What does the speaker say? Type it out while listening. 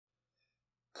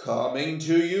Coming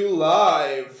to you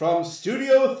live from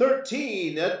Studio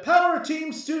 13 at Power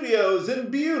Team Studios in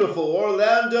beautiful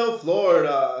Orlando,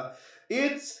 Florida.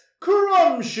 It's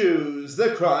Crumb Shoes,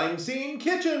 the Crime Scene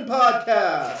Kitchen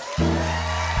Podcast.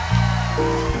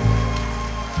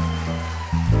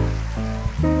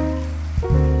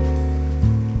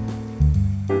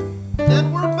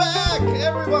 And we're back,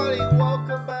 everybody.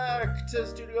 Welcome back to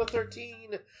Studio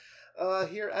 13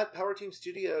 here at Power Team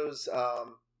Studios.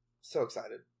 So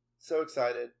excited. So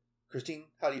excited. Christine,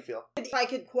 how do you feel? If I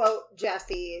could quote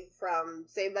Jesse from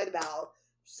Saved by the Bell,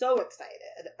 so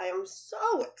excited. I am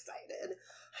so excited.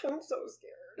 I'm so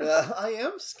scared. I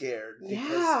am scared.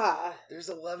 Yeah. There's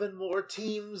 11 more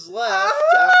teams left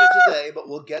after today, but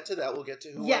we'll get to that. We'll get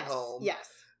to who went home. Yes.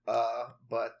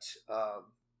 But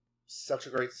such a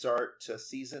great start to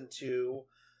season 2.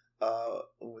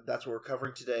 That's what we're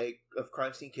covering today of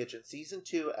Crime Scene Kitchen. Season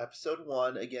 2, episode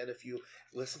 1. Again, if you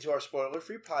listen to our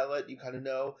spoiler-free pilot, you kind of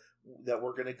know that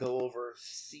we're going to go over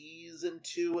season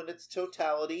 2 in its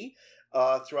totality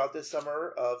throughout this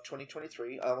summer of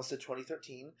 2023. I almost said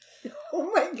 2013.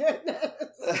 Oh my goodness.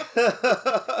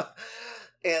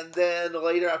 And then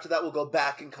later after that, we'll go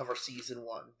back and cover season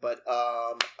 1. But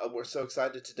we're so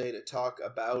excited today to talk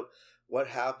about what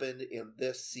happened in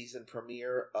this season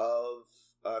premiere of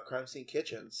Crime Scene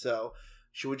Kitchen. So,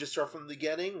 should we just start from the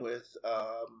beginning with,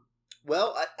 I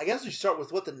guess we start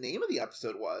with what the name of the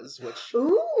episode was, which...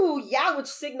 Ooh, yeah, which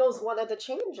signals one of the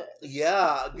changes.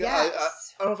 Yeah.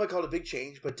 Yes. I don't know if I call it a big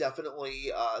change, but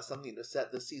definitely something to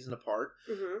set this season apart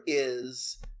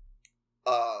is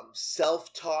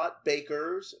self-taught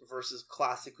bakers versus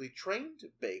classically trained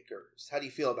bakers. How do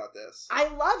you feel about this? I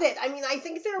love it. I mean, I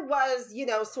think there was,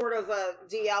 sort of a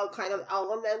DL kind of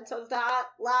element of that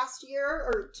last year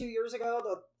or 2 years ago,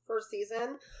 the first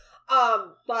season.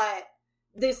 But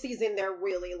this season they're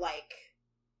really like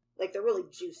they're really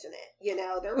juicing it,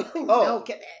 they're really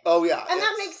milking it. Oh yeah. And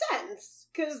that makes sense.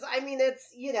 Cause I mean,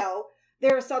 it's,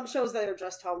 there are some shows that are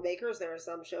just home bakers. There are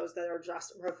some shows that are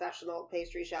just professional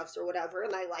pastry chefs or whatever.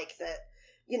 And I like that,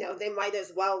 they might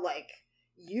as well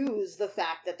use the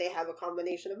fact that they have a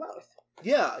combination of both.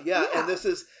 Yeah. And this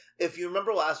is, if you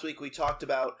remember last week, we talked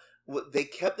about they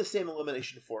kept the same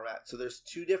elimination format. So there's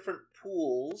 2 different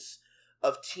pools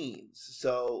of teams.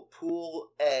 So pool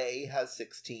A has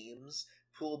 6 teams.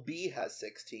 Pool B has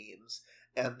 6 teams.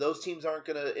 And those teams aren't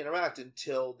going to interact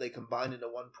until they combine into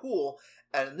one pool.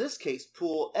 And in this case,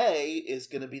 Pool A is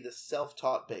going to be the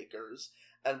self-taught bakers.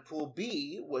 And Pool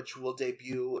B, which will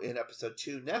debut in episode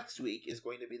 2 next week, is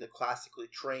going to be the classically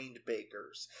trained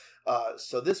bakers.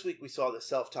 So this week we saw the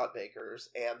self-taught bakers.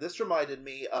 And this reminded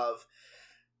me of,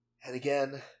 and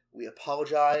again, we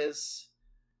apologize,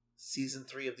 season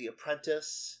 3 of The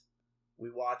Apprentice. We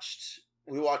watched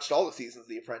all the seasons of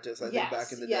The Apprentice, I think,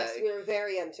 back in the day. Yes, we were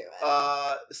very into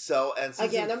it.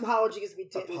 Again, apologies, we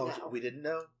didn't know. We didn't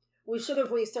know. We should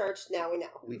have researched, now we know.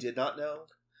 We did not know,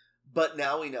 but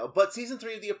now we know. But season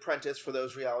 3 of The Apprentice, for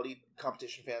those reality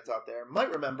competition fans out there,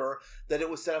 might remember that it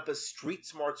was set up as Street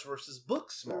Smarts versus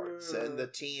Book Smarts, and the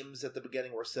teams at the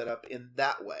beginning were set up in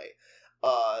that way.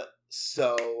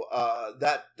 So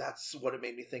that's what it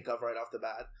made me think of right off the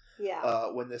bat.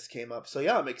 Yeah. When this came up. So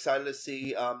yeah, I'm excited to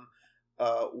see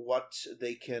what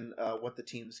the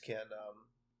teams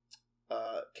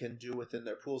can do within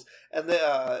their pools. And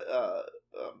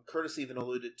Curtis even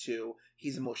alluded to,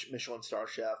 he's a Michelin star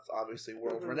chef, obviously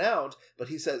world renowned, but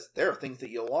he says there are things that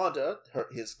Yolanda,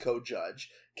 his co-judge,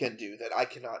 can do that I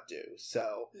cannot do.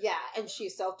 So yeah, and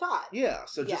she's self-taught. Yeah,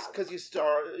 so just because you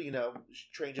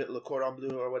trained at Le Cordon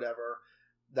Bleu or whatever,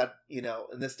 that in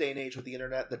this day and age with the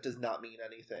internet, that does not mean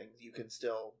anything. You can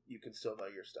still know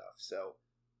your stuff. So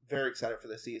very excited for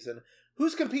this season.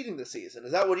 Who's competing this season?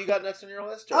 Is that what you got next on your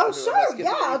list? Oh, sure.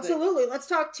 Yeah, absolutely. Let's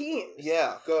talk teams.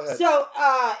 Yeah, go ahead. So,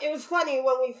 it was funny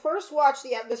when we first watched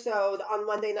the episode on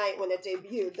Monday night when it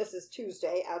debuted. This is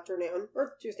Tuesday afternoon,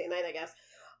 or Tuesday night, I guess.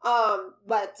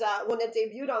 But when it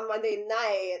debuted on Monday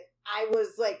night, I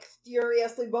was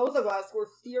both of us were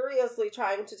furiously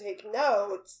trying to take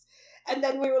notes. And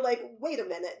then we were like, wait a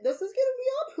minute, this is going to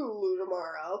be on Hulu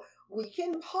tomorrow. We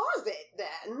can pause it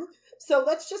then. So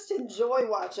let's just enjoy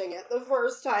watching it the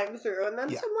first time through. And then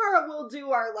tomorrow we'll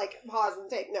do our pause and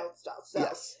take note stuff. So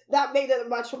that made it a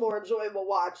much more enjoyable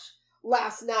watch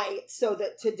last night so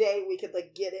that today we could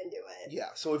get into it. Yeah,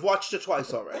 so we've watched it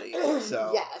twice already.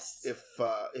 So yes.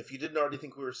 If you didn't already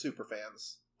think we were super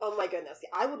fans. Oh my goodness.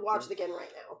 I would watch it again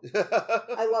right now.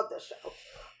 I love this show.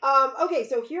 Okay,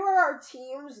 so here are our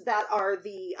teams that are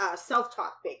the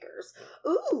self-taught bakers.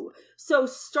 Ooh, so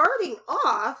starting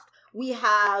off, we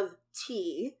have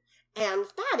T and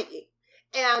Fatty.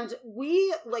 And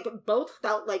we, like, both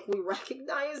felt like we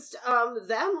recognized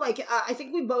them. Like, I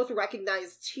think we both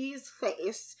recognized T's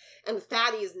face and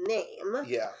Fatty's name.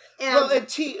 Yeah. And, well, and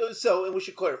and we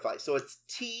should clarify. So it's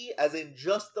T as in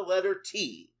just the letter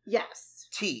T. Yes.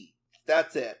 T.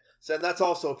 That's it. So and that's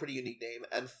also a pretty unique name.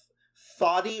 And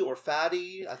Foddy or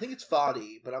Fatty, I think it's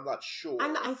Foddy, but I'm not sure.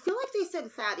 I feel like they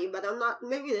said Fatty, but I'm not.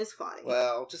 Maybe it is Foddy.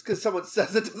 Well, just because someone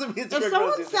says it doesn't mean it's if correct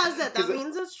someone pronunciation. says it, that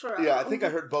means it's true. Yeah, I think I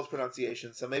heard both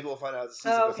pronunciations, so maybe we'll find out as the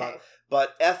season goes on.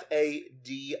 But Fadi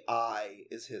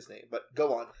is his name. But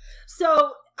go on.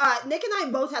 So Nick and I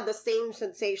both had the same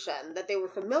sensation that they were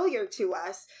familiar to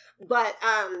us, but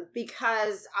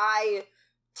because I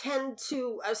tend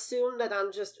to assume that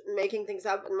I'm just making things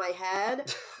up in my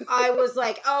head, I was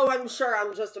like, oh, I'm sure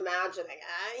I'm just imagining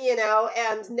it, you know?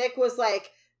 And Nick was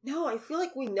like, no, I feel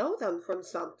like we know them from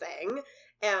something.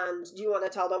 And do you want to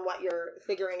tell them what you're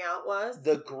figuring out was?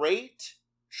 The Great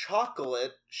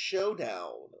Chocolate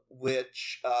Showdown,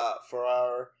 which for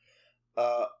our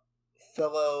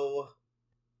fellow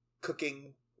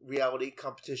cooking reality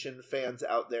competition fans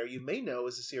out there, you may know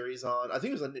is a series on, I think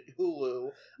it was on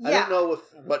Hulu. Yeah. I don't know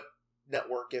what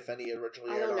network, if any, originally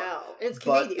aired on. I don't know. It's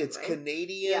Canadian, but it's right?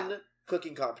 Canadian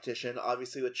cooking competition,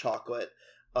 obviously with chocolate.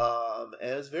 And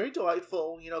it was very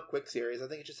delightful, quick series. I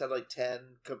think it just had like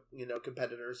 10,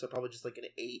 competitors, so probably just like an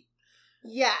 8.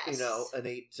 Yes. An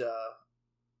 8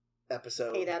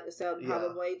 episode. 8 episode,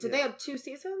 probably. Did they have 2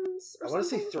 seasons or I want to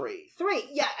say 3. 3,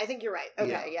 yeah, I think you're right.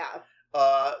 Okay, yeah.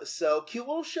 So cute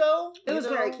little show. It was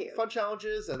very cute. Fun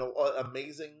challenges and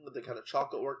amazing the kind of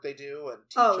chocolate work they do and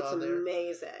teach it's on there.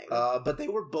 Amazing. But they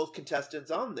were both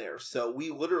contestants on there, so we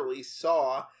literally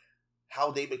saw how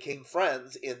they became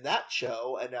friends in that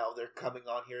show, and now they're coming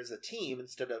on here as a team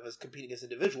instead of as competing as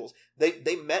individuals.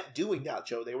 They met doing that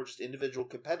show. They were just individual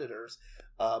competitors,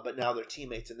 but now they're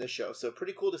teammates in this show. So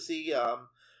pretty cool to see them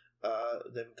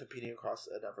competing across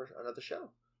another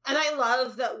show. And I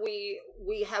love that we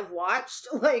have watched,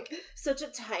 like, such a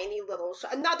tiny little show.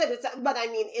 Not that it's, but I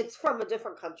mean, it's from a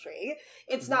different country.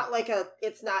 It's not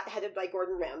it's not headed by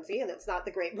Gordon Ramsay, and it's not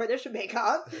the Great British Bake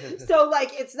Off. So,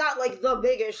 like, it's not like the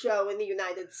biggest show in the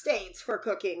United States for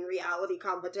cooking reality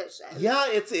competition. Yeah,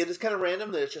 it is kind of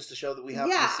random that it's just a show that we happen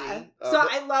to see. So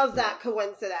I love that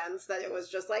coincidence that it was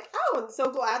just like, oh, I'm so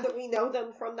glad that we know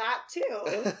them from that too.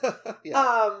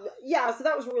 So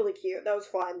that was really cute. That was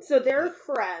fun. So they're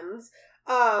friends.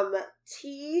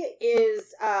 T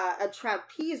is a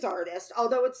trapeze artist,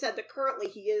 although it said that currently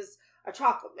he is a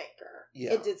chocolate maker.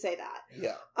 Yeah. It did say that.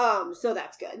 Yeah. So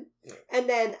that's good. Yeah. And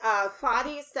then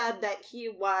Fadi said that he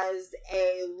was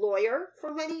a lawyer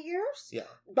for many years. Yeah.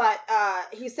 But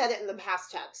he said it in the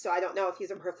past tense, so I don't know if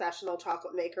he's a professional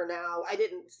chocolate maker now. I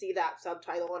didn't see that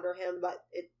subtitle under him, but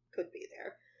it could be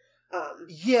there. I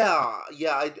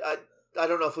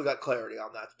don't know if we got clarity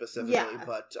on that specifically,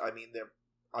 but I mean,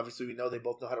 obviously we know they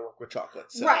both know how to work with chocolate.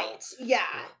 So, right,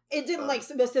 yeah. It didn't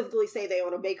specifically say they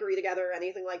own a bakery together or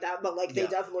anything like that, but they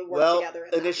definitely work together.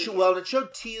 It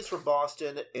showed T is from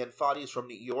Boston and Fadi is from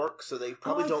New York, so they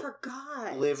probably don't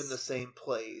live in the same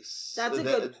place. That's a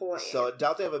good point. So I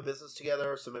doubt they have a business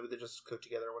together, so maybe they just cook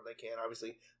together when they can.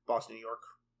 Obviously, Boston and New York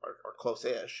are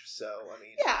close-ish, so I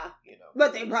mean,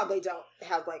 but they probably don't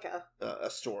have like a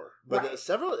store. But at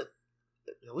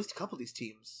least a couple of these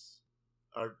teams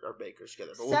are bakers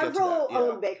together. But several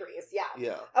own bakeries,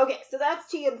 yeah. Okay, so that's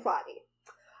T and Fadi.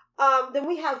 Then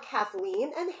we have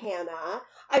Kathleen and Hannah.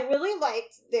 I really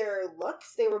liked their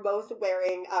looks. They were both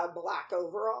wearing black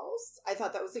overalls. I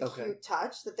thought that was a cute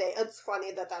touch. It's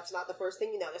funny that that's not the first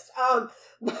thing you noticed.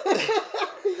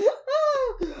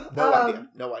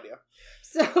 No idea.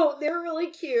 So they're really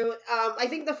cute. I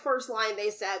think the first line they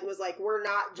said was like, "We're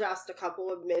not just a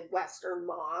couple of Midwestern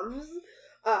moms."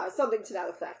 Something to that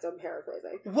effect, I'm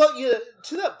paraphrasing. Well,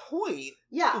 to that point,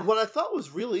 what I thought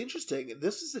was really interesting,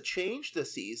 this is a change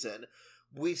this season.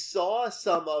 We saw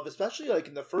some of, especially like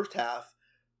in the first half,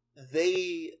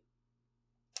 they,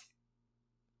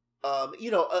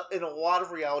 in a lot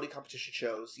of reality competition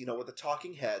shows, with the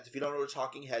talking heads, if you don't know what a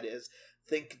talking head is,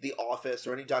 think The Office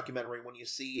or any documentary when you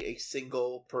see a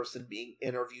single person being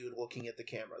interviewed looking at the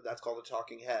camera. That's called a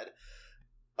talking head.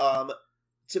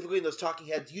 Typically in those talking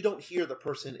heads, you don't hear the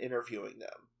person interviewing them.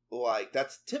 Like,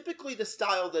 that's typically the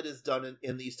style that is done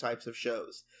in these types of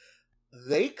shows.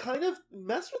 They kind of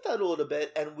mess with that a little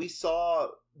bit, and we saw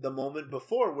the moment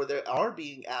before where they are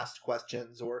being asked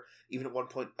questions, or even at one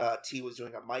point T was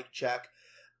doing a mic check,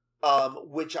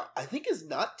 which I think is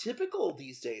not typical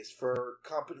these days for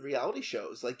reality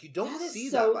shows. Like, you don't see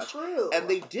that much. True. And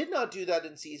they did not do that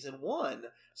in season 1.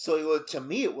 So to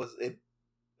me, it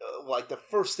like the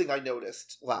first thing I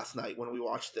noticed last night when we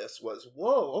watched this was,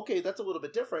 whoa, okay, that's a little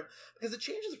bit different, because it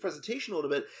changes the presentation a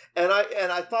little bit, and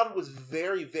I thought it was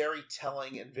very, very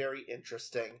telling and very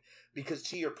interesting, because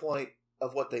to your point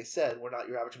of what they said, we're not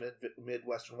your average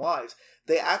Midwestern wives,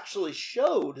 they actually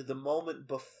showed the moment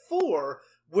before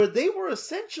where they were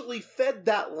essentially fed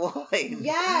that line.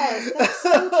 Yes, that's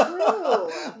so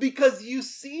true. Because you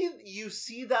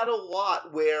see that a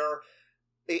lot where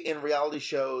in reality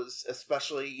shows,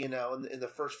 especially, you know, in the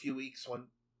first few weeks when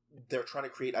they're trying to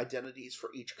create identities for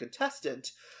each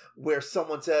contestant, where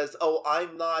someone says, oh,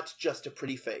 I'm not just a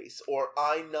pretty face, or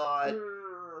I'm not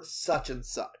such and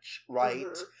such, right?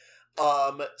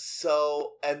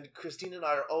 So, and Christine and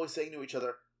I are always saying to each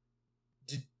other,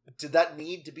 did that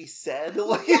need to be said?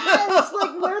 Yes,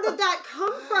 like, where did that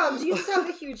come from? Do you just have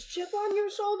a huge chip on your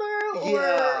shoulder?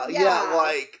 Or, yeah,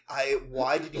 like,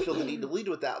 why did you feel the need to lead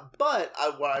with that? But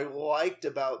what I liked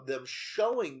about them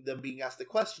showing them being asked the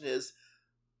question is,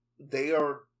 they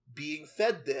are being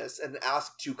fed this and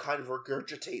asked to kind of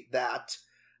regurgitate that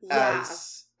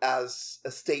as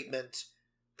a statement,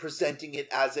 presenting it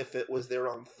as if it was their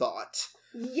own thought.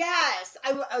 Yes.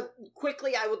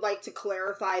 Quickly, I would like to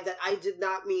clarify that I did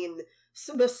not mean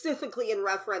specifically in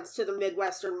reference to the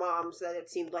Midwestern moms that it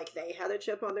seemed like they had a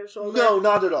chip on their shoulder. No,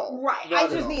 not at all. Right. I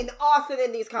just mean often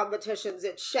in these competitions,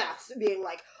 it's chefs being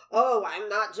like, oh, I'm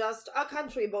not just a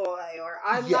country boy, or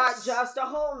I'm not just a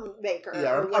homemaker.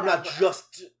 Yeah, I'm not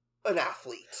just an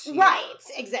athlete. Right,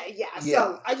 exactly. Yeah.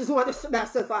 So I just want to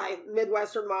specify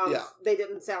Midwestern moms. Yeah. They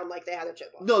didn't sound like they had a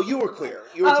chip on. No, you were clear.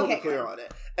 You were totally clear on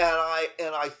it. And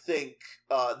I think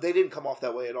they didn't come off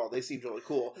that way at all. They seemed really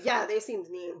cool. Yeah, they seemed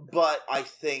neat. But I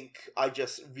think I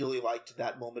just really liked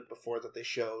that moment before that they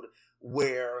showed,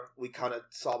 where we kind of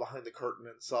saw behind the curtain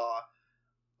and saw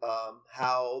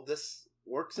how this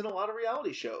works in a lot of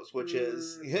reality shows, which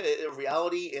is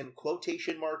reality in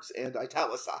quotation marks and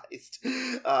italicized,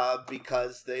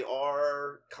 because they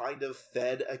are kind of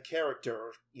fed a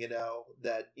character, you know,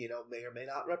 that, you know, may or may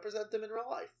not represent them in real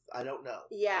life. I don't know.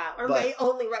 Yeah, or may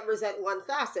only represent one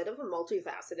facet of a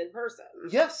multifaceted person.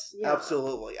 Yes,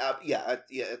 absolutely.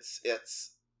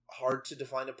 It's hard to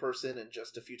define a person in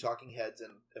just a few talking heads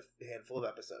and a handful of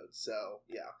episodes. So,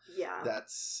 yeah.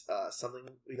 That's something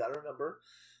we got to remember.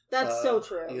 That's so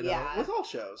true. You know, with all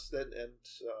shows, and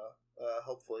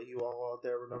hopefully you all out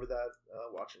there remember that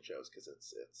watching shows, because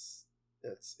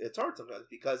it's hard sometimes,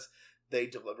 because they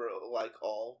deliver, like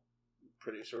all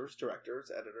producers, directors,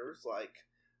 editors, like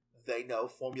they know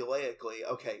formulaically,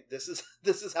 okay, this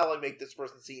is how I make this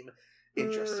person seem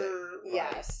interesting.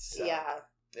 Yes, so, yeah,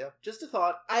 just a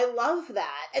thought. I love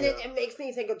that, and it makes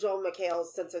me think of Joel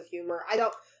McHale's sense of humor.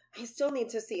 I still need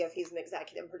to see if he's an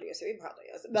executive producer. He probably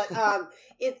is. But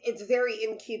it's very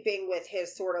in keeping with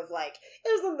his sort of like,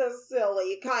 isn't this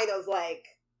silly, kind of like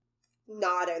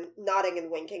nodding and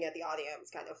winking at the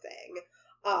audience kind of thing.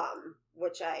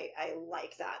 Which I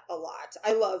like that a lot.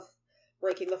 I love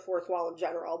breaking the fourth wall in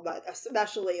general, but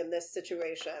especially in this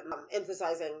situation,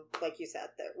 emphasizing, like you said,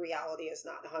 that reality is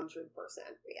not 100%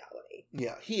 reality.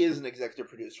 Yeah, he is an executive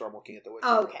producer. I'm looking at the website.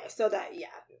 Oh, okay, so that,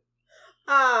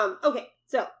 okay,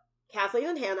 so Kathleen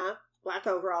and Hannah, black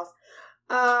overalls.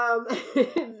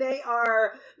 They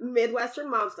are Midwestern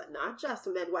moms, but not just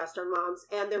Midwestern moms,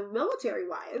 and they're military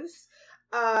wives.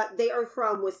 They are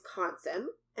from Wisconsin,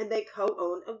 and they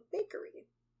co-own a bakery.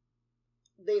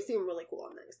 They seem really cool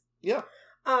and nice. Yeah.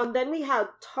 Then we have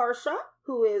Tarsha,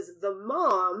 who is the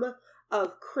mom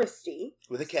of Christy.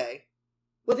 With a K.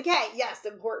 With a K, yes,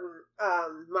 important.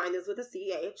 Mine is with a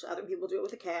CH. Other people do it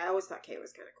with a K. I always thought K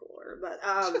was kind of cooler. But,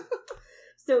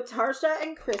 so Tarsha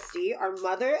and Christy are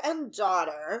mother and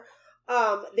daughter.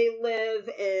 They live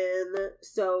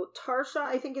so Tarsha,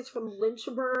 I think, is from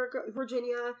Lynchburg,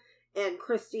 Virginia, and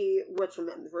Christy,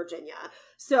 Richmond, Virginia.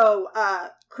 So,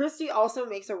 Christy also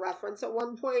makes a reference at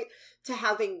one point to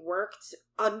having worked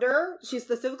under, she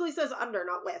specifically says under,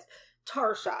 not with,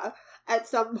 Tarsha at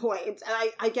some point.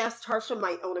 And I guess Tarsha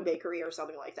might own a bakery or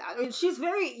something like that. I mean,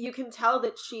 you can tell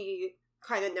that she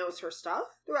kind of knows her stuff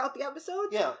throughout the episode.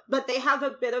 Yeah. But they have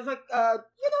a bit of a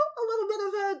little bit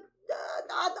of a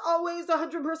not always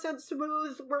 100%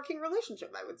 smooth working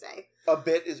relationship, I would say. A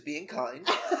bit is being kind.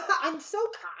 I'm so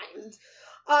kind.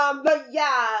 But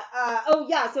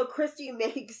so Christy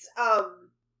makes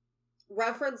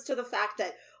reference to the fact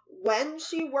that when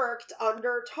she worked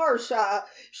under Tarsha,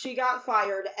 she got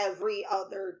fired every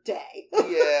other day.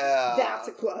 Yeah. That's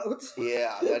a quote.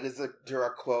 Yeah, that is a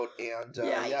direct quote. And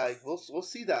we'll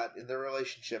see that in their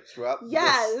relationship throughout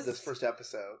this first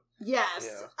episode. Yes.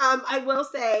 Yeah. I will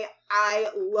say I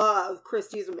love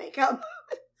Christy's makeup.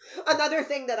 Another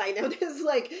thing that I noticed,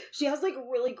 like, she has, like,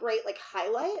 really great, like,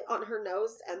 highlight on her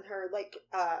nose and her, like,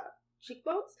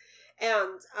 cheekbones.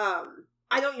 And,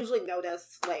 I don't usually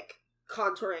notice, like,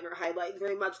 contouring or highlight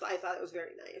very much, but I thought it was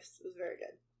very nice. It was very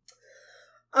good.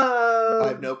 I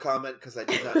have no comment because I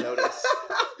did not notice.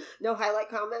 No highlight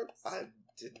comments? I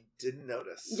didn't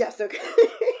notice. Yes, okay.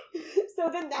 So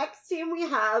the next team we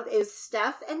have is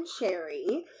Steph and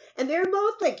Cherry, and they're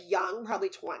both like young, probably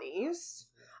 20s.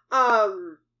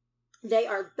 They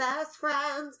are best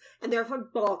friends, and they're from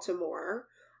Baltimore.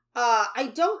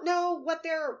 I don't know what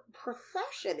their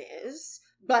profession is,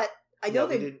 but I know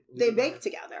they bake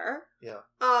together. Yeah.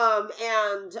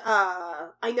 And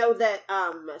I know that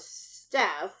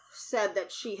Steph said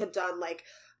that she had done like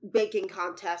baking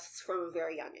contests from a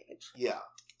very young age. Yeah.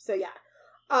 So yeah.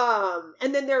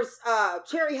 And then there's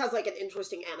Cherry has like an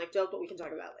interesting anecdote, but we can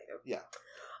talk about it later. Yeah.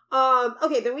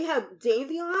 Okay, then we have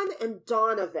Davion and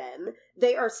Donovan.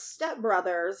 They are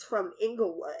stepbrothers from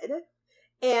Inglewood.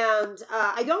 And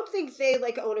I don't think they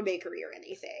like own a bakery or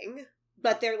anything,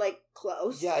 but they're like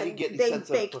close. Yeah, and you get they sense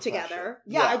bake of together.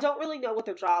 Yeah, I don't really know what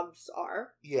their jobs are.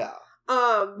 Yeah.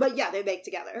 But yeah, they bake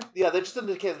together. Yeah, they just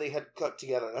indicated they had cooked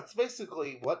together. That's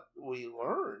basically what we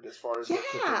learned as far as the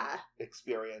cooking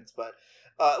experience. But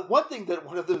one thing that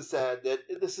one of them said, that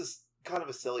this is kind of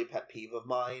a silly pet peeve of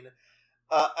mine,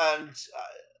 and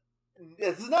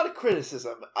this is not a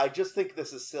criticism. I just think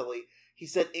this is silly. He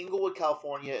said Inglewood,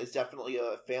 California is definitely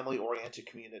a family-oriented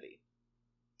community.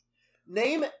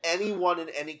 Name anyone in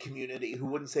any community who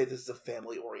wouldn't say this is a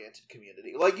family-oriented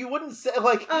community. Like, you wouldn't say,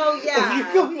 like, oh, yeah.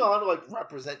 if you're going on to, like,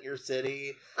 represent your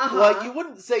city, like, you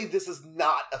wouldn't say this is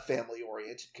not a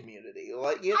family-oriented community.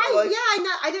 Like, you know,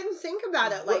 I didn't think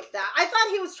about it like that. I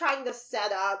thought he was trying to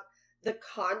set up the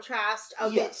contrast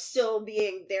of it still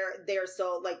being there,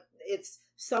 so, like, it's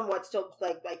somewhat still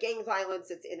plagued by gang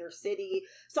violence, it's inner city.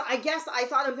 So I guess I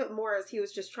thought of it more as he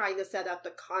was just trying to set up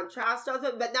the contrast of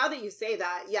it. But now that you say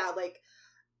that, yeah, like,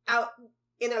 out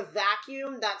in a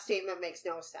vacuum, that statement makes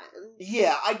no sense.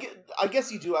 Yeah, I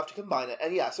guess you do have to combine it.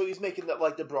 And yeah, so he's making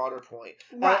the broader point.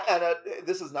 Right. And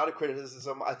this is not a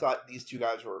criticism. I thought these two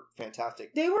guys were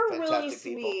fantastic. They were fantastic really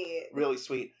people. sweet. Really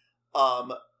sweet.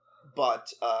 But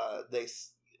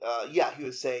he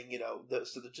was saying, you know,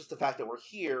 just the fact that we're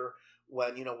here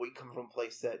when, you know, we come from a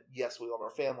place that, yes, we love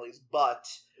our families, but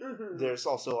there's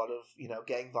also a lot of, you know,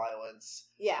 gang violence.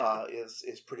 Yeah.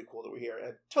 Is pretty cool that we're here.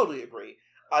 And totally agree.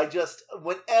 I just,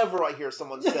 whenever I hear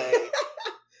someone say,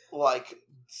 like,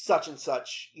 such and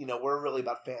such, you know, we're really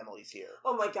about families here.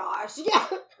 Oh my gosh, yeah.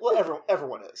 Well,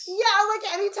 everyone is. Yeah,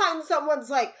 like, anytime someone's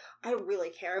like, I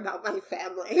really care about my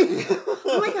family.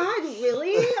 Oh my god,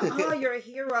 really? Oh, you're a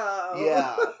hero.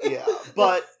 Yeah.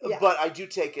 But I do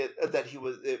take it that he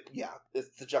was,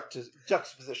 it's the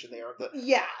juxtaposition there of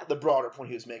the broader point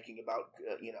he was making about,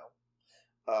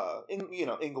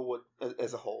 Inglewood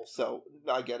as a whole. So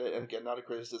I get it, and again, not a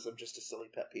criticism, just a silly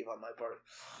pet peeve on my part.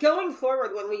 Going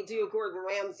forward, when we do Gordon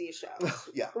Ramsay shows,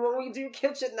 when we do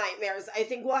Kitchen Nightmares, I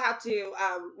think we'll have to.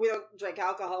 We don't drink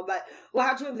alcohol, but we'll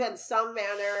have to invent some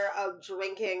manner of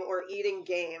drinking or eating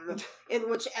game in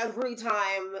which every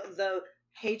time the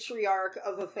patriarch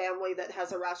of a family that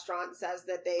has a restaurant says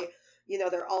that they, you know,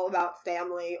 they're all about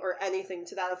family or anything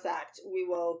to that effect, we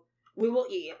will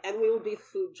eat, and we will be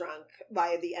food drunk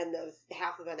by the end of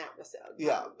half of an episode.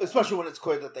 Yeah, especially when it's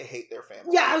clear that they hate their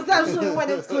family. Yeah, especially when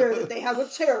it's clear that they have a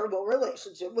terrible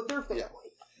relationship with their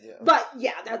family. Yeah. But,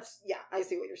 I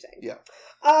see what you're saying. Yeah.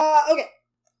 Okay.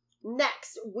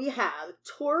 Next, we have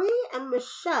Tori and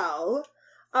Michelle.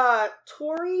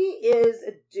 Tori is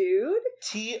a dude.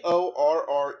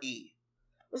 Torre.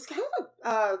 It's kind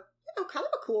of kind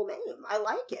of a cool name. I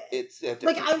like it. It's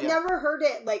like, I've never heard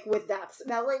it like with that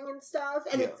spelling and stuff,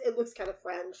 and it looks kind of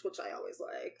French, which I always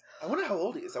like. I wonder how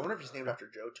old he is. I wonder if he's named after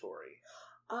Joe Torre.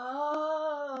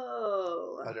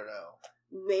 Oh, I don't know.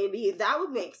 Maybe that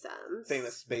would make sense.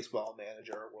 Famous baseball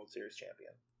manager, World Series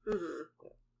champion. Mm-hmm.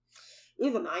 Yeah.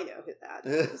 Even I know who that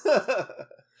is.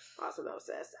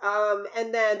 Osmosis.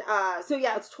 And then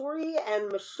it's Tori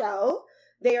and Michelle.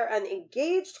 They are an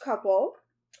engaged couple.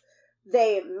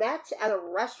 They met at a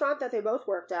restaurant that they both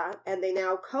worked at, and they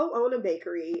now co-own a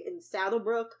bakery in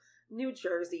Saddlebrook, New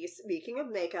Jersey. Speaking of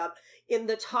makeup, in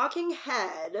the talking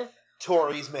head...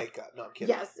 Tori's makeup. No, I'm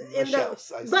kidding.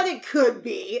 Yes. But it could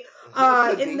be.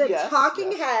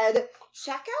 Talking head,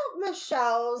 check out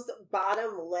Michelle's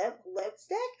bottom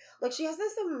lipstick. Like, she has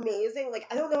this amazing, like,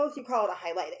 I don't know if you call it a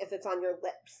highlight if it's on your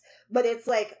lips, but it's,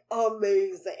 like,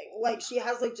 amazing. Like, she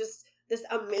has, like, just this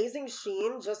amazing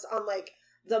sheen just on, like,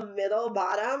 the middle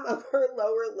bottom of her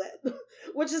lower lip,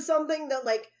 which is something that,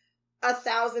 like,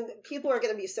 1,000 people are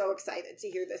going to be so excited to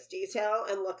hear this detail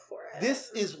and look for it.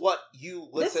 This is what you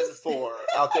listen for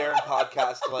out there in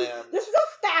podcast land. This is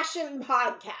a fashion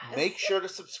podcast. Make sure to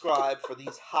subscribe for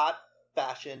these hot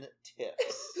fashion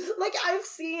tips. Like, I've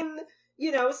seen,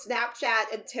 you know,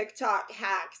 Snapchat and TikTok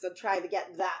hacks of trying to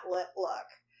get that lit look.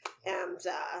 And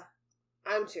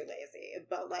I'm too lazy.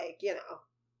 But, like, you know,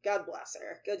 God bless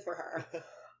her. Good for her.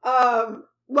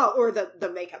 Well, or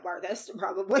the makeup artist,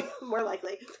 probably, more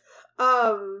likely.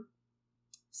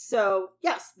 So,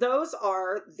 yes, those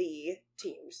are the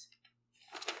teams.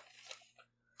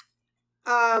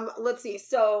 Let's see.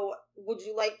 So, would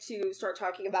you like to start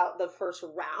talking about the first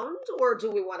round, or do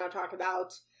we want to talk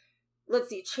about, let's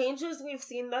see, changes we've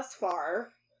seen thus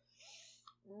far,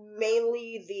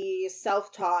 mainly the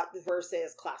self-taught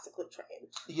versus classically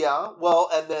trained? Yeah, well,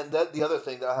 and then the other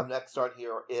thing that I have next start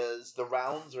here is the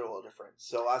rounds are a little different.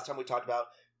 So last time we talked about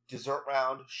dessert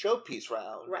round, showpiece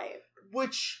round. Right.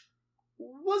 Which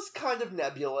was kind of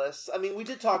nebulous. I mean, we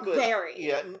did talk... Very.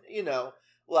 Yeah, you know,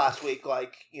 last week,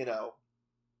 like, you know,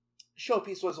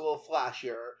 showpiece was a little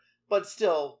flashier, but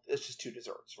still, it's just 2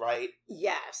 desserts, right?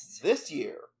 Yes. This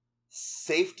year,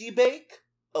 safety bake,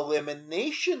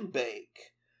 elimination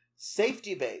bake.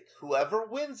 Safety bake. Whoever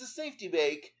wins the safety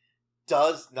bake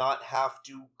does not have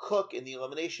to cook in the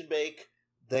elimination bake.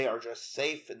 They are just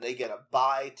safe and they get a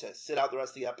bye to sit out the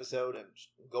rest of the episode and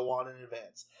go on in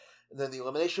advance. And then the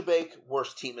elimination bake,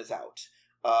 worst team is out.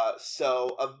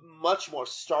 So a much more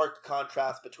stark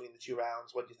contrast between the 2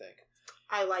 rounds. What do you think?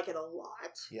 I like it a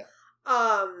lot. Yeah.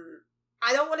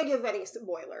 I don't want to give any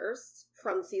spoilers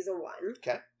from season 1.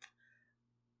 Okay.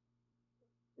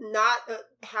 Not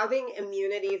having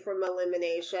immunity from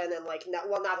elimination and, like, not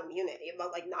immunity,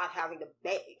 but, like, not having to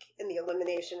bake in the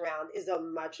elimination round is a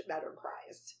much better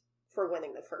prize for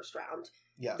winning the first round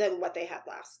than what they had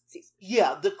last season.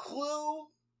 Yeah, the clue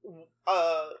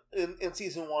in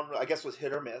season 1, I guess, was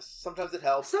hit or miss. Sometimes it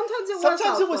helped.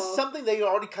 Sometimes it was something they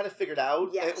already kind of figured out.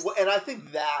 Yes. And I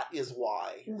think that is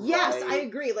why. Yes, right? I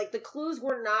agree. Like, the clues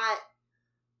were not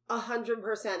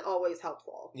 100% always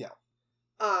helpful. Yeah.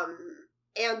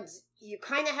 And you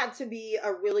kind of had to be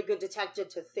a really good detective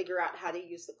to figure out how to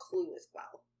use the clue as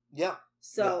well. Yeah.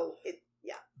 So,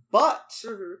 yeah. But,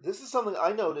 mm-hmm. this is something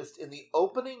I noticed in the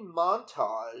opening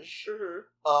montage,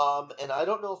 mm-hmm. And I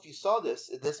don't know if you saw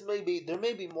this, there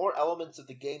may be more elements of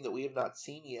the game that we have not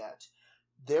seen yet.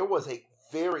 There was a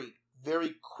very,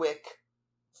 very quick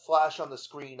flash on the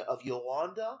screen of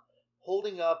Yolanda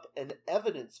holding up an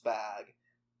evidence bag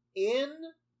in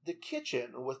the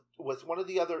kitchen with one of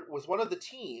the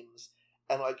teams,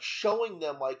 and, like, showing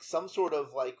them, like, some sort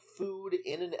of, like, food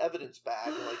in an evidence bag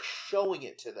and, like, showing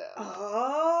it to them.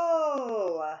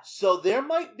 Oh. So there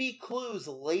might be clues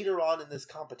later on in this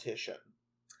competition.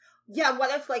 Yeah, what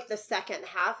if, like, the second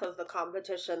half of the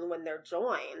competition when they're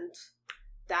joined,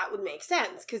 that would make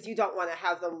sense, because you don't want to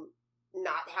have them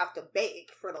not have to bake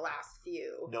for the last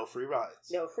few. No free rides.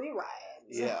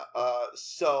 Yeah.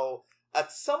 So at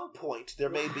some point, there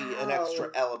may be an extra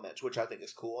element, which I think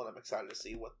is cool, and I'm excited to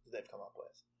see what they've come up with.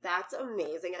 That's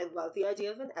amazing. I love the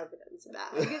idea of an evidence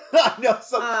bag. I know,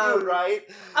 so cute, right?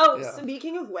 Oh, yeah.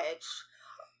 Speaking of which,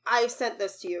 I sent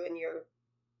this to you in your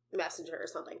messenger or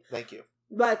something. Thank you.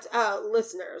 But,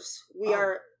 listeners,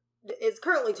 it's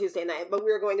currently Tuesday night, but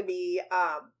we're going to be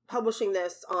publishing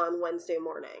this on Wednesday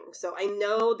morning. So I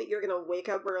know that you're going to wake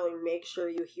up early and make sure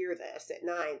you hear this at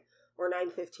 9 or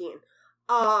 9:15.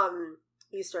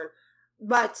 Eastern.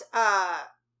 But,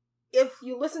 if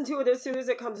you listen to it as soon as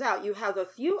it comes out, you have a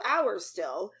few hours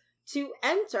still to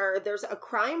enter. There's a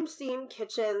crime scene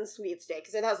kitchen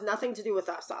sweepstakes. It has nothing to do with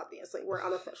us, obviously. We're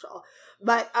unofficial.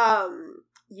 But,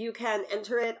 you can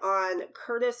enter it on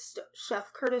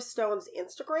Chef Curtis Stone's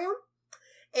Instagram.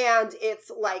 And it's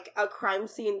like a crime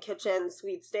scene kitchen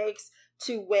sweepstakes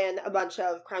to win a bunch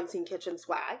of crime scene kitchen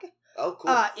swag. Oh,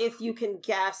 cool. If you can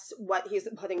guess what he's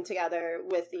putting together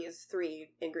with these 3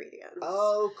 ingredients.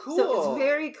 Oh, cool. So it's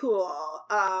very cool.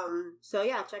 So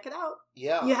yeah, check it out.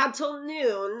 Yeah. You have till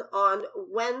noon on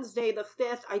Wednesday the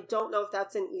 5th. I don't know if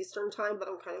that's in Eastern time, but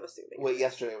I'm kind of assuming. Wait,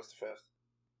 yesterday was the 5th.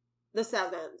 The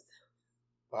 7th.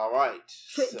 All right.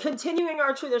 Continuing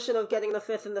our tradition of getting the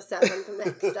 5th and the 7th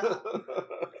mixed up.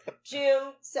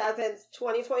 June 7th,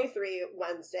 2023,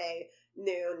 Wednesday,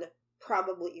 noon,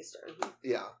 probably Eastern.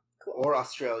 Yeah. Cool. Or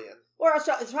Australian.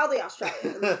 It's probably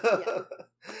Australian. Yeah.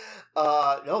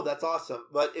 No, that's awesome.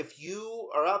 But if you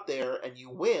are out there and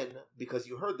you win because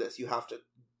you heard this, you have to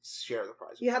share the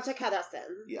prize. You have to cut us in.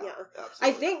 Yeah. Absolutely.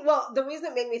 I think, the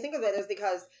reason it made me think of it is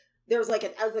because there's, like,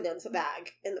 an evidence bag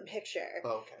in the picture.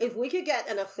 Oh, okay. If we could get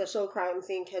an official crime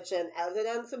scene kitchen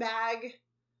evidence bag,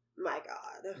 my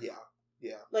God. Yeah.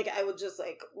 Yeah. Like, I would just,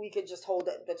 like, we could just hold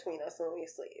it between us when we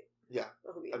sleep. Yeah.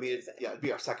 I mean, it'd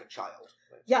be our second child.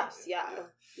 Right? Yes, yeah.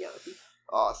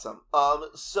 Awesome.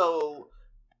 So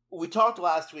we talked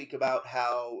last week about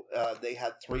how they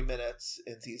had 3 minutes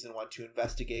in season 1 to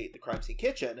investigate the crime scene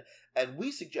kitchen, and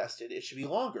we suggested it should be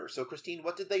longer. So, Christine,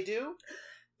 what did they do?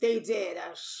 They did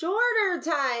a shorter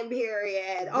time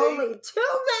period. Only 2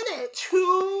 minutes.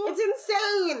 It's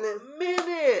insane.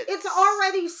 Minutes. It's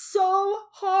already so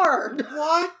hard.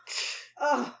 What?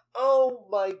 Ugh. Oh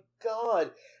my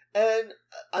god. And,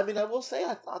 I mean, I will say,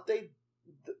 I thought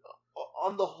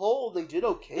on the whole, they did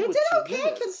okay. They with did 2 okay,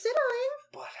 minutes. considering.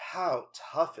 But how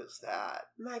tough is that?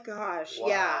 My gosh, Wow.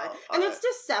 yeah. And it's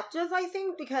deceptive, I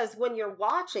think, because when you're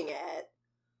watching it,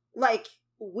 like,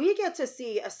 we get to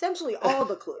see essentially all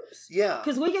the clues. Yeah.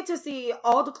 Because we get to see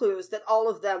all the clues that all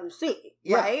of them see,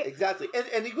 right? Exactly.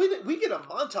 And we get a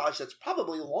montage that's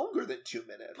probably longer than 2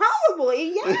 minutes.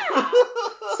 Probably, yeah.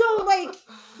 So, like,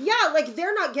 yeah, like,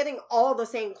 they're not getting all the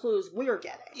same clues we're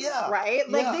getting. Yeah. Right?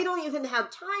 Like, Yeah. they don't even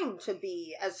have time to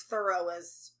be as thorough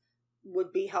as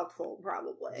would be helpful,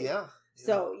 probably. Yeah.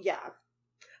 So, yeah.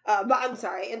 But I'm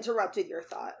sorry, interrupted your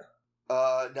thought.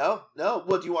 No.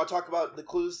 Well, do you want to talk about the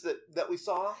clues that we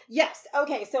saw? Yes.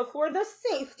 Okay, so for the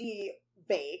safety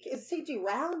bake, is it safety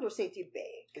round or safety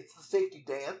bake? It's the safety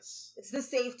dance. It's the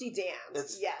safety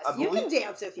dance. Yes. you can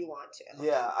dance if you want to.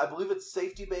 Yeah, I believe it's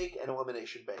safety bake and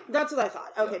elimination bake. That's what I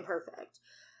thought. Okay, Yeah. Perfect.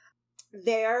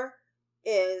 There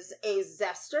is a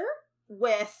zester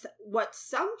with what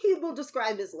some people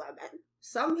describe as lemon,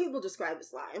 some people describe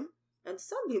as lime, and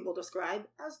some people describe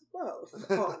as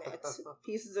both on it.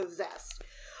 Pieces of zest.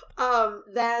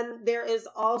 Then there is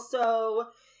also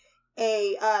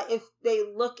if they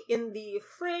look in the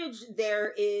fridge,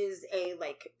 there is a,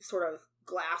 like, sort of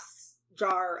glass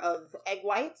jar of egg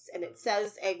whites, and it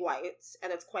says egg whites,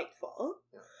 and it's quite full.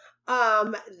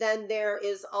 Yeah. Then there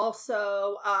is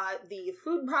also the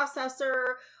food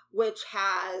processor, which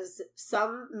has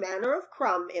some manner of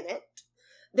crumb in it.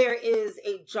 There is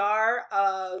a jar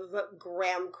of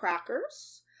graham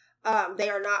crackers. They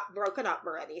are not broken up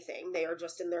or anything. They are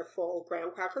just in their full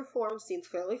graham cracker form. Seems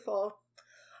fairly full.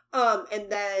 And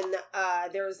then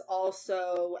there's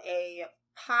also a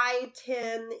pie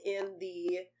tin in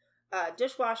the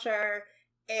dishwasher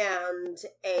and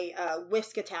a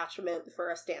whisk attachment for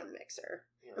a stand mixer.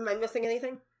 Yeah. Am I missing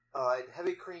anything?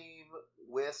 Heavy cream,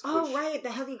 whisk. Oh, right,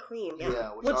 the heavy cream. Yeah,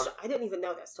 which I didn't even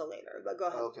notice till later, but go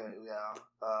ahead. Okay, yeah.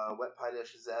 Wet pie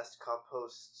dish, zest,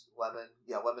 compost, lemon.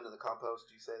 Yeah, lemon in the compost.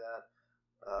 Do you say that?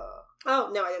 Oh,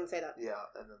 no, I didn't say that. Yeah,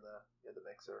 and then the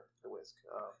mixer, the whisk.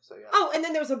 So yeah. Oh, and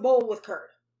then there's a bowl with curd.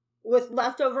 With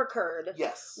leftover curd.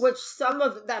 Yes. Which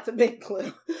that's a big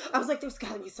clue. I was like, there's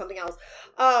gotta be something else.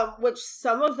 Which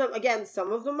some of them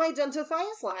identify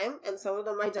as lime, and some of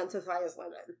them identify as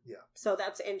lemon. Yeah. So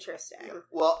that's interesting. Yeah.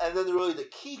 Well, and then really the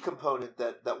key component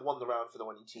that won the round for the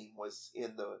winning team was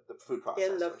in the food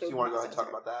processor. In the food so you want to go ahead and talk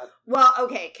about that? Well,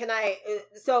 okay, can I,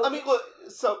 I mean, look,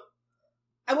 so...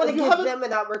 I want to give them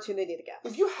an opportunity to guess.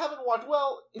 If you haven't watched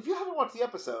the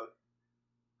episode,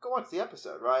 go watch the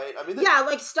episode, right? I mean,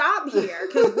 stop here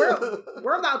because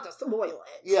we're about to spoil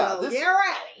it. Yeah, so get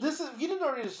ready. This is, if you didn't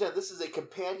already understand, this is a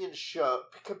companion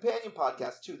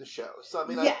podcast to the show. So I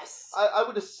mean, yes, I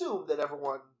would assume that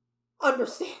everyone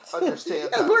understands.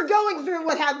 If we're going through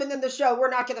what happened in the show,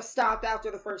 we're not going to stop after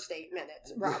the first 8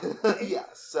 minutes, probably. Yeah.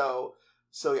 So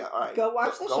yeah. All right. Go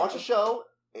watch the show,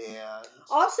 and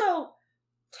also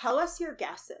tell us your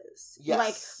guesses. Yes.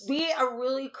 Like, be a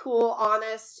really cool,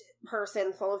 honest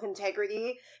person full of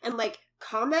integrity, and, like,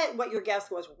 comment what your guess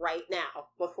was right now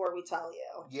before we tell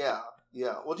you. Yeah.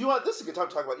 Well, do you want, this is a good time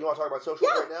to talk about, you want to talk about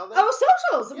socials right now then? Oh,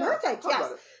 socials! Yeah, perfect,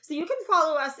 yes. So you can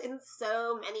follow us in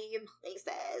so many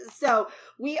places. So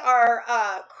we are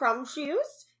Crumb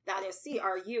Shoes. That is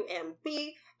CRUMBSHOES,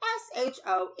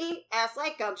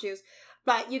 like gumshoes.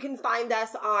 But you can find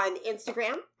us on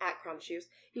Instagram at Crumb Shoes.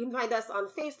 You can find us on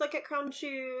Facebook at Crumb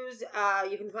Shoes.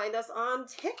 You can find us on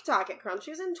TikTok at Crumb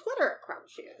Shoes and Twitter at Crumb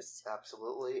Shoes.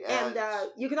 Absolutely. And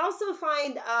you can also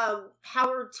find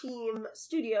Power Team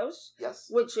Studios, yes,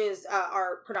 which is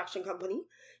our production company.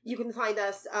 You can find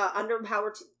us under at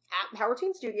Power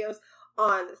Team Studios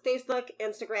on Facebook,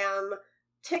 Instagram,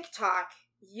 TikTok,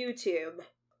 YouTube.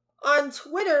 On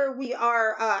Twitter, we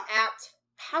are at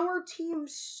Power Team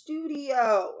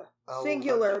Studio,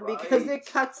 singular, because it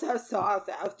cuts us off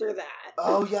after that.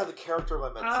 Oh yeah, the character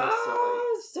limit.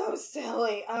 So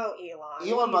silly. Oh, Elon.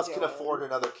 Elon Musk can afford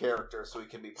another character, so he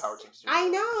can be Power Team Studio. I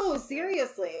know,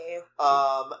 seriously.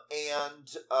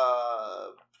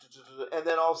 And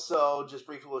then also, just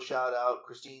briefly, a little shout out,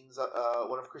 Christine's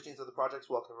one of Christine's other projects,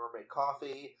 Welcome to Mermaid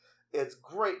Coffee, It's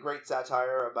great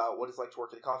satire about what it's like to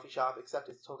work in a coffee shop, except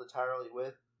it's told entirely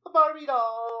with the Barbie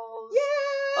dolls.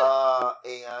 Yeah!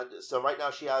 And so right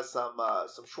now she has some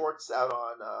shorts out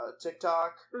on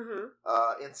TikTok,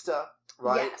 Insta,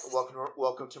 right? Yes.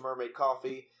 Welcome to Mermaid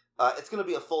Coffee. It's going to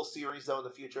be a full series, though, in the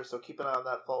future, so keep an eye on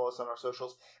that. Follow us on our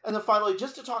socials. And then finally,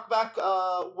 just to talk back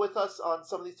with us on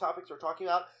some of these topics we're talking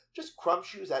about, just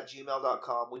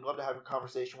crumbshoes@gmail.com. We'd love to have a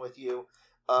conversation with you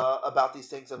about these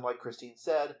things. And like Christine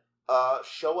said,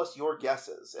 show us your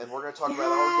guesses. And we're going to talk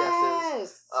about our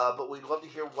guesses. But we'd love to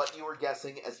hear what you were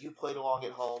guessing as you played along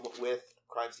at home with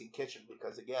Crime Scene Kitchen.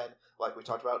 Because, again, like we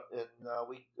talked about in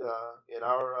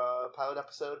our pilot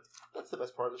episode, that's the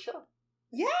best part of the show.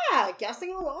 Yeah,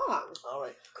 guessing along. All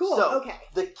right. Cool, so, okay.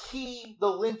 The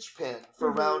linchpin for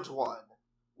round one,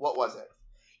 what was it?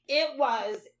 It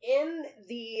was in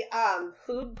the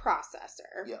food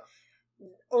processor. Yeah.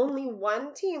 Only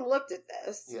one team looked at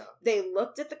this. Yeah. They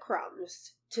looked at the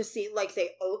crumbs to see, like,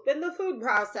 they opened the food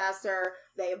processor,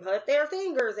 they put their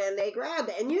fingers in, they grabbed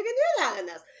it, and you can do that in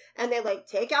this. And they, like,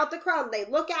 take out the crumb, they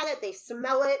look at it, they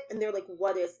smell it, and they're like,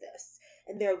 what is this?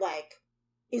 And they're like,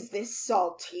 is this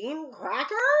saltine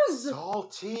crackers?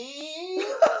 Saltine?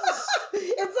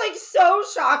 It's, like, so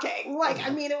shocking. Like, I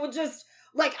mean, it would just...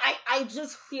 Like, I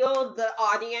just feel the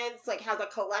audience, like, have a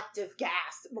collective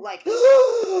gasp. Like,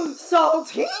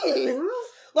 saltines?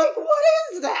 Like, what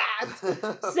is that?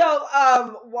 So,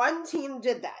 one team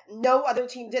did that. No other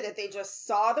team did it. They just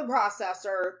saw the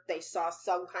processor. They saw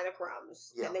some kind of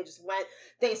crumbs. Yeah. And they just went.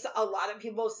 A lot of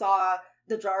people saw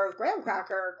the jar of graham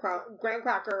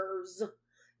crackers.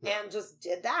 Yeah. And just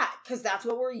did that. Because that's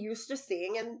what we're used to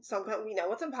seeing in some kind. We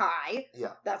know it's a pie.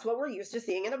 Yeah. That's what we're used to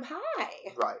seeing in a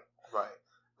pie. Right.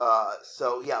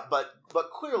 So yeah, but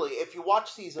clearly, if you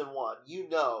watch season one, you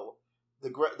know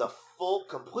the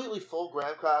completely full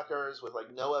graham crackers with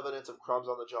like no evidence of crumbs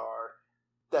on the jar.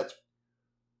 That's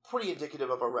pretty indicative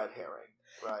of a red herring,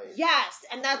 right? Yes,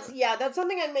 and that's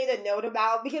something I made a note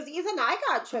about because even I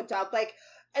got tripped up. Like,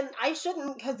 and I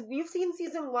shouldn't because we've seen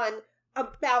season one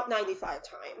about 95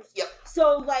 times. Yep.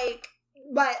 So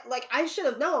but I should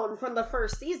have known from the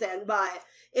first season. But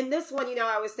in this one,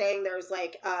 I was saying there's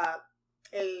like a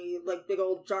like big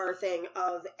old jar thing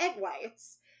of egg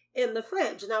whites in the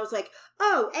fridge, and I was like,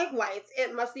 oh, egg whites,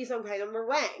 it must be some kind of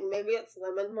meringue, maybe it's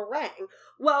lemon meringue.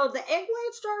 Well, the egg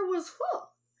whites jar was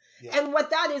full. Yeah. And what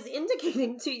that is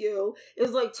indicating to you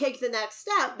is like, take the next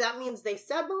step. That means they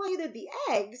separated the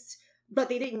eggs, but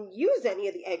they didn't use any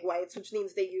of the egg whites, which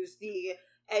means they used the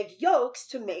egg yolks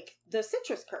to make the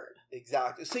citrus curd.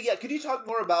 Exactly. So yeah, could you talk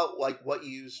more about like what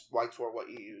you use whites for, what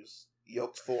you use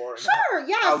yolks for? Sure,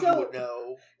 yeah. How you would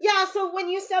know. Yeah, so when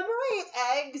you separate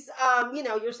eggs,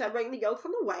 you're separating the yolk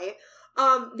from the white.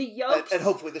 The yolks... And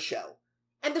hopefully the shell.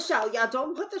 And the shell, yeah.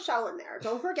 Don't put the shell in there.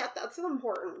 Don't forget, that's an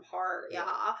important part,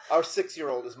 yeah. Our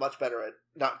 6-year-old is much better at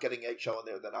not getting eggshell in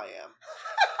there than I am.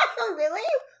 Really?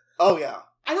 Oh, yeah.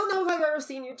 I don't know if I've ever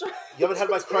seen you try. You haven't had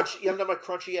my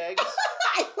crunchy eggs?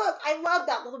 I love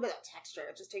that little bit of texture.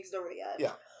 It just takes it over the edge.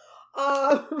 Yeah.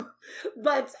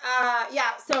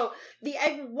 So the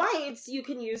egg whites you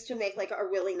can use to make like a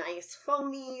really nice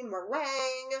foamy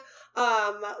meringue.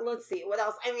 Let's see, what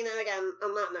else? I mean, and again,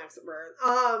 I'm not an expert.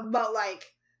 But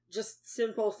like just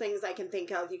simple things I can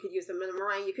think of. You could use them in a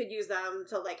meringue. You could use them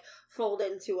to like fold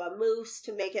into a mousse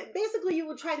to make it. Basically, you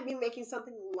would try to be making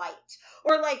something light.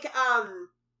 Or like,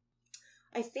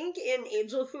 I think in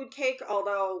angel food cake,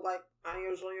 although like I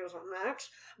usually use a mix,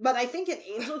 but I think in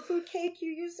angel food cake you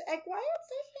use egg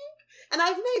whites, I think. And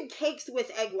I've made cakes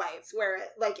with egg whites where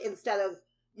like instead of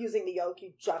using the yolk,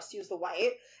 you just use the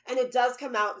white. And it does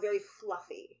come out very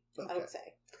fluffy, okay. I would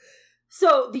say.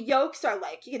 So the yolks are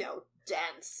like,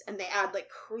 dense, and they add like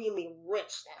creamy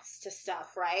richness to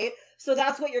stuff, right? So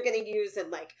that's what you're going to use in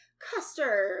like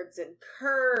custards and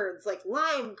curds, like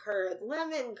lime curd,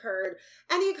 lemon curd,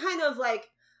 any kind of like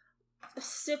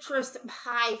citrus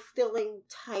pie filling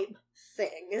type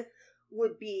thing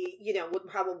would be, would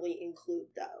probably include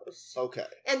those. Okay.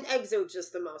 And eggs are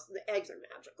just the eggs are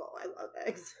magical. I love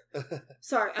eggs.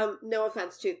 Sorry, no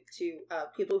offense to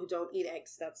people who don't eat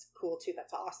eggs. That's cool too.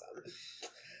 That's awesome.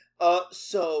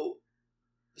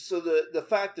 So the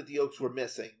fact that the yolks were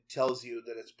missing tells you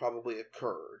that it's probably a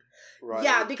curd, right?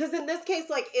 Yeah, because in this case,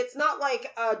 like, it's not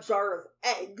like a jar of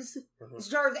eggs. Mm-hmm. It's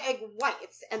a jar of egg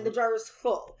whites, and the jar is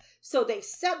full. So they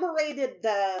separated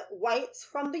the whites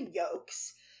from the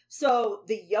yolks. So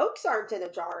the yolks aren't in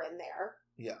a jar in there.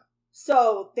 Yeah.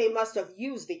 So they must have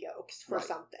used the yolks for Right.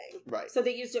 something. Right. So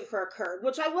they used it for a curd,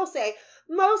 which I will say,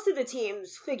 most of the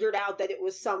teams figured out that it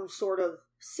was some sort of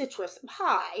citrus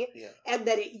pie Yeah. and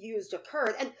that it used a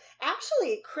curd. And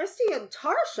actually, Christy and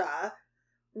Tarsha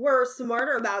were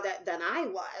smarter about it than I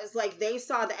was. Like, they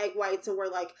saw the egg whites and were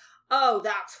like, oh,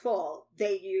 that's full.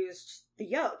 They used the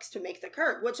yolks to make the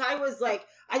curd, which I was like,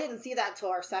 I didn't see that till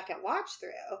our second watch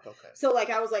through. Okay. So, like,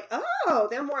 I was like, oh,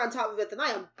 they're more on top of it than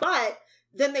I am. But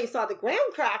then they saw the graham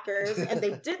crackers and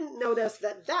they didn't notice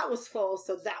that that was full,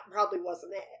 so that probably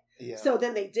wasn't it. Yeah. So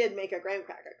then they did make a graham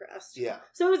cracker crust. Yeah.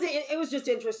 So it was just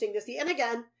interesting to see. And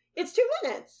again, it's 2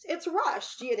 minutes. It's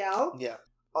rushed, you know? Yeah.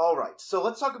 All right. So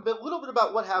let's talk a little bit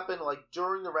about what happened like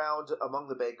during the round among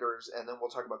the bakers, and then we'll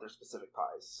talk about their specific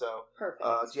pies. So, Perfect.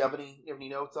 Do you have any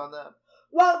notes on that?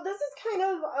 Well, this is kind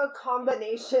of a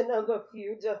combination of a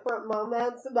few different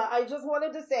moments, but I just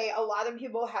wanted to say a lot of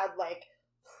people had like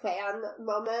fan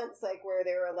moments, like where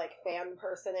they were like fan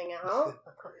personing out.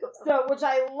 So, which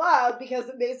I love because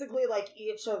basically like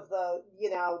each of the, you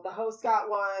know, the host got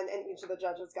one and each of the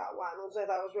judges got one, which I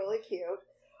thought was really cute.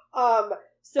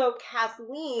 So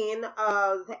Kathleen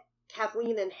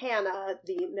and Hannah,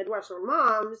 the Midwestern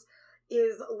moms,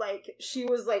 is like, she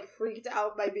was like freaked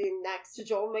out by being next to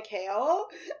Joel McHale.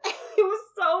 It was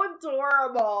so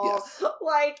adorable. Yes.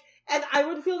 Like, and I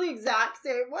would feel the exact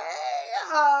same way,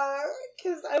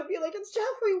 because I would be like, it's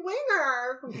Jeffrey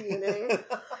Winger from Beauty.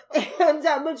 And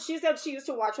but she said she used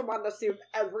to watch him on The Soup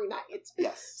every night.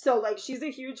 Yes. So like, she's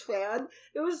a huge fan.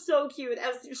 It was so cute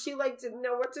as she like didn't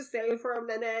know what to say for a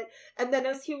minute, and then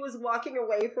as he was walking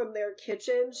away from their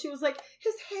kitchen, she was like,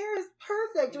 his hair is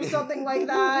perfect or something like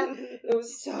that. It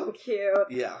was so cute.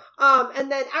 Yeah.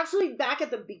 And then actually back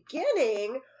at the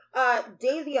beginning,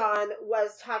 Davion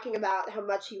was talking about how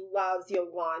much he loves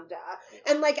Yolanda.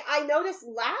 And like, I noticed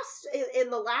in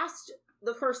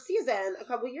the first season, a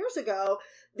couple years ago,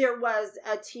 there was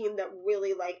a team that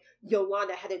really like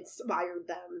Yolanda had inspired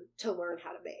them to learn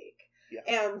how to bake. Yeah.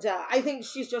 And I think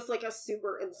she's just like a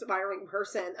super inspiring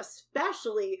person,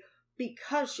 especially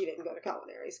because she didn't go to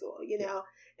culinary school, you know?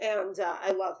 And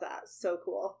I love that. So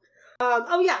cool.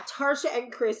 Tarsha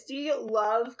and Christy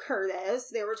love Curtis.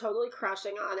 They were totally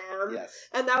crushing on him. Yes.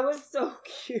 And that was so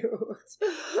cute.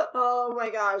 Oh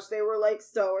my gosh, they were like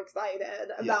so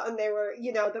excited about, and they were,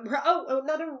 you know,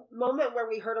 another moment where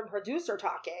we heard a producer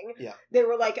talking. Yeah. They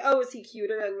were like, oh, is he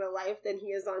cuter in real life than he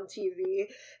is on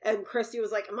TV? And Christy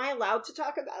was like, am I allowed to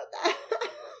talk about that?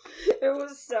 It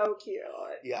was so cute.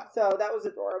 Yeah. So that was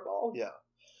adorable. Yeah.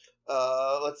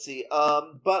 Let's see.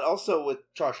 But also with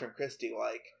Tarsha and Christy,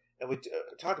 like, and we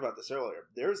talked about this earlier,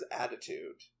 there's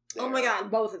attitude there. Oh my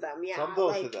god, both of them, yeah. From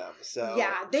both of them, so...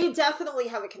 Yeah, they definitely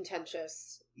have a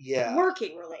contentious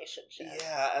working relationship.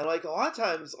 Yeah, and like a lot of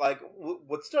times, like,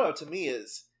 what stood out to me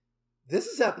is, this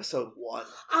is episode 1.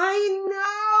 I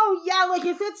know! Yeah, like,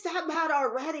 if it's that bad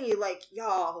already, like,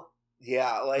 y'all...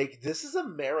 Yeah, like, this is a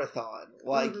marathon.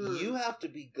 Like, you have to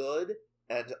be good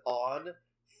and on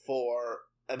for...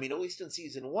 I mean, at least in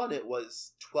season 1, it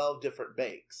was 12 different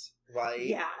bakes, right?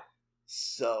 Yeah.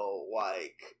 So,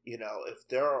 like, you know, if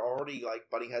they're already, like,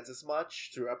 butting heads as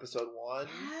much through episode 1...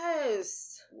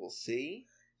 Yes. We'll see.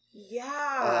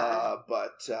 Yeah.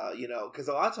 You know, because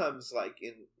a lot of times, like,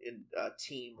 in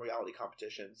team reality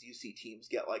competitions, you see teams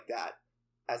get like that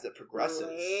as it progresses.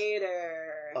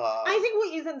 Later. I think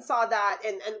we even saw that,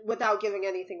 and without giving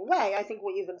anything away, I think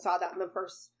we even saw that in the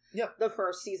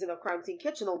first season of Crime Scene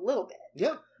Kitchen a little bit.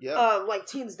 Yeah. Like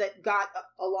teams that got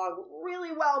along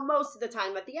really well most of the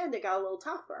time. At the end, it got a little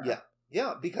tougher.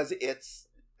 Yeah, because it's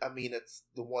one of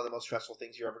the most stressful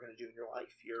things you're ever going to do in your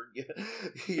life.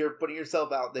 You're putting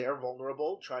yourself out there,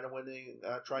 vulnerable, trying to win.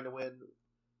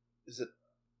 Is it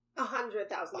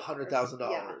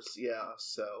 $100,000? Yeah.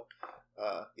 So,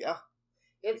 yeah.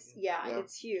 It's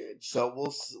huge. So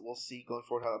we'll see going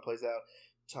forward how that plays out.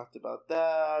 Talked about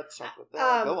that.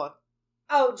 Go on.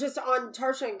 Oh, just on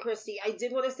Tarsha and Christy, I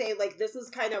did want to say, like, this is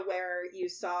kind of where you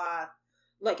saw,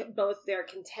 like, both their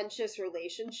contentious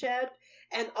relationship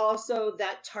and also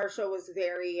that Tarsha was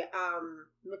very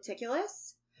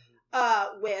meticulous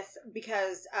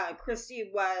because Christy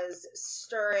was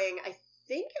stirring, I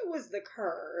think it was the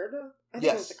curd. I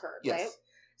think it was the curd, right?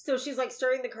 So she's, like,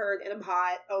 stirring the curd in a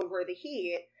pot over the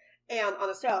heat and on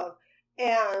a stove.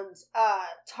 And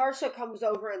Tarsha comes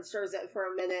over and stirs it for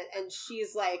a minute, and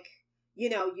she's like, you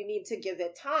know, you need to give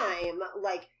it time.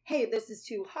 Like, hey, this is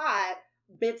too hot.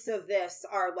 Bits of this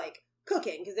are, like,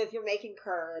 cooking. Because if you're making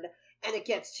curd and it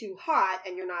gets too hot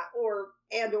and you're not, or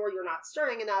you're not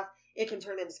stirring enough, it can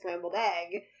turn into scrambled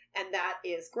egg. and that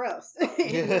is gross.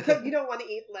 You don't want to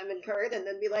eat lemon curd and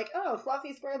then be like, oh,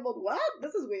 fluffy scrambled what?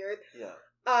 This is weird. Yeah.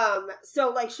 So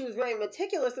like she was very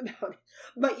meticulous about it,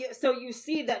 but so you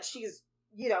see that she's,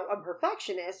 a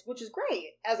perfectionist, which is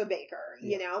great as a baker,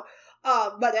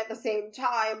 but at the same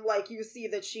time, like you see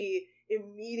that she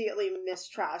immediately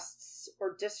mistrusts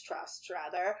or distrusts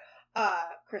rather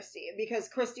Christy, because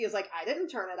Christy is like, I didn't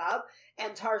turn it up,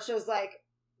 and Tarsha's like,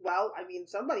 well, I mean,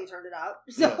 somebody turned it up.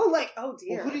 So like, oh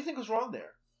dear. Well, who do you think was wrong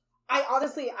there?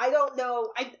 I don't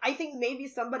know. I think maybe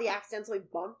somebody accidentally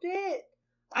bumped it.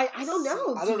 I don't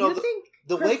know. I don't know. You think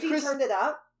the Christy way turned it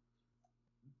up?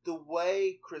 The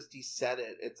way Christy said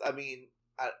it,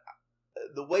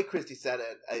 the way Christy said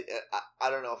it, I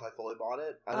don't know if I fully bought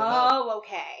it. I don't know.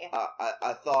 Okay.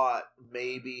 I thought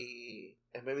maybe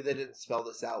they didn't spell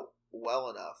this out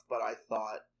well enough, but I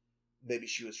thought maybe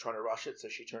she was trying to rush it, so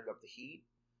she turned up the heat.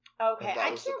 Okay, and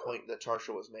that was the point that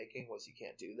Tarsha was making, was you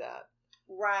can't do that.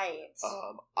 Right.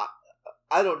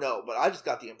 I don't know, but I just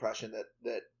got the impression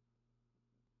that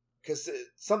because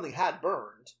something had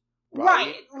burned.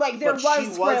 Right, like there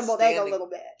was scrambled egg a little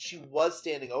bit. She was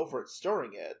standing over it,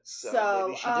 stirring it, so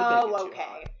maybe she did make it too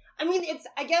hot. I mean,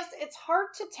 I guess it's hard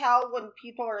to tell when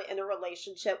people are in a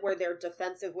relationship where they're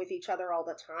defensive with each other all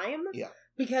the time. Yeah.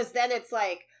 Because then it's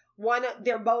like,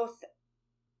 they're both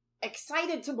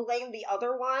excited to blame the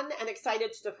other one and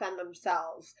excited to defend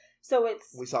themselves. So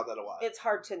we saw that a lot. It's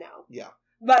hard to know. Yeah.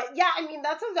 But yeah, I mean,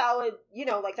 that's a valid,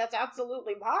 that's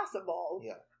absolutely possible.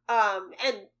 Yeah.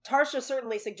 And Tarsha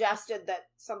certainly suggested that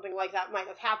something like that might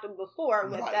have happened before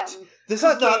with them. This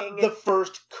cooking. Is not the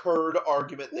first curd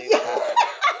argument they've had.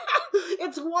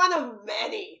 It's one of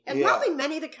many, and probably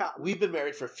many to come. We've been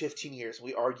married for 15 years.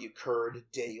 We argue curd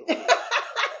daily.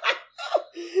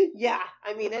 Yeah,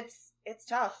 I mean it's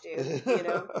tough, dude.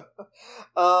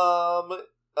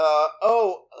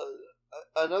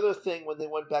 Another thing, when they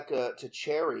went back to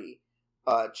Cherry.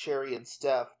 Cherry and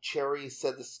Steph, Cherry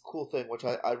said this cool thing, which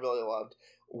I really loved,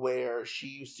 where she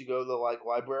used to go to the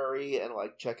library and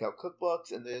check out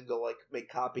cookbooks and then go make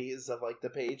copies of the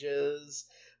pages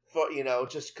for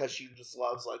just because she just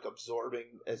loves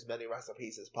absorbing as many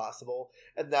recipes as possible.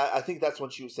 And that, I think that's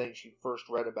when she was saying she first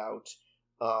read about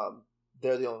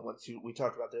they're the only ones who we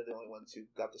talked about. They're the only ones who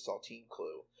got the saltine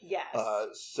clue. Yes.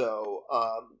 So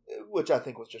which I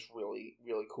think was just really,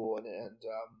 really cool and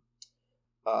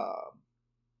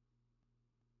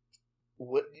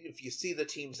if you see the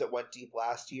teams that went deep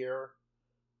last year,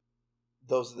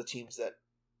 those are the teams that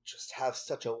just have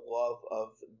such a love of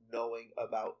knowing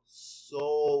about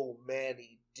so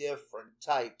many different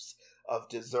types of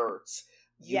desserts.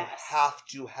 You have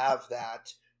to have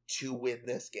that to win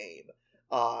this game.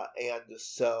 And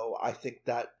so I think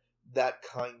that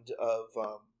kind of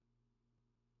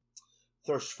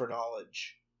thirst for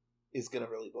knowledge is going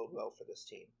to really bode well for this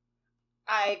team.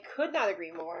 I could not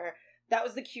agree more. That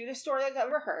was the cutest story I've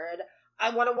ever heard.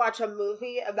 I want to watch a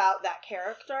movie about that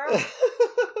character.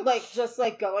 Just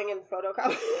going and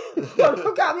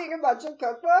photocopying a bunch of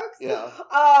cookbooks. Yeah.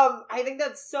 I think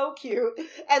that's so cute.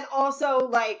 And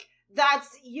also,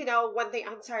 that's, one thing.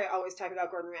 I'm sorry, I always talk about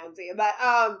Gordon Ramsay, but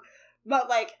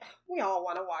we all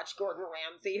want to watch Gordon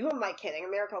Ramsay. Who am I kidding?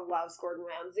 America loves Gordon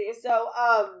Ramsay. So,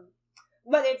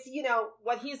 but it's,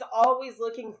 what he's always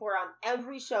looking for on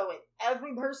every show and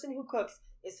every person who cooks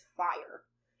is fire.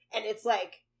 And it's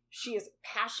she is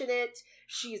passionate,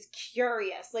 she's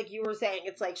curious, like you were saying,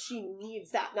 it's she needs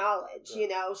that knowledge,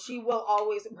 she will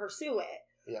always pursue it.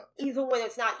 Yeah. Even when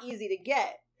it's not easy to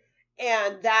get.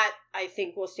 And that, I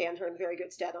think, will stand her in very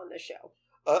good stead on this show.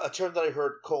 A term that I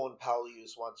heard Colin Powell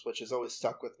use once, which has always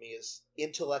stuck with me, is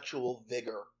intellectual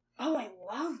vigor. Oh, I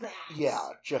love that.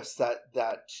 Yeah, just that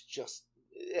just...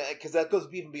 because that goes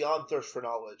even beyond thirst for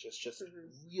knowledge. It's just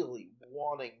really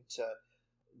wanting to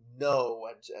know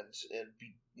and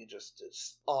be just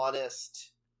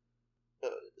honest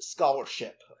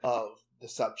scholarship of the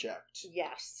subject.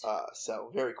 Yes.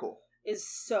 So very cool. Is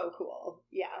so cool.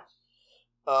 Yeah.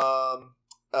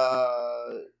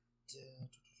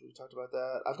 We talked about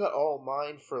that. I've got all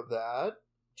mine for that.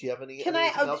 Do you have anything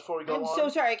else before we go on? I'm so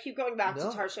sorry. I keep going back to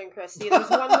Tarsha and Christy. There's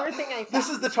one more thing I found. This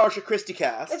is the Tarsha Christy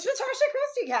cast. It's the Tarsha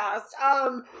Christy cast.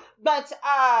 But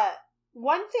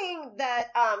one thing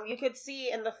that you could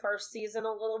see in the first season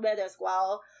a little bit as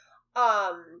well,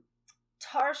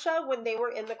 Tarsha, when they were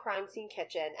in the crime scene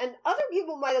kitchen, and other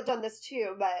people might have done this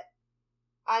too, but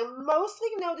I mostly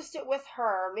noticed it with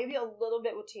her, maybe a little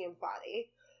bit with Tia Fadi.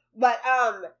 But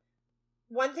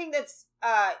one thing that's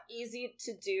easy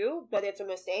to do, but it's a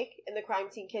mistake in the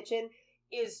crime scene kitchen,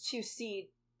 is to see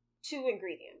 2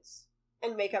 ingredients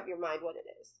and make up your mind what it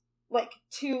is.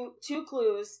 Two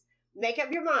clues, make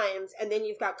up your minds, and then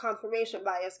you've got confirmation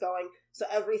bias going, so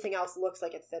everything else looks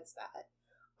like it fits that.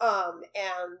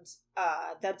 And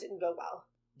that didn't go well.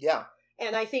 Yeah.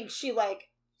 And I think she, like,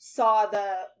 saw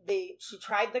she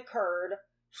tried the curd,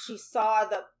 she saw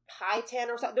the pie-tan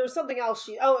or something, there was something else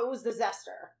it was the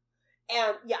zester.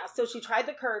 And, yeah, so she tried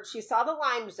the curd, she saw the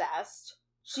lime zest,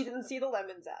 she didn't see the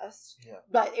lemon zest,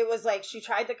 but it was like, she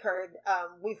tried the curd,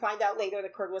 we find out later the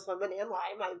curd was lemon and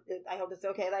lime, I hope it's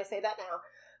okay that I say that now,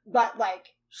 but,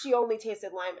 like, she only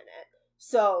tasted lime in it,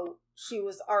 so she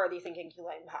was already thinking key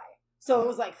lime pie. So it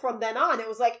was like, from then on, it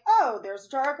was like, oh, there's a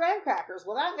jar of graham crackers.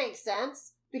 Well, that makes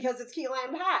sense, because it's key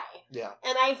lime pie. Yeah.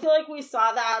 And I feel like we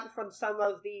saw that from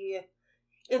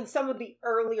in some of the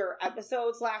earlier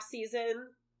episodes last season,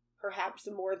 perhaps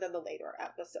more than the later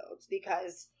episodes,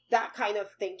 because that kind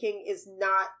of thinking is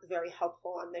not very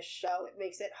helpful on this show. It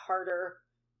makes it harder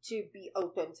to be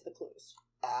open to the clues.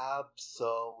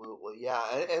 Absolutely, yeah.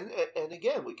 And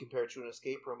again, we compare it to an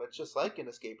escape room. It's just like an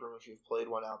escape room if you've played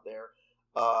one out there.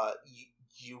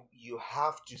 You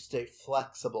have to stay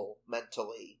flexible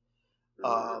mentally,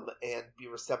 and be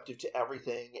receptive to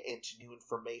everything and to new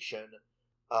information,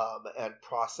 and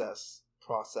process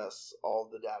all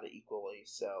the data equally.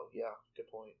 So, yeah, good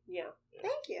point. Yeah.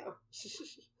 Thank you.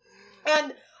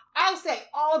 And I say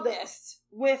all this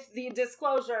with the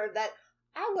disclosure that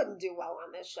I wouldn't do well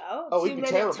on this show. Oh, we'd be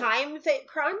terrible. 2-minute time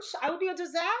crunch, I would be a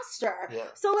disaster. Yeah.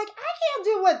 So, like, I can't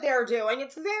do what they're doing.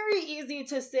 It's very easy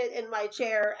to sit in my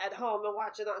chair at home and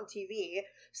watch it on TV,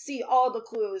 see all the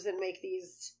clues, and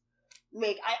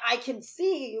I can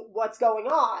see what's going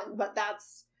on, but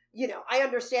that's, I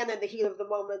understand in the heat of the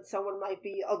moment someone might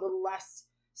be a little less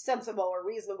sensible or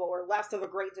reasonable or less of a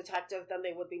great detective than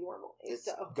they would be normally. It's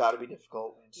so got to be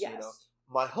difficult. Yes.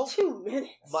 My hope. 2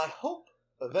 minutes. My hope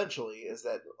eventually is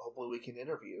that hopefully we can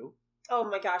interview. Oh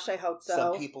my gosh, I hope so.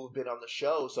 Some people who've been on the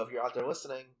show, so if you're out there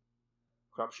listening,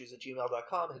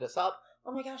 crumpshoes@gmail.com, hit us up.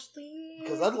 Oh my gosh, please.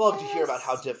 Because I'd love to hear about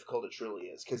how difficult it truly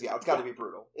is. Because, it's got to be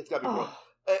brutal. It's got to be brutal.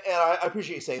 And I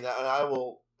appreciate you saying that, and I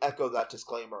will echo that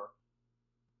disclaimer.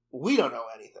 We don't know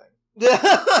anything.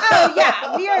 Oh,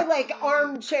 yeah. We are like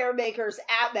armchair makers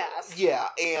at best. Yeah,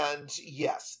 and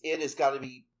yes, it has got to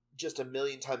be just a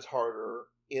million times harder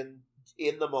in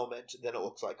the moment than it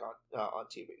looks like on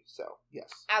TV. So,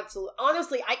 yes. Absolutely.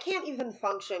 Honestly, I can't even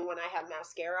function when I have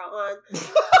mascara on.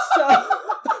 So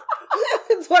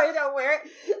that's why I don't wear it.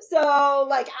 So,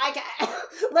 like,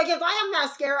 if I have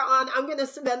mascara on, I'm going to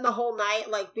spend the whole night,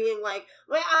 like, being like,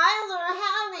 my eyes are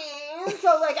heavy.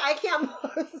 So, like, I can't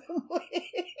possibly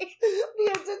be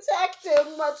a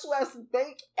detective, much less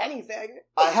make anything.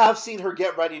 I have seen her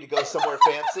get ready to go somewhere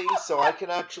fancy, so I can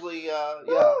actually,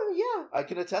 I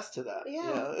can attest to that.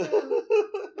 Yeah.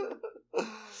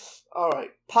 All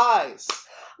right. Pies.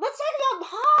 Let's talk about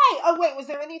pie. Oh, wait, was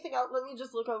there anything else? Let me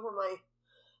just look over my...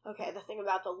 Okay, the thing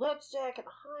about the lipstick and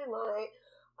the highlight.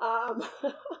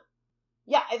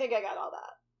 Yeah, I think I got all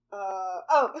that.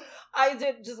 I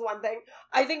did just one thing.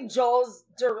 I think Joel's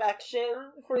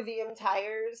direction for the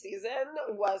entire season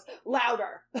was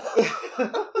louder.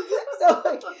 So,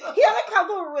 like, he had a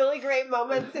couple of really great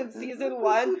moments in season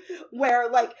 1 where,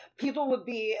 like, people would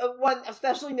be, one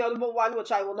especially notable one,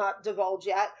 which I will not divulge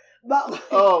yet, but, like,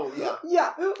 oh, yeah.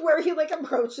 Yeah, where he, like,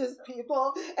 approaches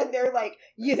people and they're, like,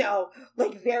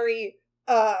 like, very,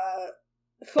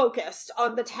 focused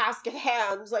on the task at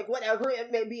hand, like whatever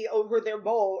it may be over their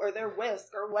bowl or their whisk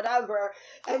or whatever,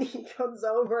 and he comes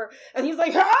over and he's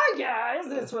like, hi guys,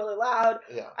 and it's really loud.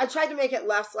 Yeah. I tried to make it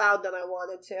less loud than I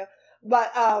wanted to,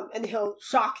 but and he'll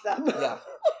shock them. Yeah.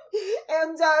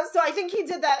 And so I think he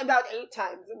did that about 8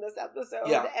 times in this episode,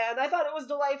 and I thought it was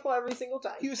delightful every single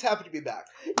time. He was happy to be back.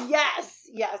 Yes,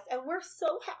 and we're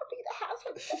so happy to have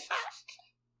him back.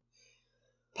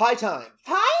 Pie time.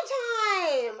 Pie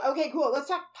time! Okay, cool. Let's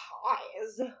talk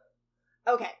pies.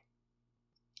 Okay.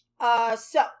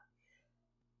 So,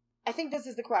 I think this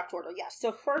is the correct order. Yes.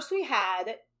 So first we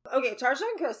had, Tarsha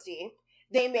and Christy.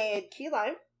 They made key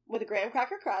lime with a graham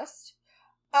cracker crust.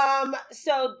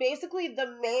 So basically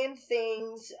the main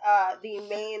things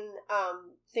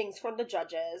from the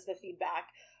judges, the feedback,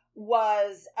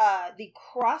 was the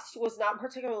crust was not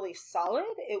particularly solid.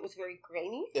 It was very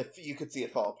grainy. If you could see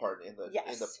it fall apart in the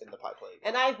pie plate.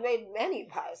 And I've made many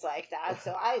pies like that,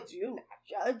 so I do not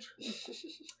judge.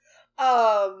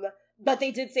 But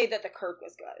they did say that the curd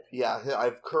was good. Yeah,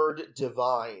 I've curd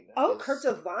divine. Oh, curd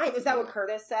divine. Is that what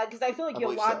Curtis said? Because I feel like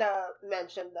Yolanda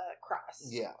mentioned the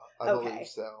crust. Yeah, I believe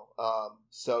so.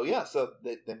 So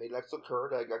they made excellent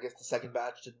curd. I guess the second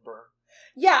batch didn't burn.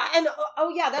 Yeah, and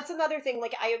that's another thing.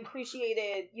 Like, I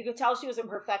appreciated, you could tell she was a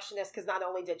perfectionist because not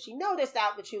only did she notice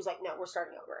that, but she was like, no, we're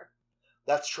starting over.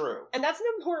 That's true. And that's an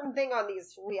important thing on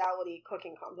these reality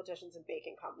cooking competitions and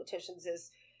baking competitions is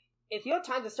if you have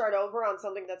time to start over on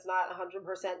something that's not 100%,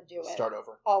 do it. Start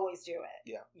over. Always do it.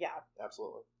 Yeah. Yeah.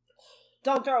 Absolutely.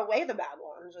 Don't throw away the bad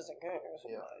ones, just in case.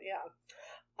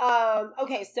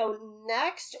 Okay, so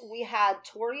next we had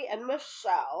Tori and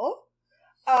Michelle.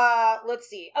 Let's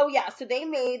see. Oh yeah, so they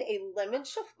made a lemon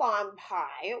chiffon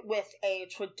pie with a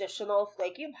traditional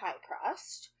flaky pie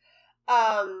crust.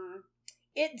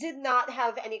 It did not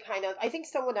have any kind of, I think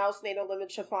someone else made a lemon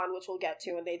chiffon, which we'll get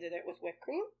to, and they did it with whipped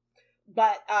cream.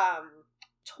 But,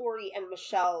 Tori and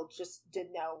Michelle just did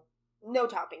no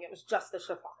topping. It was just the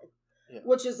chiffon. Yeah.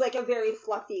 Which is like a very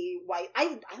fluffy white,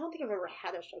 I don't think I've ever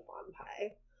had a chiffon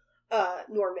pie,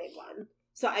 nor made one.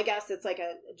 So I guess it's like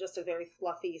just a very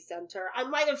fluffy center. I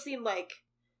might have seen like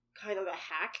kind of a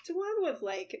hacked one with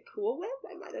like Cool Whip.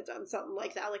 I might have done something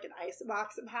like that, like an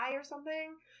icebox pie or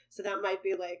something. So that might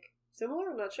be like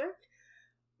similar. I'm not sure.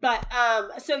 But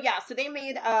so they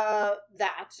made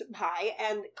that pie,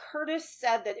 and Curtis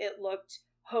said that it looked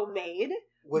homemade,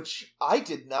 which I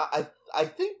did not. I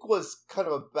think was kind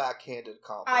of a backhanded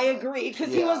compliment. I agree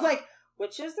because he was like,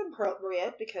 which is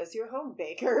appropriate because you're home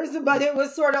bakers, but it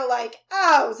was sort of like,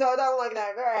 oh, so it don't look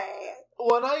that great.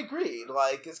 Well, and I agreed.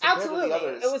 Like, as compared to the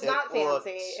others, it was not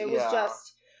fancy. It was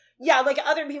just, like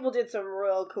other people did some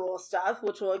real cool stuff,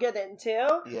 which we'll get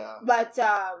into. Yeah. But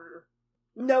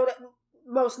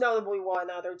most notably,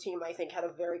 one other team I think had a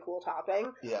very cool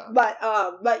topping. Yeah. But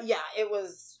yeah,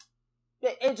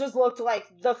 it just looked like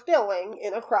the filling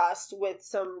in a crust with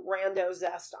some rando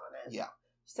zest on it. Yeah.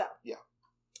 So. Yeah.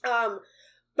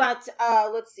 But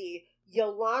let's see.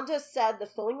 Yolanda said the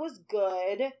filling was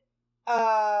good.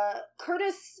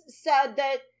 Curtis said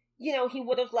that, he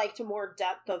would have liked a more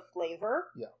depth of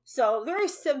flavor. Yeah. So very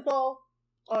simple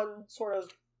on sort of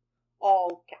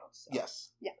all counts. So. Yes.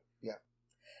 Yeah. Yeah.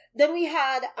 Then we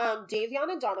had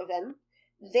Davion and Donovan.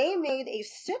 They made a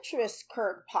citrus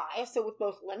curd pie, so with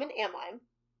both lemon and lime.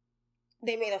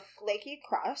 They made a flaky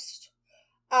crust.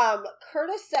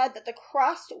 Curtis said that the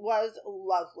crust was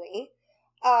lovely.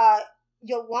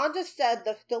 Yolanda said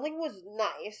the filling was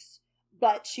nice,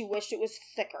 but she wished it was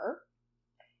thicker.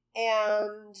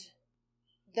 And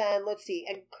then, let's see,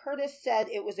 and Curtis said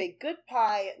it was a good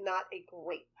pie, not a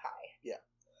great pie. Yeah.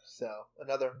 So,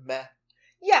 another meh.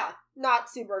 Yeah, not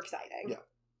super exciting. Yeah.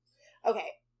 Okay.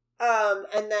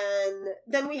 And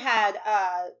then we had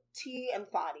T and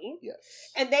Fadi.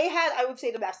 Yes. And they had, I would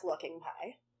say, the best looking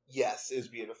pie. Yes, it was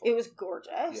beautiful. It was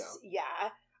gorgeous. Yeah.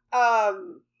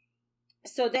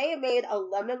 So they made a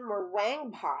lemon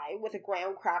meringue pie with a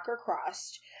graham cracker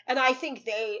crust, and I think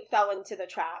they fell into the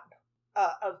trap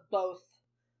of both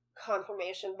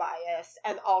confirmation bias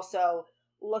and also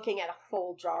looking at a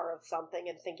full jar of something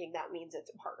and thinking that means it's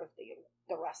a part of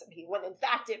the recipe, when in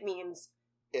fact it means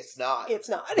it's not. It's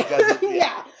not.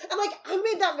 Yeah. And I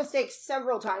made that mistake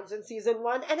several times in season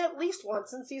 1 and at least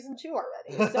once in season 2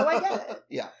 already. So I get it.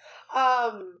 Yeah.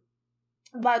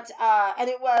 But and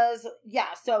it was,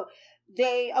 so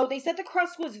they said the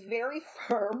crust was very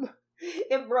firm.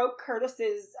 It broke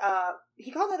Curtis's,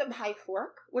 he called it a pie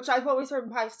fork, which I've always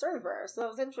heard pie server, so that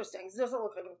was interesting. It doesn't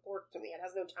look like a fork to me. It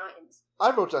has no tines.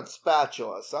 I wrote down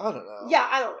spatula, so I don't know. Yeah,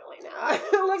 I don't really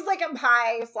know. It looks like a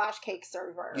pie/cake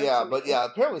server. Yeah, but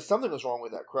apparently something was wrong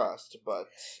with that crust, but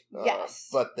yes.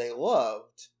 But they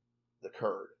loved the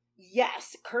curd.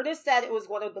 Yes, Curtis said it was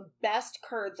one of the best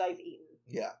curds I've eaten.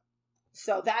 Yeah.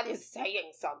 So that is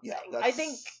saying something. Yeah, I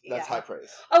think that's high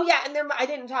praise. Oh yeah, and I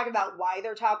didn't talk about why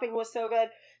their topping was so good.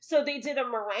 So they did a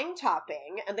meringue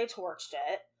topping and they torched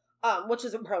it, which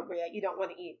is appropriate. You don't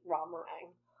want to eat raw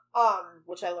meringue,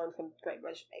 which I learned from Great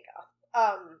British Bake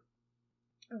Off.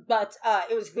 But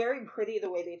it was very pretty the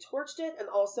way they torched it, and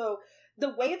also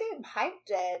the way they piped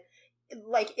it.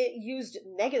 Like it used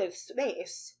negative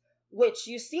space, which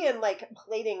you see in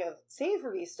plating of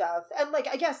savory stuff, and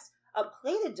I guess a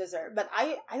plated dessert, but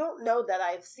I don't know that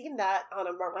I've seen that on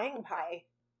a meringue pie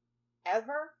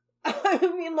ever. I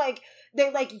mean,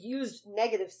 they used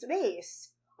negative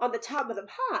space on the top of the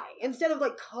pie instead of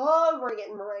covering it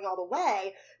in meringue all the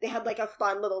way. They had a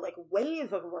fun little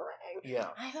wave of meringue. Yeah,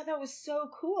 I thought that was so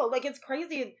cool. It's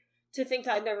crazy to think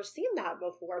that I've never seen that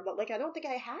before, but I don't think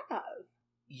I have.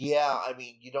 Yeah, I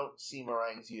mean, you don't see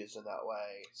meringues used in that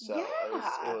way, so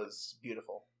it was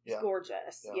beautiful. Yeah, it's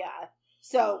gorgeous. Yeah.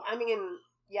 So, I mean,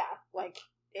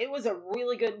 it was a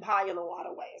really good pie in a lot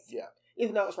of ways. Yeah.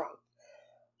 Even though it was wrong.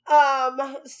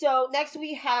 So next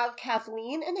we have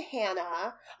Kathleen and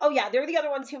Hannah. Oh yeah, they're the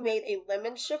other ones who made a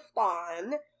lemon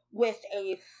chiffon with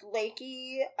a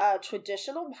flaky,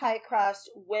 traditional pie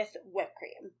crust with whipped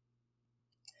cream.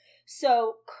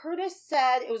 So Curtis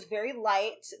said it was very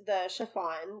light, the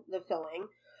chiffon, the filling.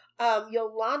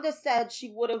 Yolanda said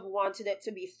she would have wanted it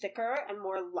to be thicker and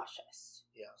more luscious.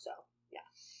 Yeah. So, yeah.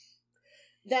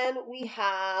 Then we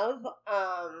have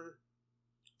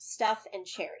Steph and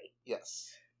Cherry. Yes.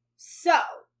 So,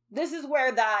 this is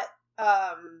where that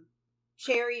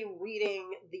Cherry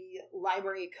reading the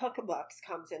library cookbooks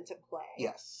comes into play.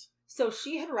 Yes. So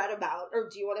she had read about, or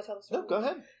do you want to tell the story? No, go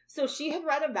ahead. So she had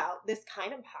read about this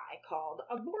kind of pie called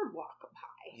a boardwalk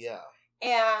pie. Yeah.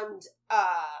 And,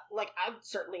 I've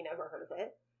certainly never heard of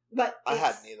it. But I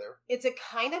hadn't either. It's a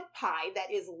kind of pie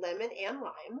that is lemon and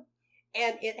lime.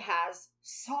 And it has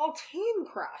saltine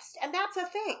crust. And that's a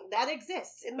thing that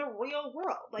exists in the real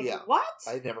world. What?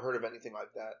 I'd never heard of anything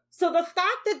like that. So the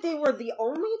fact that they were the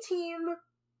only team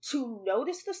to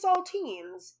notice the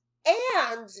saltines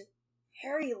and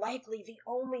very likely the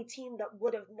only team that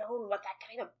would have known what that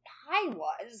kind of pie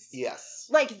was.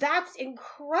 Yes. That's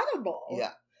incredible.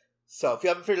 Yeah. So if you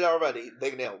haven't figured it out already,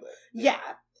 they nailed it. Yeah.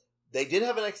 They did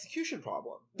have an execution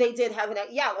problem. They did have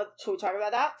should we talk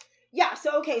about that? Yeah,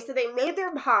 so they made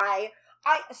their pie.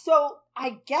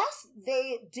 I guess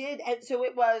they did, and so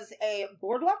it was a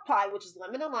boardwalk pie, which is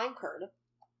lemon and lime curd.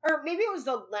 Or maybe it was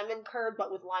the lemon curd,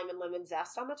 but with lime and lemon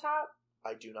zest on the top.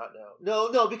 I do not know.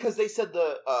 No, because they said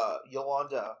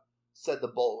Yolanda said the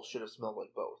bowl should have smelled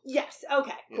like both. Yes,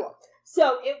 okay, cool. Yeah.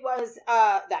 So it was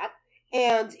that,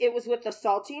 and it was with the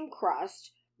saltine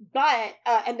crust, but,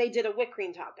 and they did a whipped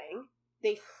cream topping.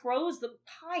 They froze the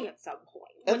pie at some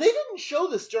point. And they didn't show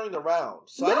this during the round,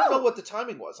 so I don't know what the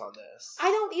timing was on this. I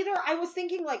don't either. I was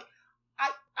thinking,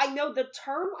 I know the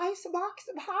term icebox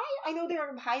pie. I know there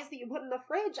are pies that you put in the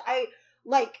fridge. I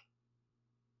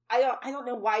don't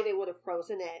know why they would have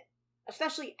frozen it,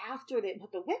 especially after they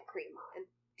put the whipped cream on,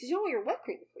 because you don't want your whipped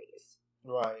cream to freeze.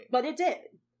 Right. But it did.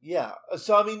 Yeah.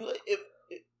 So I mean,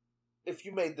 if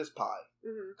you made this pie,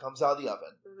 mm-hmm. comes out of the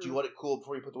oven, mm-hmm. do you want it cool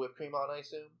before you put the whipped cream on? I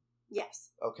assume. Yes.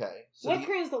 Okay. So whipped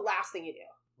cream is the last thing you do.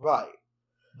 Right.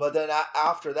 But then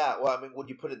after that, well, I mean, would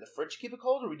you put it in the fridge to keep it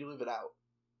cold, or would you leave it out?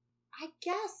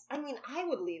 I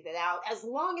would leave it out as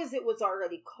long as it was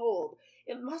already cold.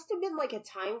 It must have been a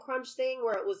time crunch thing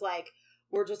where it was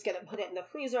we're just going to put it in the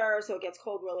freezer so it gets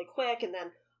cold really quick. And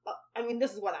then,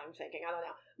 this is what I'm thinking. I don't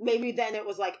know. Maybe then it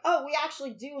was we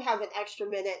actually do have an extra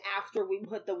minute after we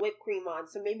put the whipped cream on.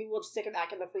 So maybe we'll just stick it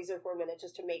back in the freezer for a minute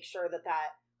just to make sure that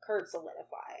curd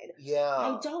solidified. Yeah.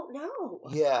 I don't know.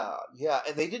 Yeah.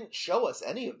 And they didn't show us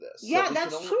any of this. Yeah, so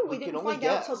that's true. We didn't find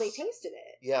out until they tasted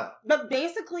it. Yeah. But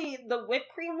basically, the whipped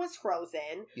cream was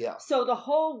frozen. Yeah. So the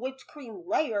whole whipped cream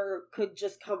layer could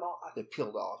just come off. It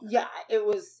peeled off. Yeah, it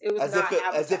was as not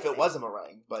appetizing. As if it was a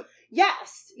meringue, but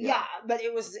yes, yeah, but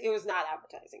it was not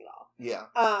appetizing at all. Yeah.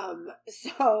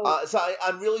 So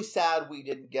I'm really sad we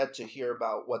didn't get to hear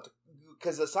about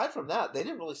because aside from that, they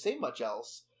didn't really say much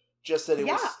else. Just that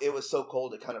it was so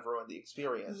cold it kind of ruined the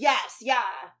experience. Yes, yeah.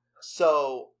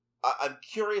 So I'm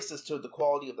curious as to the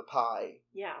quality of the pie.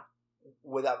 Yeah.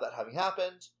 Without that having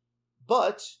happened,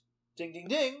 but ding ding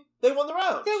ding, they won the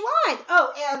round. They won.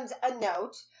 Oh, and a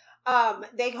note.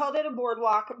 They called it a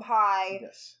boardwalk pie.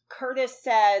 Yes. Curtis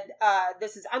said,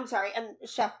 and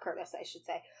Chef Curtis, I should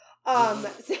say.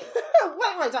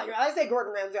 What am I talking about? I say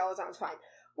Gordon Ramsay all the time. It's fine.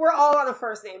 We're all on a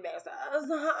first name basis.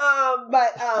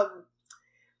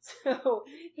 So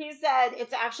he said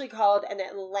it's actually called an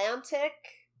Atlantic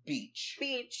Beach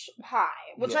pie,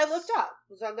 which I looked up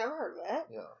because I've never heard of it.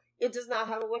 Yeah. It does not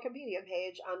have a Wikipedia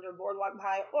page under Boardwalk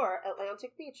Pie or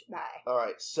Atlantic Beach Pie. All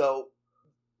right, so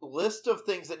list of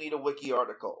things that need a wiki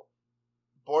article: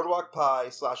 Boardwalk Pie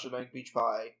 / Atlantic Beach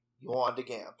Pie, Yolanda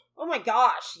Gamp. Oh my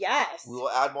gosh, yes. We will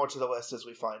add more to the list as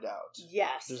we find out.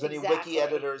 Yes, if there's any wiki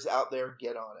editors out there,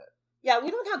 get on it. Yeah,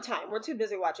 we don't have time. We're too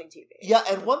busy watching TV. Yeah,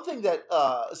 and one thing that,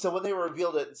 so when they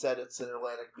revealed it and said it's an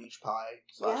Atlantic Beach Pie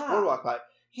 / Boardwalk Pie,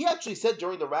 he actually said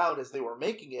during the round as they were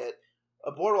making it,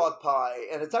 a boardwalk pie,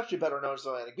 and it's actually better known as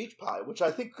Atlantic Beach Pie, which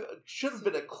I think should have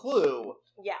been a clue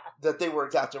that they were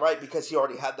adapting right, because he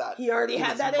already had that. He already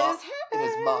had that in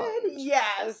his mind.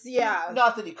 Yes, yeah.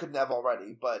 Not that he couldn't have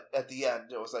already, but at the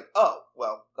end it was oh,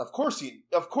 well, of course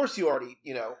you already,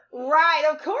 Right,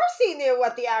 of course he knew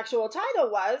what the actual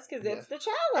title was, because it's the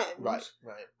challenge. Right.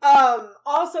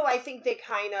 Also, I think they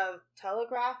kind of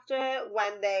telegraphed it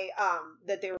when they,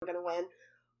 that they were going to win,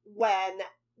 when,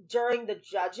 during the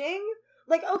judging,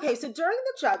 so during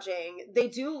the judging, they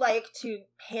do like to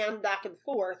pan back and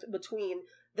forth between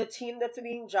the team that's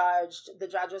being judged, the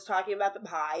judges talking about the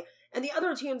pie, and the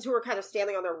other teams who are kind of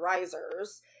standing on their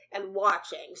risers and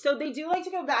watching. So they do like to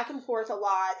go back and forth a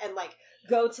lot and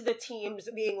go to the teams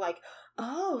being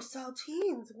oh,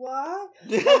 saltines, what?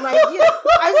 And like, you know,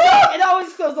 it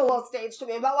always feels a little staged to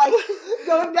me, but like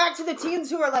going back to the teens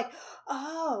who are like,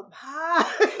 oh, pie.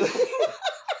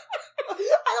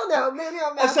 I don't know, maybe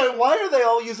I'm sorry, why are they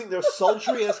all using their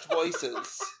sultriest voices?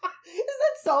 Is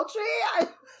that sultry?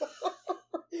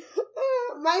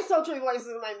 My sultry voice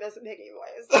is my Miss Piggy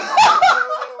voice.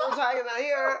 What we're talking about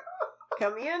here.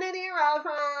 Community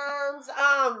reference.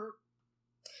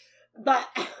 But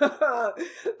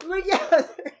yeah,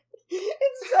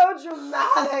 it's so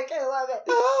dramatic. I love it.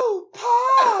 Oh,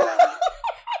 pie!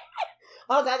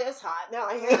 Oh, that is hot. No,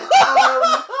 I hear it.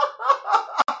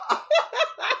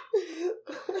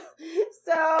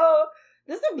 So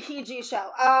this is a PG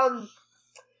show.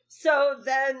 So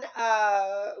then,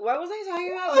 what was I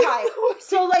talking about? Pie.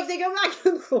 So like they go back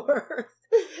and forth,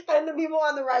 and the people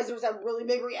on the risers have really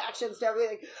big reactions to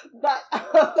everything, but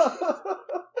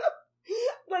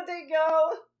but they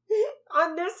go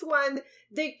on this one.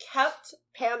 They kept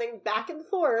panning back and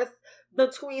forth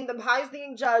between the pies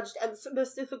being judged and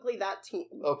specifically that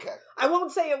team. Okay. I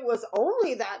won't say it was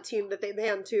only that team that they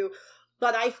panned to,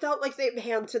 but I felt like they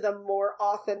panned to them more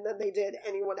often than they did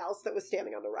anyone else that was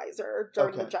standing on the riser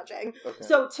during the judging. Okay.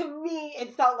 So to me,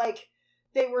 it felt like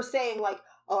they were saying like,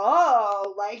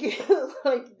 oh, like,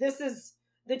 like this is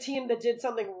the team that did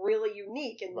something really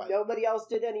unique and nobody else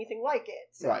did anything like it.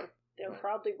 So they're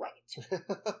probably right.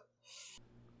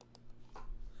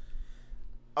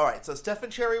 All right, so Steph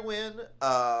and Cherry win,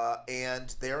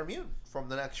 and they're immune from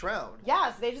the next round.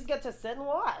 Yeah, so they just get to sit and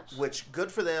watch. Which,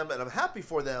 good for them, and I'm happy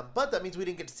for them, but that means we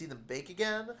didn't get to see them bake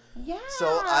again. Yeah. So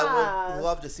I would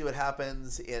love to see what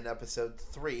happens in episode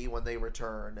 3 when they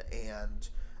return, and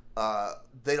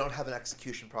they don't have an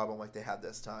execution problem like they had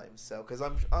this time. So, because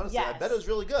I'm honestly, I bet it was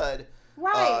really good.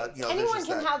 Right. Anyone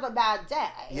can have a bad day.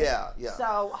 Yeah.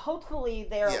 So hopefully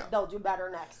they'll do better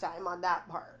next time on that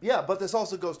part. Yeah, but this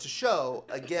also goes to show,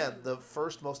 again, the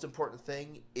first most important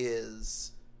thing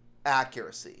is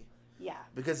accuracy. Yeah.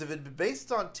 Because if it had been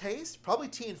based on taste, probably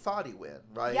T and Fadi win,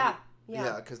 right? Yeah.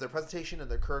 Yeah, because their presentation and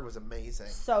their curd was amazing.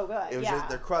 So good. It was just,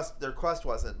 their crust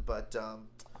wasn't, but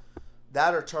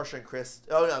that or Tarsha and Chris.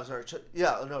 Oh no, I'm sorry.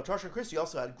 Tarsha and Christy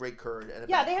also had great curd and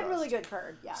they had really good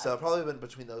curd. Yeah. So probably been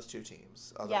between those two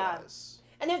teams. Otherwise.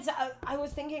 Yeah. And it's I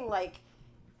was thinking like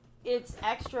it's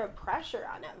extra pressure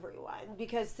on everyone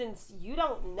because since you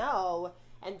don't know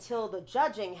until the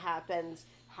judging happens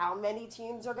how many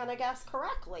teams are going to guess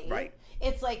correctly. Right.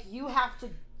 It's like you have to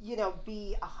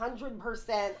be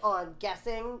 100% on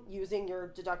guessing using your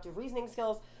deductive reasoning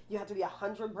skills. You have to be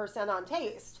 100% on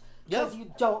taste. Because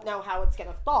you don't know how it's going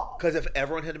to fall. Because if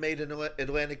everyone had made an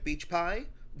Atlantic Beach pie,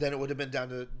 then it would have been down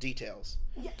to details.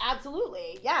 Yeah,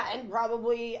 absolutely. Yeah, and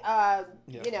probably,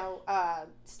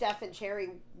 Steph and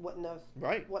Cherry wouldn't have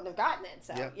gotten it.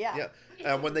 So, yeah.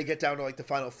 And when they get down to like the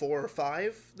final 4 or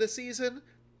 5 this season,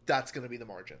 that's going to be the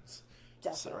margins.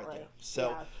 Definitely.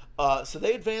 So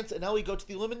they advance, and now we go to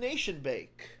the elimination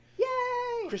bake.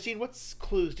 Yay! Christine, what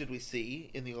clues did we see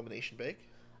in the elimination bake?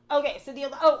 Okay, so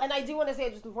and I do want to say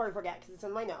just before I forget, because it's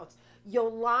in my notes,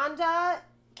 Yolanda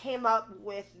came up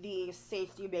with the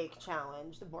safety bake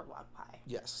challenge, the boardwalk pie.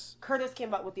 Yes. Curtis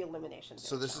came up with the elimination bake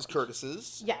So this challenge. is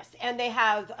Curtis's. Yes, and they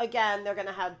have, again, they're going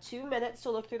to have 2 minutes to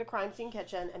look through the crime scene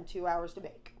kitchen and 2 hours to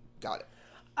bake. Got it.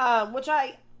 Which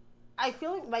I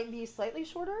feel like might be slightly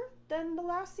shorter than the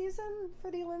last season for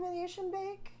the elimination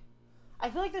bake. I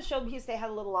feel like the showpiece they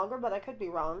had a little longer, but I could be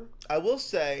wrong. I will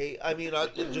say,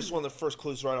 just one of the first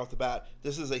clues right off the bat,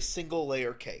 this is a single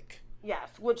layer cake. Yes,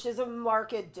 which is a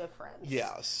marked difference.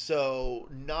 Yeah, so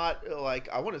not like,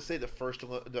 I want to say the first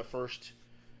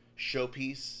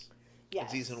showpiece in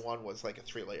season 1 was like a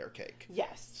 3-layer cake.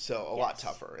 Yes. So a lot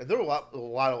tougher. And there were a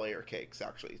lot of layer cakes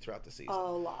actually throughout the season.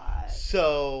 A lot.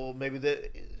 So maybe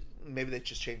they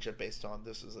just changed it based on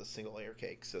this is a single layer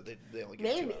cake, so they only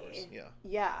get 2 hours.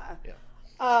 Yeah.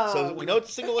 So we know it's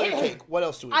a single layer cake. What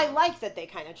else do we know? I like that they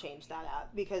kind of changed that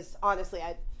up because honestly,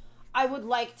 I would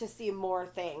like to see more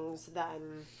things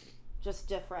than just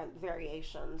different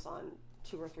variations on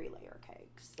 2 or 3 layer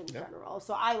cakes in general.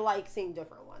 So I like seeing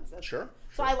different ones. Sure.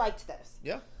 So I liked this.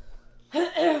 Yeah.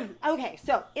 Okay,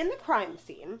 so in the crime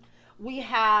scene, we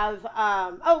have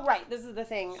this is the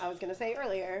thing I was going to say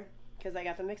earlier because I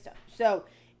got them mixed up. So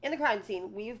in the crime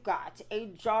scene, we've got a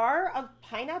jar of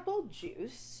pineapple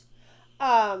juice.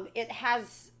 It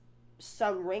has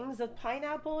some rings of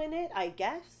pineapple in it, I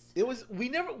guess.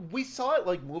 We saw it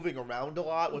like moving around a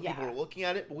lot when people were looking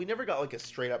at it, but we never got like a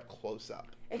straight up close up.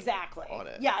 Exactly. On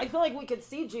it. Yeah, I feel like we could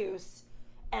see juice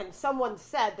and someone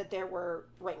said that there were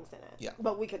rings in it. Yeah.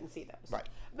 But we couldn't see those. Right.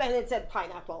 And it said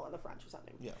pineapple on the front or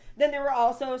something. Yeah. Then there were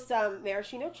also some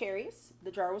maraschino cherries.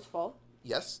 The jar was full.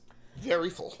 Yes. Very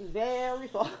full. Very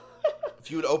full.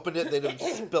 If you would open it, they'd have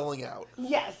been spilling out.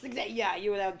 Yes, exactly. Yeah,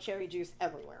 you would have cherry juice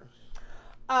everywhere.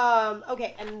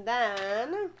 Okay, and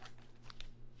then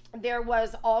there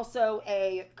was also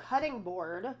a cutting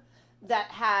board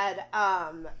that had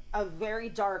a very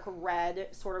dark red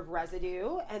sort of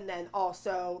residue, and then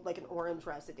also like an orange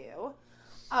residue.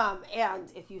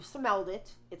 And if you smelled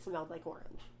it, it smelled like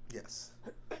orange. Yes.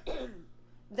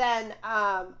 Then,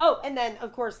 and then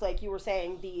of course, like you were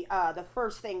saying, the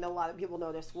first thing that a lot of people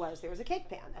noticed was there was a cake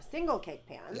pan, a single cake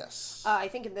pan. Yes. I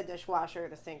think in the dishwasher or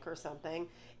the sink or something.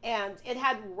 And it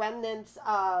had remnants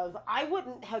of, I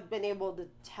wouldn't have been able to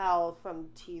tell from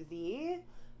TV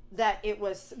that it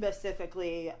was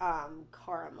specifically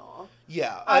caramel.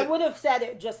 Yeah. I would have said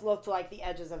it just looked like the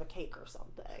edges of a cake or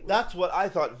something. That's what I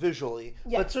thought visually.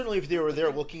 Yes. But certainly if they were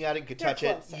there looking at it and could touch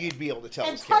it, closer. you'd be able to tell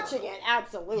And it's caramel. touching it,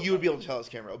 absolutely. You would be able to tell it's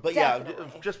caramel. But Definitely.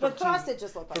 yeah, just from But plus TV, it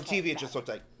just looked like from TV, cake it just looked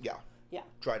like, Yeah.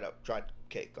 dried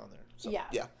cake on there. So, Yeah.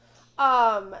 Yeah.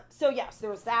 So yes, there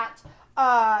was that.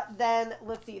 Then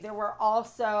let's see, there were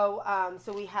also,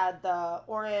 so we had the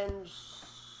orange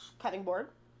cutting board.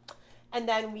 And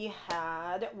then we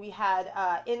had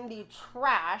in the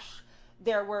trash,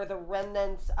 there were the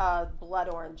remnants of blood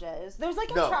oranges. There's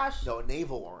like a trash. No,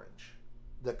 navel orange.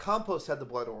 The compost had the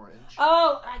blood orange.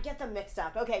 Oh, I get them mixed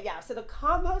up. Okay, yeah. So the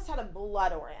compost had a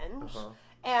blood orange. Uh-huh.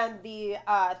 And the,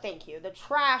 the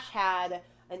trash had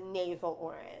a navel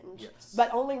orange. Yes.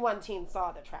 But only one team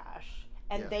saw the trash.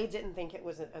 And Yeah. they didn't think it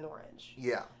was an orange.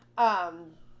 Yeah.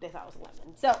 They thought it was a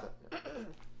lemon. So,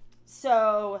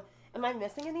 so... Am I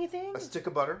missing anything? A stick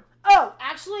of butter. Oh,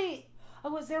 actually,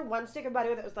 was there one stick of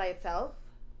butter that was by itself?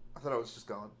 I thought it was just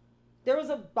gone. There was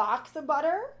a box of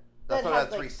butter I that thought it had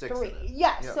had like 3 sticks three. in it.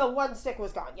 Yes, Yeah. so one stick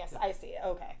was gone. Yes, I see it.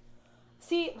 Okay.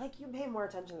 See, like you pay more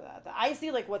attention to that. I see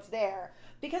like what's there.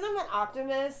 Because I'm an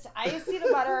optimist, I see the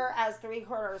butter as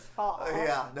 3/4 full.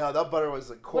 Yeah, no, that butter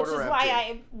was a quarter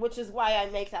empty. Which is why I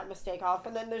make that mistake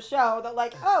often in the show. That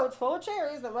like, oh, it's full of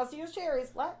cherries. They must use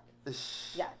cherries. What?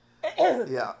 Yeah.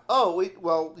 Yeah. Oh,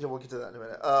 we'll get to that in a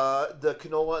minute. The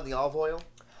canola and the olive oil.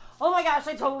 Oh my gosh,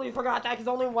 I totally forgot that because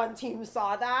only one team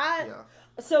saw that. Yeah.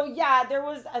 So yeah, there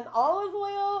was an olive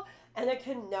oil and a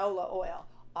canola oil.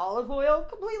 Olive oil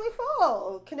completely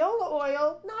full. Canola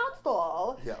oil not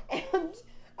full. Yeah. And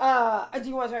do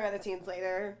you want to talk about the teams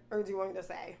later, or do you want me to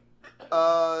say?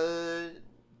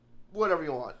 Whatever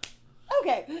you want.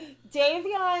 Okay,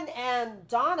 Davion and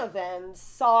Donovan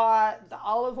saw the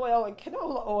olive oil and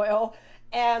canola oil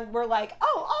and were like,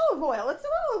 oh, olive oil, it's an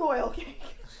olive oil cake.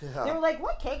 Yeah. They were like,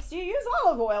 what cakes do you use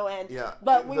olive oil in? Yeah.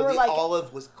 But we were the like...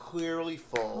 olive was clearly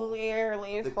full.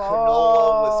 Clearly The full.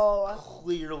 canola was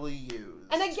clearly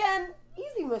used. And again,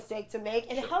 easy mistake to make.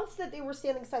 It helps that they were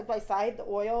standing side by side, the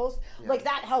oils. Yeah. Like,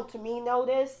 that helped me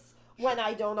notice when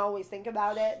I don't always think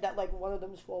about it, that, like, one of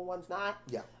them's full, one's not.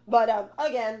 Yeah. But,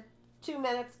 again... 2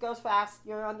 minutes goes fast.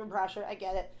 You're under pressure. I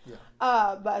get it.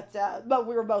 Yeah. But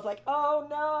we were both like, oh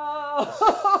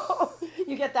no!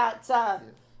 You get that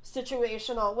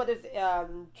situational. What is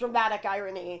dramatic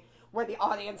irony where the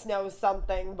audience knows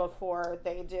something before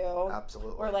they do.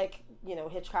 Absolutely. Or like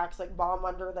Hitchcock's like bomb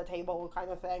under the table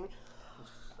kind of thing.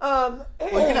 Well,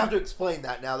 you're gonna have to explain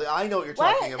that now. I know what you're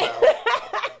talking about.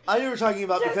 I know what you're talking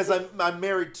about because I'm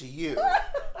married to you.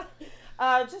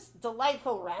 Just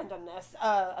delightful randomness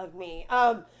of me.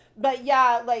 But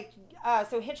yeah, like,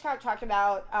 so Hitchcock talked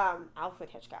about,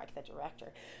 Alfred Hitchcock, the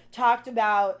director, talked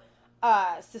about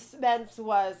suspense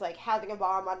was like having a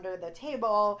bomb under the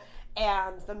table,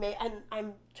 and and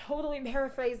I'm totally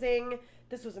paraphrasing.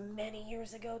 This was many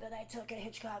years ago that I took a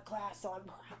Hitchcock class, so I'm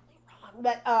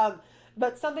probably wrong.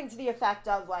 But something to the effect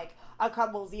of like a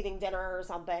couple's eating dinner or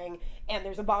something, and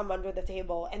there's a bomb under the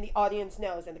table, and the audience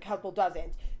knows, and the couple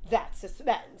doesn't. That's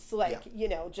suspense. Like,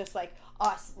 just like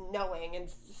us knowing and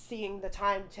seeing the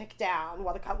time tick down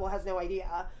while the couple has no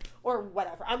idea or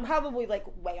whatever. I'm probably like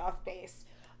way off base.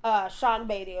 Sean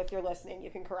Beatty, if you're listening, you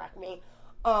can correct me.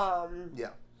 Yeah.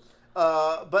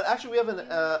 But actually, we have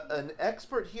an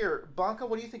expert here. Banca,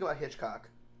 what do you think about Hitchcock?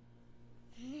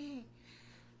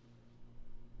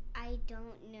 I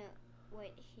don't know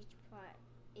what Hitchcock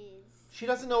is. She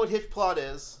doesn't know what Hitchplot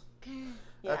is.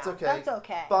 That's okay. That's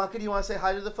okay. Banca, do you want to say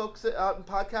hi to the folks out in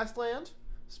podcast land?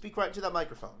 Speak right into that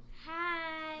microphone.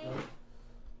 Hi.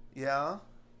 Yeah?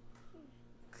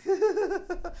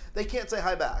 They can't say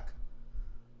hi back.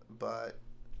 But...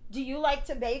 Do you like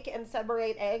to bake and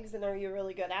separate eggs, and are you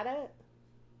really good at it?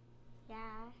 Yeah.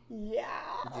 Yeah.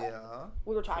 Yeah.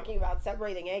 We were talking about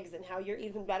separating eggs and how you're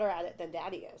even better at it than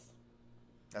Daddy is.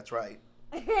 That's right.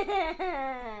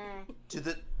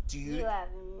 Do you? You have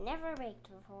never baked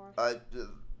before.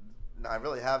 No, I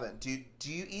really haven't. Do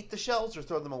you eat the shells or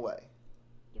throw them away?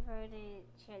 You throw the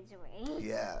shells away.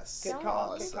 Yes. Good Don't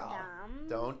call. eat Good call. them.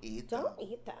 Don't eat them. Don't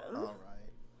eat them. All right.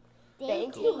 They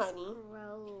Thank taste you, honey.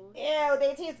 gross. Ew,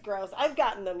 they taste gross. I've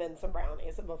gotten them in some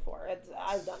brownies before.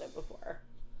 I've done it before.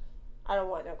 I don't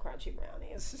want no crunchy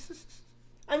brownies.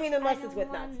 I mean, unless it's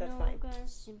with nuts, that's fine.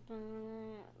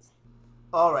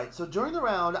 All right. So during the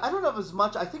round, I don't know if as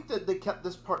much. I think that they kept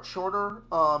this part shorter,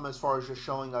 as far as just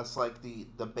showing us like the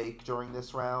bake during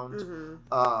this round.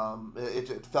 Mm-hmm.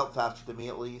 It felt faster to me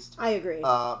at least. I agree.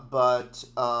 But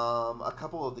a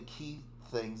couple of the key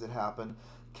things that happened.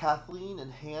 Kathleen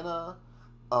and Hannah,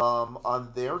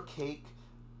 on their cake,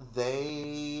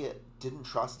 they didn't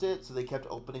trust it, so they kept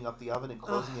opening up the oven and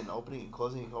closing it and opening and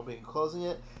closing it and opening and closing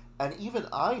it. And even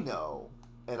I know,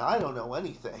 and I don't know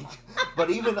anything,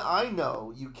 but even I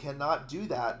know you cannot do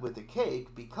that with a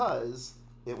cake because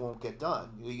it won't get done.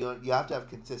 You have to have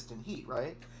consistent heat,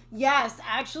 right? Yes,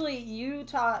 actually, you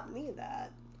taught me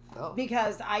that. Oh.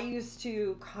 Because I used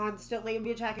to constantly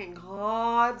be checking,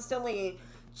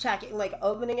 like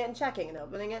opening it and checking and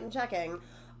opening it and checking.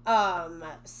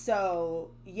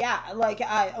 So yeah, like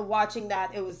watching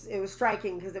that, it was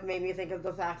striking because it made me think of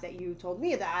the fact that you told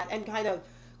me that, and kind of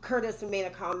Curtis made a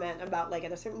comment about like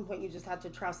at a certain point you just have to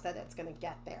trust that it's going to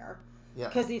get there. Yeah.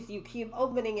 Because if you keep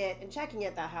opening it and checking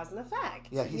it, that has an effect.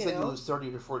 Yeah, he said you lose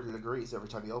 30 to 40 degrees every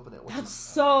time you open it. Which That's is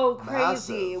so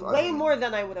crazy. massive. Way more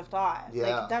than I would have thought.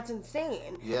 Yeah. Like, that's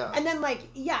insane. Yeah. And then, like,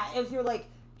 yeah, if you're, like,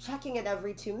 checking it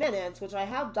every 2 minutes, which I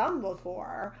have done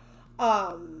before,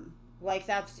 like,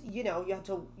 that's, you know, you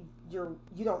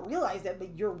don't realize it,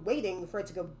 but you're waiting for it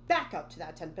to go back up to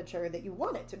that temperature that you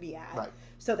want it to be at. Right.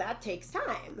 So that takes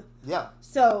time. Yeah.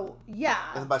 So,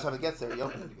 yeah. And then by the time it gets there, you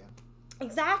open it again.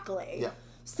 Exactly. Yeah.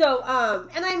 So,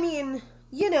 and I mean,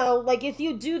 you know, like if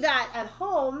you do that at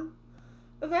home,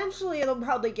 eventually it'll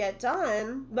probably get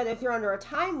done. But if you're under a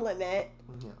time limit,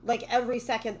 like every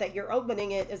second that you're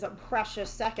opening it is a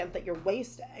precious second that you're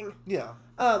wasting. Yeah.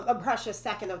 A precious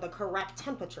second of the correct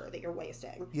temperature that you're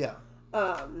wasting. Yeah.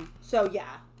 So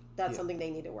yeah, that's something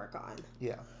they need to work on.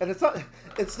 Yeah. And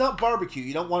it's not barbecue.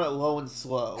 You don't want it low and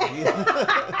slow.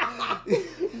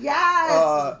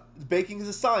 Yes. Baking is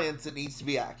a science. It needs to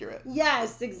be accurate.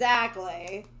 Yes,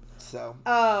 exactly. So.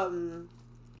 All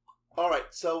right.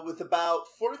 So with about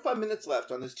 45 minutes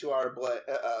left on this 2-hour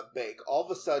bake, all of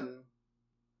a sudden,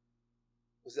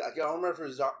 I don't remember if it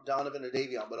was Donovan or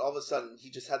Davion, but all of a sudden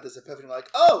he just had this epiphany, like,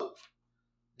 oh,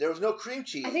 there was no cream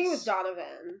cheese. I think it was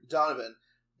Donovan.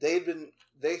 They had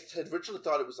originally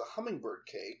thought it was a hummingbird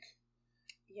cake.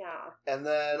 Yeah. And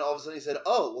then all of a sudden he said,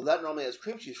 oh, well, that normally has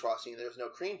cream cheese frosting, and there's no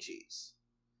cream cheese.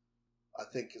 I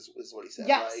think is what he said,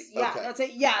 yes, right? Yeah, okay. That's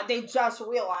it. Yeah, they just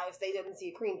realized they didn't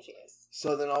see cream cheese.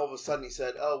 So then all of a sudden he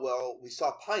said, oh, well, we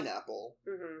saw pineapple,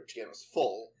 which again was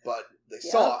full, but they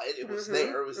Yeah. saw it. It was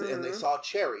there. And they saw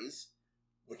cherries,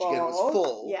 which again was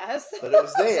full. Yes. But it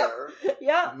was there.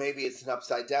 Yeah. Maybe it's an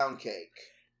upside-down cake.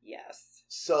 Yes.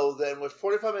 So then with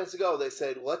 45 minutes to go, they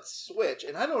said, let's switch.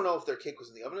 And I don't know if their cake was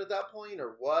in the oven at that point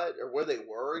or what, or where they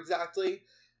were exactly.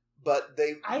 But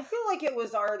I feel like it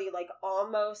was already like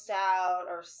almost out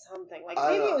or something. Like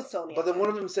maybe it was still in the But oven. then one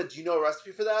of them said, do you know a recipe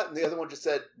for that? And the other one just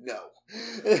said, no.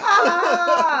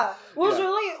 Well,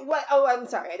 really, what? Oh, I'm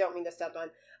sorry. I don't mean to step on.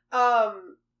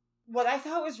 What I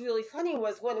thought was really funny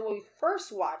was when we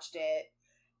first watched it,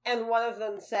 and one of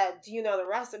them said, do you know the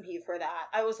recipe for that?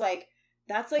 I was like,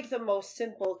 that's like the most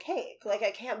simple cake. Like,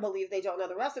 I can't believe they don't know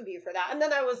the recipe for that. And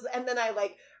then I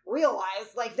like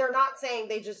realized, like, they're not saying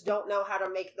they just don't know how to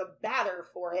make the batter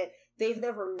for it. They've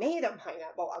never made a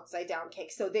pineapple upside down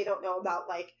cake, so they don't know about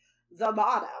like the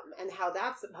bottom and how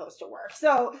that's supposed to work.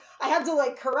 So I had to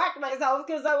like correct myself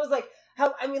because I was like,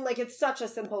 it's such a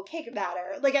simple cake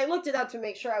batter. Like, I looked it up to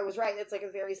make sure I was right. It's like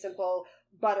a very simple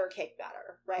butter cake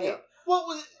batter, right? Yeah.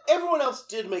 Well, everyone else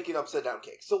did make an upside down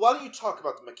cake. So why don't you talk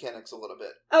about the mechanics a little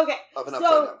bit? Okay. Of an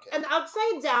upside down cake. An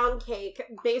upside down cake,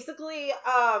 basically,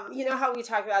 you know how we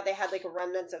talked about they had like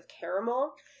remnants of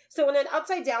caramel? So in an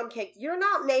upside down cake, you're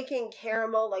not making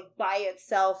caramel like by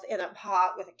itself in a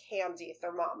pot with a candy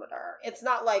thermometer. It's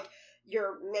not like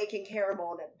you're making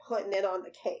caramel and then putting it on the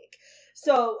cake.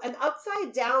 So an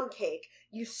upside down cake,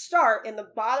 you start in the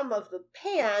bottom of the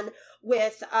pan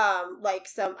with like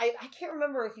some, I can't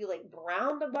remember if you like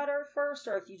brown the butter first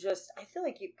or if you just, I feel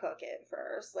like you cook it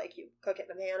first, like you cook it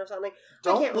in the pan or something.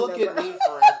 Don't look at me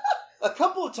for it. A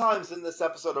couple of times in this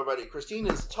episode already, Christine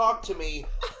has talked to me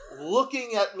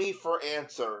looking at me for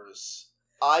answers.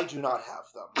 I do not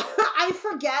have them. I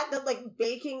forget that, like,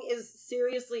 baking is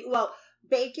seriously... Well,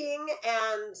 baking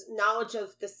and knowledge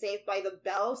of the Saved by the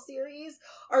Bell series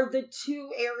are the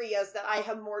two areas that I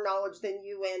have more knowledge than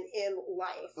you in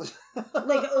life.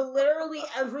 Like, literally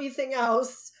everything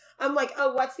else... I'm like,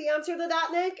 oh, what's the answer to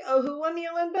that, Nick? Oh, who won the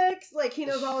Olympics? Like, he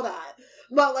knows all that.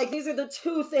 But, like, these are the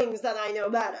two things that I know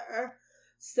better.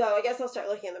 So I guess I'll start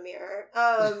looking in the mirror.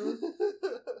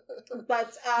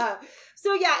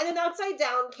 So yeah, in an upside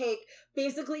down cake,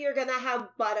 basically you're gonna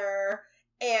have butter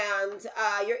and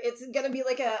it's gonna be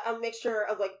like a mixture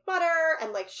of like butter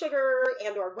and like sugar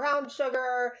and or brown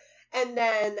sugar and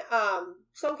then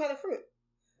some kind of fruit.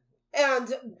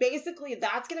 And basically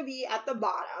that's gonna be at the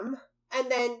bottom. And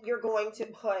then you're going to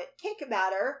put cake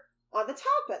batter on the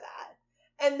top of that.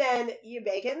 And then you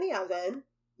bake it in the oven,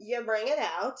 you bring it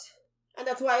out, and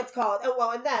that's why it's called,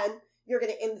 and then you're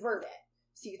going to invert it.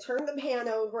 So you turn the pan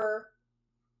over,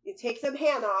 you take the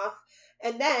pan off,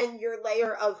 and then your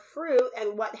layer of fruit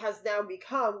and what has now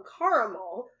become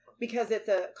caramel, because it's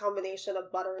a combination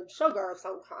of butter and sugar of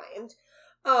some kind,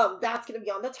 that's going to be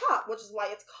on the top, which is why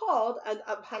it's called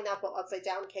a pineapple upside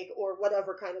down cake or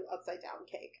whatever kind of upside down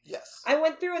cake. Yes. I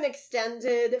went through an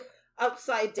extended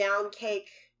upside down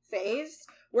cake phase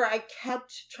where I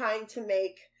kept trying to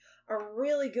make a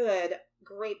really good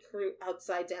grapefruit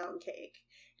upside down cake,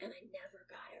 and I never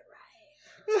got it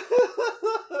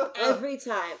right.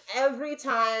 Every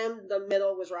time the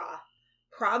middle was raw.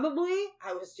 Probably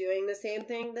I was doing the same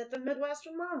thing that the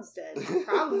Midwestern moms did.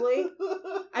 Probably.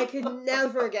 I could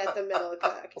never get the middle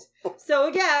cooked. So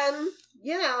again,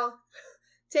 you know,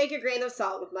 take a grain of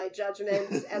salt with my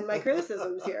judgments and my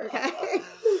criticisms here, okay?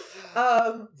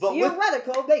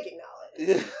 Theoretical baking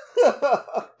knowledge.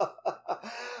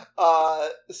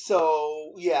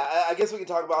 So, yeah, I guess we can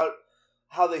talk about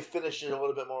how they finished it a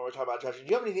little bit more when we talk about judging. Do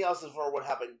you have anything else for what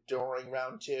happened during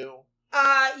round 2?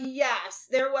 Yes,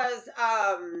 there was,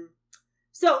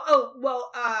 so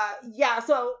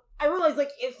I realized,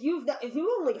 like, if you've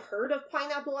only heard of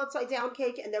pineapple upside down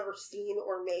cake and never seen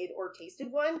or made or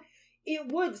tasted one, it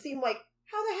would seem like,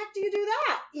 how the heck do you do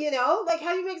that? You know, like,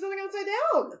 how do you make something upside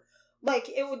down? Like,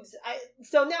 it would,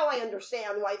 so now I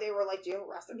understand why they were like, do you have a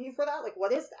recipe for that? Like,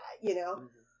 what is that? You know? Mm-hmm.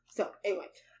 So, anyway,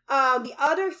 the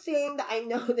other thing that I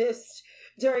noticed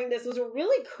during this was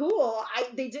really cool.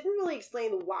 They didn't really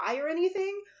explain why or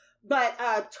anything, but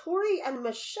Tori and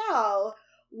Michelle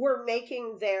were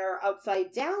making their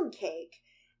upside down cake,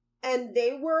 and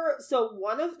so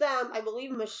one of them, I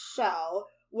believe Michelle,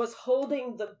 was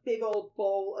holding the big old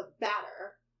bowl of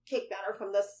cake batter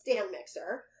from the stand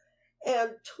mixer,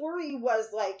 and Tori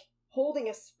was like holding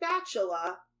a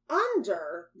spatula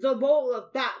under the bowl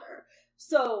of batter.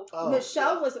 So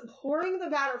Michelle was pouring the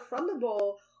batter from the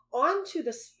bowl onto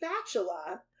the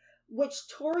spatula, which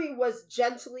Tori was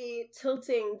gently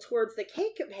tilting towards the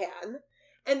cake pan,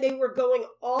 and they were going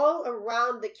all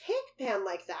around the cake pan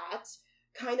like that,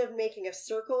 kind of making a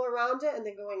circle around it and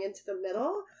then going into the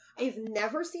middle. I've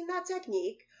never seen that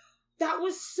technique. That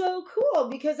was so cool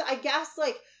because I guess,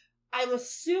 like, I'm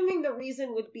assuming the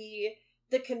reason would be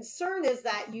the concern is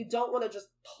that you don't want to just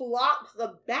plop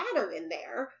the batter in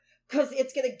there because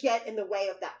it's going to get in the way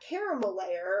of that caramel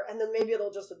layer and then maybe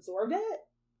it'll just absorb it.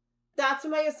 That's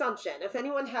my assumption. If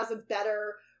anyone has a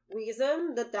better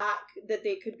reason that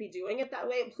they could be doing it that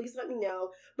way, please let me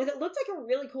know. But it looked like a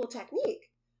really cool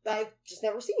technique that I've just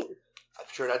never seen. I'm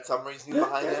sure it had some reasoning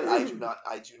behind it. I do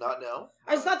not know.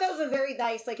 I just thought that was a very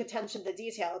nice, like, attention to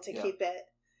detail to keep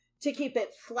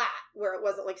it flat where it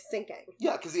wasn't like sinking.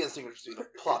 Yeah, because the instinct would just be to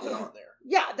plop it on there.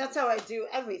 Yeah, that's how I do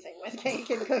everything with cake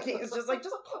and cooking. It's just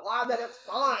plop it, it's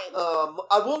fine.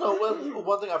 I will know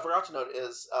one thing I forgot to note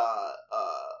is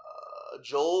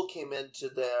Joel came into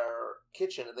their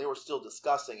kitchen and they were still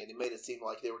discussing, and he made it seem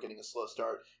like they were getting a slow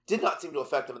start. Did not seem to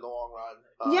affect them in the long run.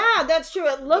 Yeah, that's true.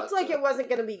 It looked like it wasn't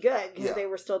going to be good because they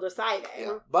were still deciding.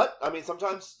 Yeah. But, I mean,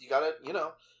 sometimes you gotta,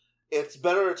 it's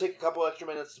better to take a couple extra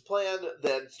minutes to plan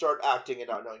than start acting and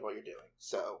not knowing what you're doing.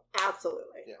 So.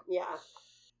 Absolutely. Yeah.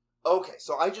 Okay,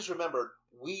 so I just remembered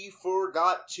we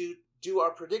forgot to do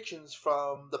our predictions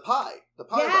from the pie.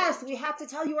 Yes, round. We have to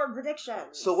tell you our predictions.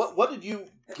 So what did you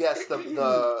guess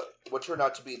the what turned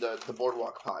out to be the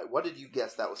boardwalk pie? What did you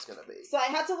guess that was going to be? So I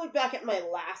had to look back at my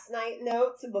last night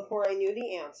notes before I knew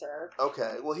the answer.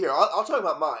 Okay, well here I'll talk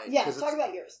about mine. Yeah, talk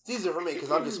about yours. It's easier for me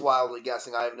because I'm just wildly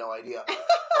guessing. I have no idea.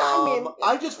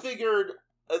 I just figured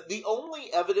the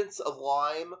only evidence of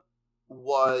lime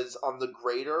was on the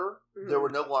grater. Mm-hmm. There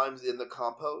were no limes in the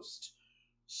compost.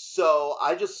 So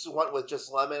I just went with just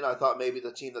lemon. I thought maybe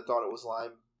the team that thought it was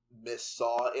lime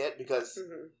missaw it because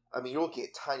I mean, you're looking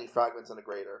at tiny fragments on a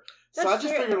grater. So That's I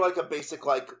just true. figured like a basic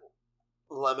like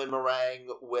lemon meringue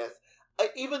with.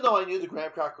 Even though I knew the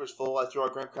graham cracker was full, I threw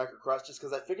out graham cracker crust just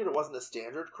because I figured it wasn't a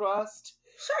standard crust.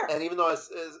 Sure. And even though I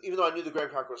knew the graham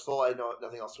cracker was full, I know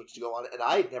nothing else was to go on it, and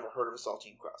I had never heard of a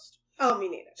saltine crust. Oh, me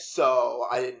neither. So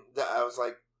I didn't. I was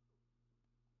like,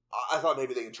 I thought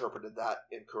maybe they interpreted that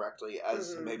incorrectly,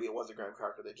 as maybe it was a graham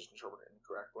cracker. They just interpreted it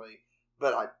incorrectly.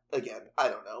 But I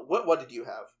don't know. What did you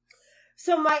have?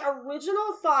 So my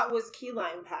original thought was key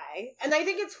lime pie, and I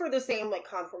think it's for the same like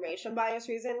confirmation bias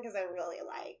reason because I really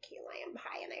like key lime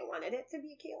pie, and I wanted it to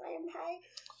be key lime pie.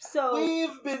 So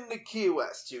We've been to Key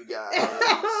West, you guys.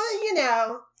 you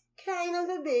know, kind of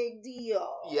a big deal.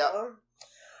 Yep.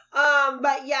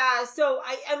 But yeah, so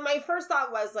my first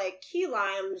thought was like key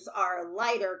limes are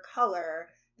lighter color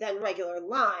than regular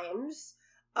limes.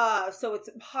 So it's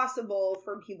possible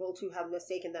for people to have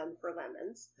mistaken them for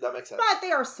lemons. That makes sense. But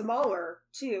they are smaller,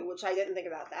 too, which I didn't think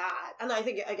about that. And I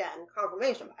think, again,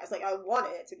 confirmation bias. Like, I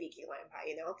wanted it to be key lime pie,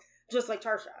 you know? Just like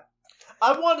Tarsha.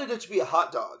 I wanted it to be a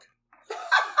hot dog.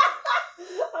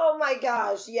 Oh my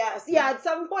gosh, yes. Yeah, at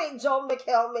some point, Joel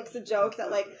McHale makes a joke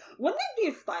that, like, wouldn't it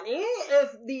be funny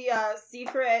if the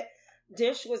secret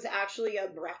dish was actually a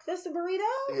breakfast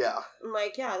burrito? Yeah. I'm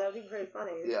like, yeah, that would be pretty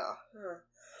funny. Yeah.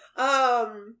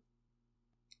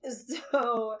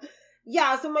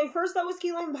 So my first thought was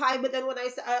key lime pie, but then when I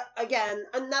said, again,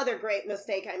 another great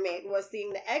mistake I made was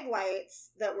seeing the egg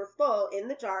whites that were full in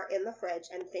the jar in the fridge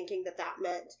and thinking that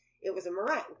meant it was a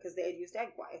meringue because they had used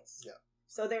egg whites. Yeah.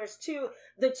 So there's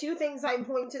the two things I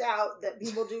pointed out that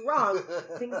people do wrong,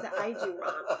 things that I do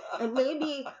wrong. And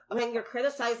maybe when you're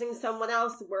criticizing someone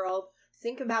else, world,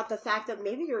 think about the fact that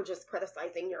maybe you're just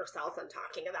criticizing yourself and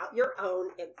talking about your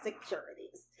own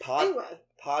insecurities. Anyway.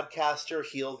 Podcaster,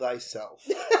 heal thyself.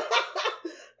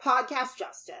 Podcast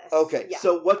justice. Okay, yeah.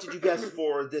 So what did you guess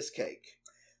for this cake?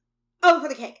 Oh, for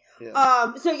the cake.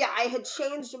 Yeah. So yeah, I had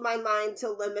changed my mind to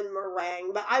lemon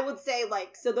meringue, but I would say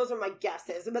so those are my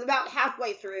guesses. But about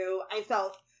halfway through, I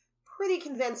felt pretty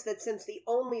convinced that since the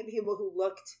only people who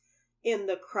looked in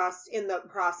the crust, in the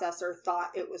processor,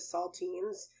 thought it was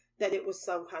saltines, that it was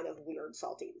some kind of weird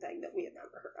saltine thing that we had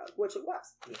never heard of, which it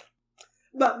was. Yeah.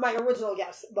 But my original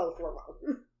guess, both were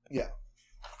wrong. Yeah.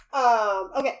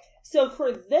 Okay, so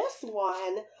for this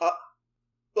one...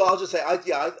 well, I'll just say,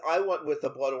 I went with the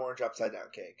blood orange upside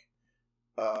down cake.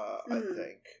 I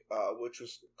think, which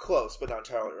was close, but not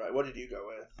entirely right. What did you go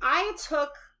with? I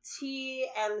took tea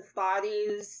and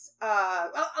bodies. A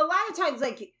lot of times,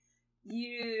 if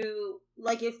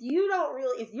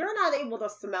you're not able to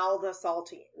smell the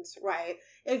saltines, right?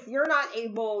 If you're not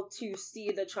able to see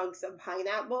the chunks of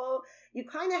pineapple, you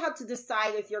kind of have to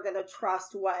decide if you're going to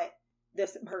trust what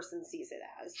this person sees it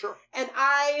as. Sure. And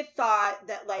I thought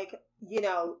that,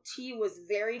 T was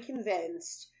very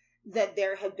convinced that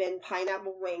there had been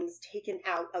pineapple rings taken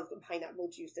out of the pineapple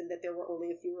juice and that there were only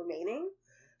a few remaining.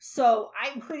 So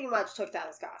I pretty much took that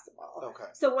as gospel. Okay.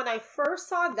 So when I first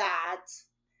saw that,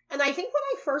 and I think when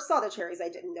I first saw the cherries, I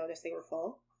didn't notice they were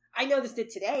full. I noticed it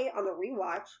today on the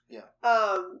rewatch. Yeah.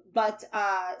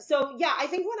 So yeah, I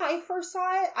think when I first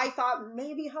saw it, I thought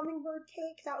maybe hummingbird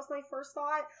cake. That was my first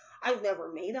thought. I've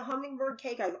never made a hummingbird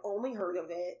cake. I've only heard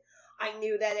of it. I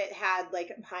knew that it had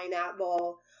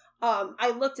pineapple. I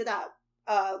looked it up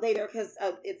later because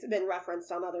it's been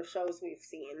referenced on other shows we've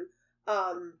seen.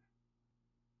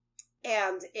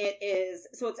 And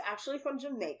it's actually from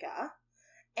Jamaica,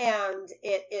 and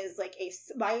it is a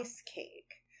spice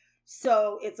cake.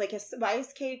 So it's a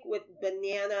spice cake with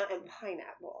banana and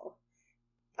pineapple.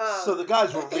 So the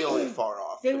guys were really far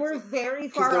off. They were very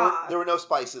far off. There were no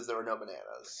spices, there were no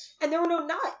bananas. And there were no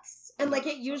nuts. And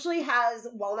it usually has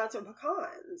walnuts or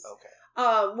pecans. Okay.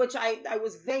 Which I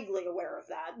was vaguely aware of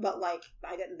that, but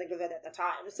I didn't think of it at the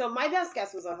time. So my best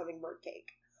guess was a hummingbird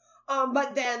cake.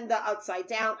 But then the upside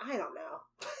down, I don't know.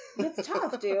 It's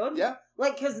tough, dude. Yeah.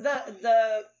 Because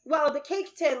the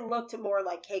cake tin looked more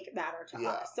like cake batter to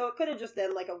us. So it could have just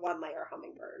been a one-layer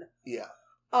hummingbird. Yeah.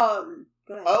 Go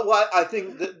ahead. Well, I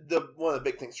think the one of the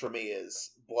big things for me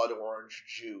is blood orange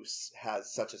juice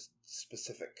has such a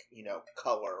specific,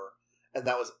 color, and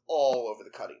that was all over the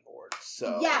cutting board.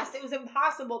 So yes, it was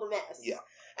impossible to miss. Yeah.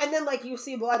 And then you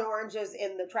see blood oranges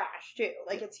in the trash too.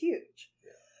 It's huge.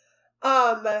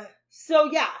 Yeah. So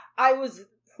yeah, I was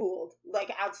fooled,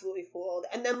 absolutely fooled.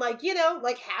 And then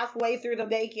halfway through the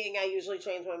baking, I usually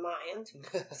change my mind.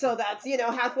 So that's,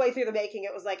 halfway through the baking,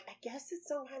 it was I guess it's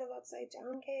some kind of upside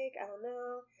down cake. I don't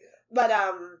know. Yeah. But,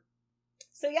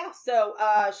 So yeah,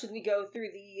 should we go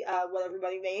through the what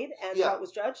everybody made and Yeah. how it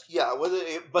was judged? Yeah,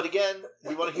 but again,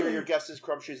 we want to hear your guesses,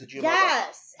 crumbshoes@gmail.com.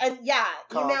 Yes, and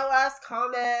email us,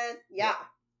 comment,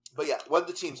 But yeah, what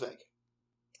did the teams make?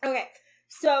 Okay,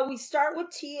 so we start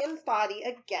with T and Thotty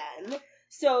again.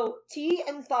 So T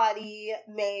and Thotty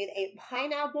made a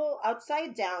pineapple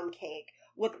upside down cake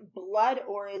with blood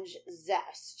orange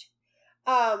zest.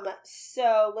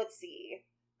 So let's see.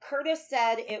 Curtis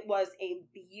said it was a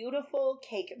beautiful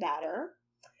cake batter.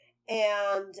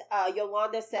 And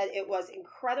Yolanda said it was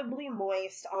incredibly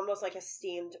moist, almost like a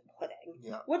steamed pudding.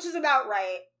 Yeah. Which is about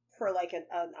right for like an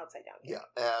upside down cake.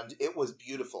 Yeah, and it was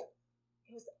beautiful.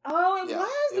 It was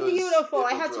beautiful.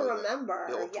 I had to remember.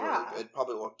 It looked really good. It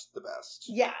probably looked the best.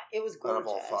 Yeah, it was gorgeous. Out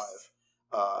of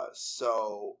all 5.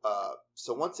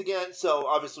 So once again,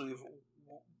 obviously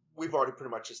we've already pretty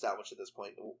much established at this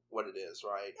point what it is,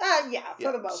 right?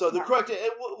 For the most part. So the correct.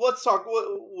 Let's talk.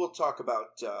 We'll talk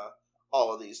about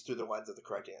all of these through the lens of the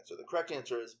correct answer. The correct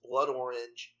answer is blood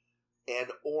orange and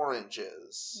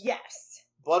oranges. Yes.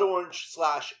 Blood orange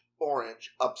 /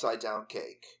 orange upside down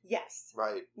cake. Yes.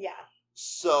 Right. Yeah.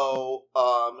 So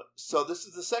this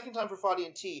is the second time for Thotty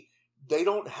and T. They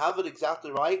don't have it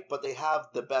exactly right, but they have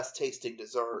the best tasting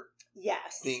dessert.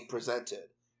 Yes. Being presented.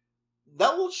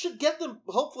 That should get them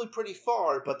hopefully pretty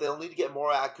far, but they'll need to get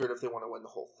more accurate if they want to win the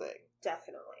whole thing.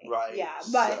 Definitely. Right.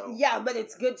 Yeah, but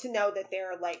it's good to know that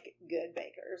they're like good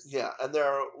bakers. Yeah, and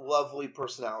they're lovely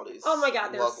personalities. Oh my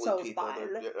god, they're lovely so people.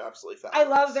 fun. They're absolutely fabulous. I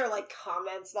love their like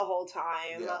comments the whole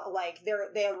time. Yeah. Like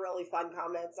they have really fun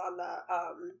comments on the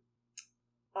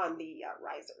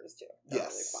risers too. They're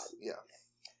really fun. Yeah.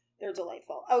 They're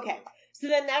delightful. Okay, so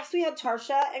then next we had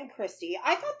Tarsha and Christy.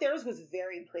 I thought theirs was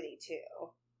very pretty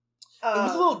too. It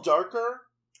was a little darker.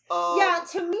 Yeah,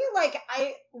 to me, like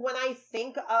when I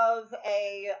think of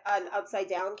an upside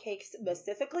down cake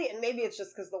specifically, and maybe it's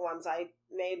just because the ones I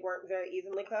made weren't very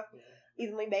evenly cooked,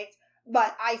 evenly baked,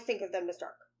 but I think of them as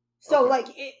darker. So like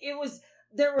it was.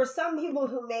 There were some people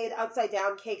who made upside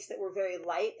down cakes that were very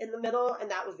light in the middle,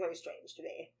 and that was very strange to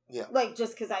me. Yeah, like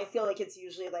just because I feel like it's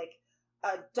usually like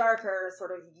a darker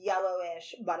sort of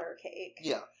yellowish butter cake.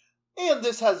 Yeah. And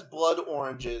this has blood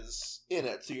oranges in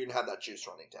it, so you're going to have that juice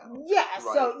running down. Yeah,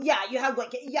 right. So, you have,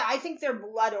 I think their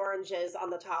blood oranges on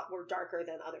the top were darker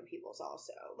than other people's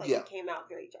also. It came out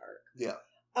very dark. Yeah.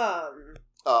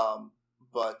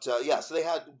 So they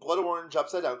had blood orange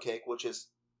upside down cake, which is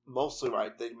mostly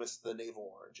right. They missed the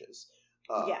navel oranges.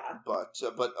 But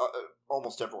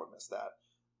almost everyone missed that.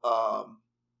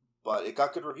 But it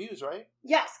got good reviews, right?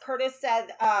 Yes, Curtis said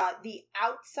the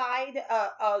outside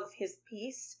of his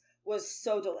piece was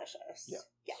so delicious.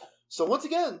 Yeah. So once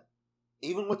again,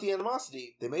 even with the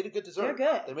animosity, they made a good dessert.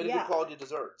 They're good. They made a good quality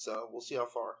dessert. So we'll see how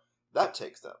far that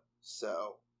takes them.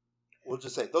 So we'll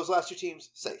just say those last 2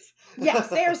 teams safe. Yes,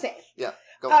 they're safe. Yeah.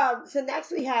 Go on. So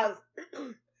next we have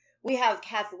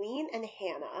Kathleen and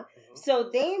Hannah. Mm-hmm. So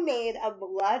they made a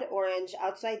blood orange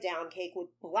upside down cake with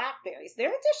blackberries. Their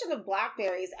addition of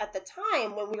blackberries at the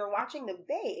time when we were watching them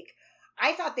bake,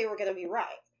 I thought they were going to be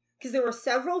right because there were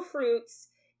several fruits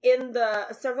in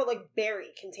several berry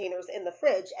containers in the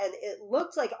fridge, and it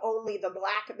looked like only the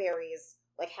blackberries,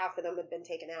 like half of them had been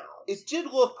taken out. It did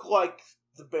look like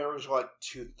the berries were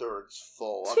 2/3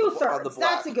 full. 2/3.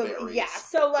 That's a good one. Yeah.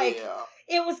 So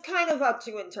it was kind of up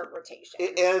to interpretation.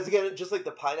 And again, just like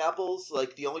the pineapples,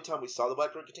 the only time we saw the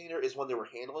blackberry container is when they were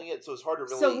handling it, so it's hard to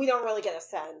really. So we don't really get a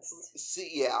sense.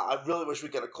 See, yeah, I really wish we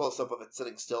got a close up of it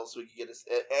sitting still so we could get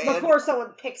a before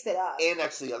someone picks it up and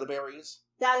next to the other berries.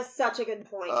 That is such a good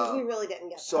point because we really didn't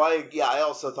get. So that. I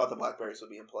also thought the blackberries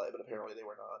would be in play, but apparently they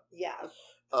were not. Yeah.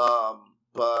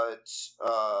 But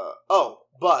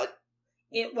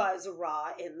it was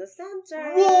raw in the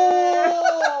center.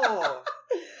 Whoa!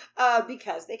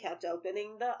 Because they kept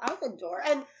opening the oven door.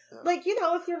 And,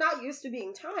 if you're not used to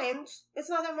being timed, it's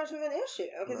not that much of an issue.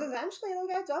 Because eventually it'll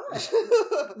get done.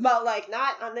 But,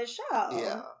 not on this show.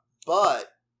 Yeah.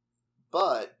 But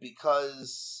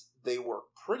because they were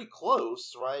pretty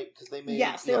close, right? Because they made...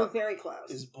 Yes, they were very close.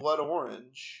 Is blood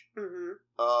orange.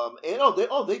 Mm-hmm.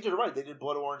 They did it right. They did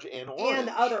blood orange and orange. And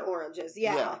other oranges,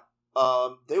 yeah.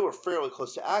 They were fairly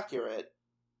close to accurate.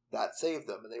 That saved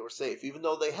them, and they were safe, even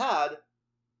though they had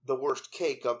the worst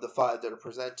cake of the 5 that are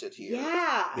presented here.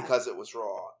 Yeah. Because it was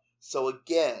raw. So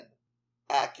again,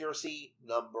 accuracy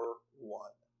number 1.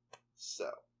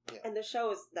 So, yeah. And the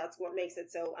show that's what makes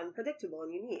it so unpredictable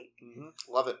and unique. Mm-hmm.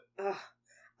 Love it.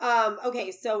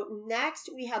 Okay, so next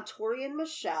we have Tori and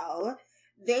Michelle.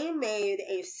 They made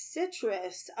a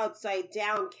citrus upside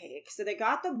down cake. So they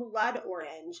got the blood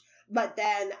orange, but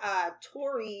then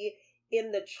Tori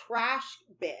in the trash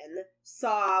bin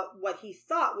saw what he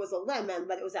thought was a lemon,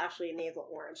 but it was actually a navel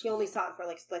orange. He only saw it for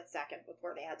like a split second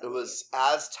before they had to It leave. was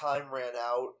as time ran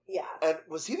out. Yeah. And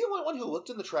was he the only one who looked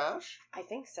in the trash? I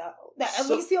think so. At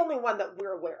least the only one that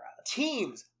we're aware of.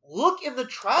 Teens, look in the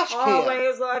trash can.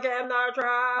 Always look in the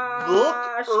trash.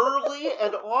 Look early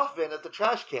and often at the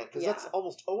trash can, because Yeah. that's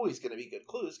almost always going to be good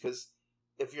clues, because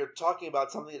if you're talking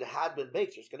about something that had been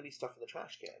baked, there's going to be stuff in the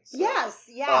trash can. So, Yes,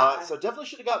 yeah. so definitely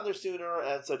should have gotten there sooner,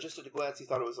 and so just at a glance, he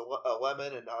thought it was a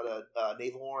lemon and not a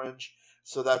navel orange.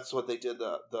 So that's what they did,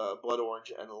 the blood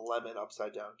orange and lemon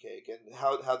upside down cake. And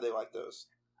how'd they like those?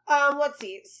 Let's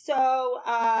see. So,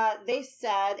 they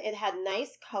said it had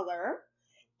nice color.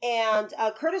 And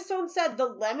Curtis Stone said the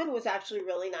lemon was actually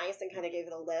really nice and kind of gave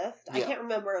it a lift. I Yeah. can't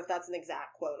remember if that's an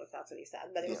exact quote, if that's what he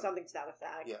said, but it was something to that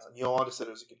effect. Yeah, and Yolanda said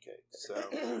it was a good cake.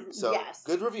 So Yes.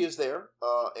 good reviews there.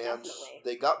 And Definitely.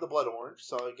 they got the blood orange,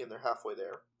 so again, they're halfway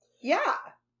there. Yeah.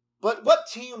 But what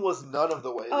team was none of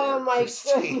the way there? Oh my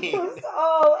Christine? goodness.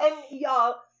 Oh, and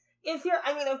y'all,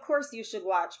 of course you should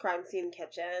watch Crime Scene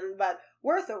Kitchen, but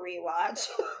worth a rewatch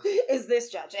is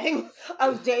this judging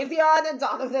of Davion and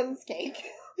Donovan's cake.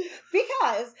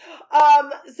 Because,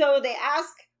 so they ask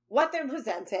what they're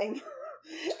presenting,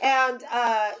 and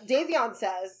Davion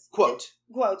says, Quote,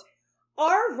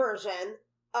 our version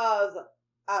of,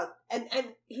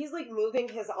 and he's like moving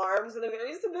his arms in a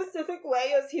very specific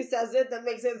way as he says it that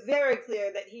makes it very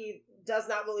clear that he does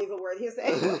not believe a word he's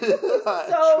saying. It's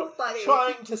so funny.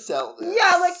 Trying to sell this.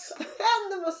 Yeah, like,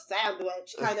 hand them a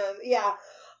sandwich, kind of, yeah.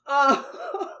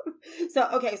 So,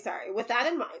 okay, sorry. With that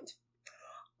in mind,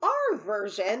 our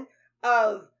version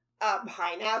of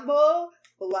pineapple,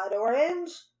 blood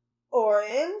orange,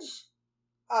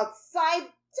 upside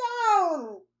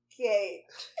down cake.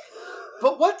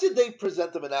 But what did they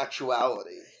present them in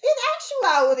actuality? In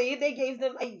actuality, they gave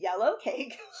them a yellow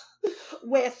cake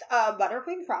with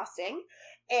buttercream frosting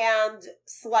and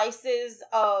slices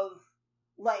of,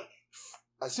 like,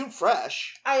 I assume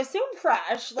fresh.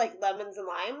 like lemons and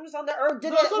limes on there. Or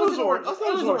did No, I it? thought it was orange. oranges? I thought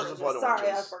it was oranges and oranges. blood Sorry,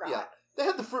 I oranges. forgot. Yeah. They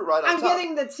had the fruit right on I'm top.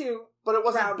 getting the two. But it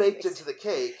wasn't round baked mixed. into the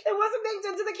cake. It wasn't baked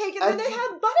into the cake, and And then they you-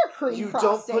 had buttercream You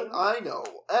frosting. don't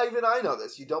put, even I know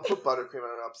this, you don't put buttercream on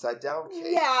an upside down cake.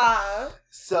 Yeah.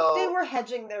 So. They were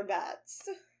hedging their bets.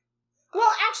 Well,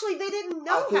 actually, they didn't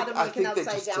know how to make an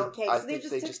upside down cake, so they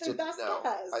just took their best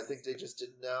guess. I think they just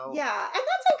didn't know. Yeah, and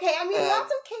that's okay. I mean, And-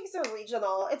 lots of cakes are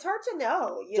regional. It's hard to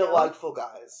know, you know? Delightful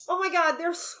guys. Oh my god,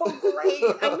 they're so great.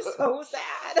 I'm so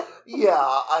sad. Yeah,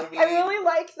 I mean. I really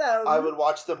like them. I would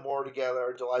watch them more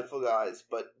together. Delightful guys,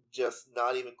 but just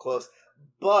not even close.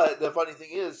 But the funny thing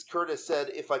is, Curtis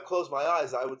said, if I close my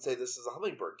eyes, I would say this is a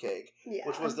hummingbird cake, Yeah.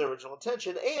 which was their original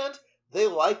intention, and they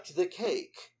liked the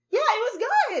cake. Yeah, it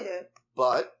was good.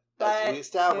 But as we It was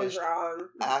established, wrong.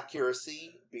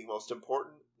 accuracy being most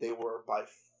important, they were by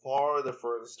far the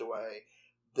furthest away.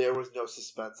 There was no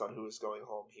suspense on who was going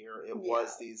home here. It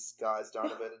was these guys,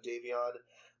 Donovan and Davion.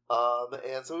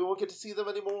 And so we won't get to see them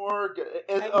anymore.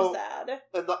 And, I'm sad.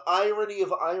 and the irony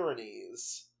of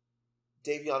ironies,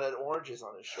 Davion had oranges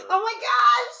on his shirt. Oh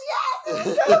my gosh, yes! It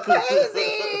was so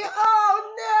crazy!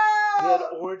 Oh He no! had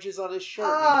oranges on his shirt.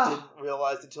 Ah. And he didn't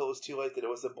realize until it was too late that it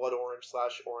was a blood orange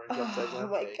 / orange upside down Oh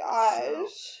my cake. gosh.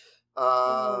 So,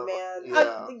 Oh man.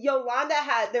 yeah. Yolanda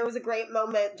there was a great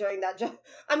moment during that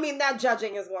that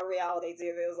judging is what reality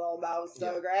TV is all about,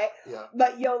 so Yeah. great. Yeah.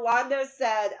 But Yolanda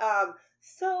said,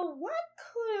 so what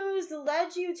clues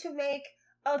led you to make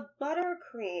a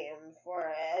buttercream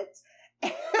for it?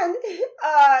 And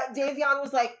Davion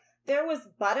was like, there was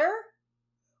butter?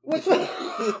 Which was,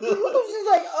 she's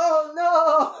like, oh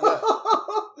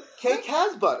no. Cake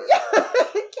has butter.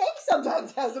 Cake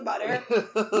sometimes has a butter.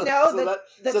 No,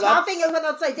 the topping of an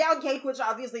upside down cake, which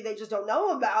obviously they just don't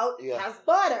know about, has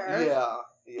butter.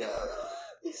 Yeah.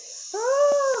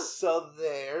 So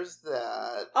there's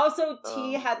that. Also,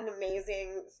 T had an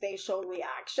amazing facial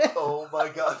reaction Oh my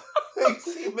god. Face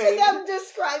he to made. them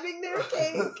describing their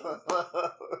cake.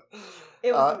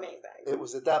 It was amazing. It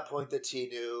was at that point that T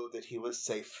knew that he was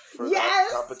safe for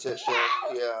Yes! that competition. Yes!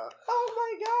 Yeah.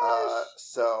 Oh my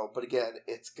gosh. But again,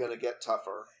 it's gonna get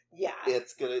tougher. Yeah.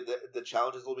 It's gonna the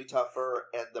challenges will be tougher,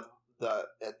 and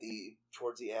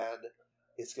towards the end,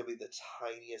 it's gonna be the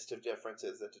tiniest of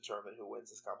differences that determine who wins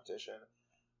this competition.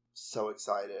 So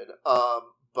excited.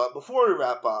 But before we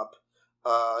wrap up,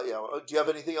 do you have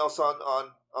anything else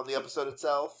on the episode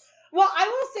itself? Well, I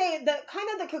will say that kind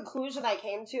of the conclusion I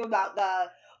came to about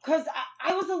because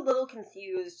I was a little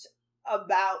confused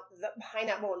about the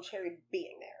pineapple and cherry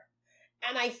being there.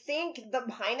 And I think the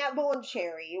pineapple and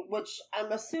cherry, which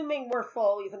I'm assuming were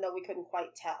full, even though we couldn't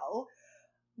quite tell,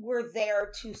 were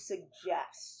there to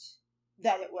suggest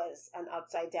that it was an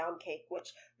upside down cake,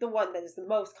 which the one that is the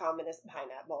most common is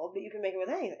pineapple, but you can make it with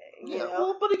anything. You know?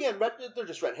 Well, but again, they're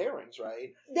just red herrings, right?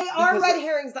 They are Because red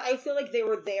herrings, but I feel like they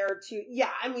were there to.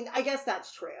 Yeah, I mean, I guess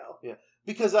that's true. Yeah,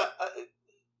 because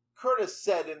Curtis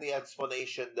said in the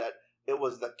explanation that it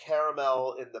was the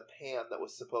caramel in the pan that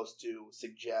was supposed to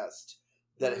suggest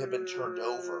that it had been turned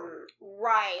over.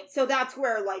 Right. So that's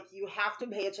where, like, you have to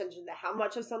pay attention to how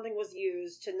much of something was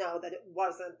used to know that it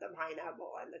wasn't the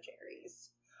pineapple and the cherries.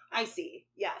 I see.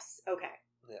 Yes. Okay.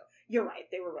 Yeah. You're right.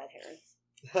 They were red herrings.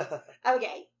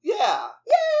 Okay. Yeah.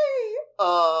 Yay!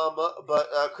 But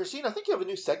Christine, I think you have a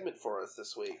new segment for us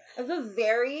this week. It's a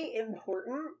very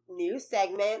important new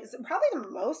segment. It's probably the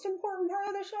most important part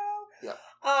of the show.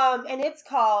 Yeah. And it's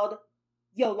called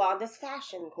Yolanda's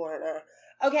Fashion Corner.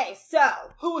 Okay, so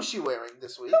Who was she wearing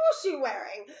this week? who was she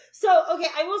wearing? So, okay,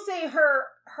 I will say her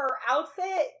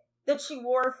outfit that she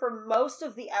wore for most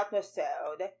of the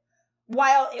episode,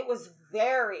 while it was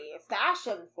very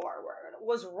fashion forward,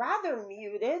 was rather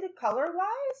muted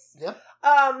color-wise. Yeah.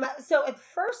 So at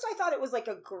first I thought it was like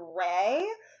a gray.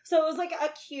 So it was like a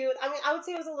cute, I mean, I would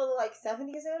say it was a little like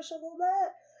 70s-ish a little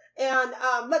bit. And,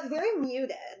 but very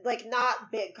muted, like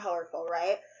not big colorful,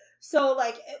 right? So,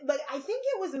 like, but I think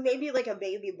it was maybe like a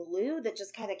baby blue that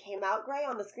just kind of came out gray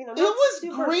on the screen. I'm It not was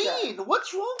super green. sure.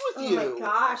 What's wrong with you? Oh my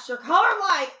gosh, you're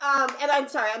colorblind. And I'm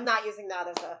sorry, I'm not using that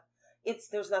as a.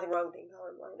 There's nothing wrong with being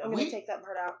colorblind. I'm going to take that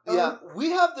part out. Yeah, we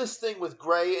have this thing with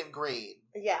gray and green.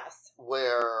 Yes.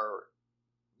 Where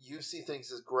you see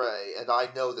things as gray, and I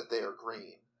know that they are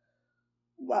green.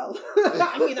 Well,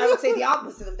 I mean, I would say the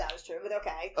opposite of that is true, but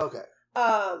okay. Okay.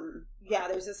 Yeah,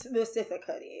 there's a specific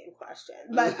hoodie in question,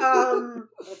 but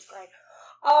that's great.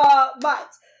 But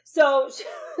so she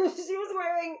was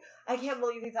wearing. I can't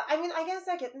believe you thought. I mean, I guess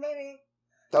I could maybe.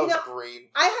 That was green.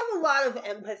 I have a lot of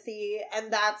empathy,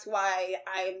 and that's why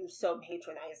I'm so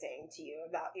patronizing to you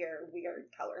about your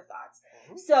weird color thoughts.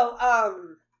 Mm-hmm. So,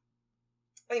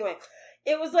 anyway,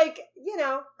 it was like,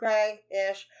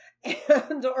 gray-ish,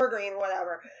 and or green,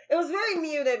 whatever. It was very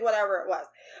muted, whatever it was.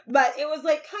 But it was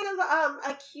like kind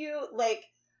of a cute, like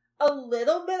a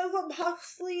little bit of a puff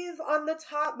sleeve on the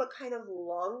top, but kind of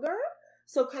longer.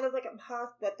 So kind of like a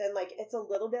puff, but then like it's a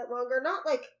little bit longer. Not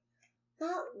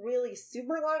really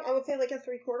super long. I would say like a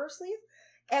 3/4 sleeve.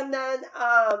 And then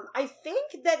I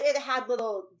think that it had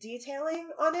little detailing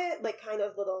on it, like kind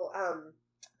of little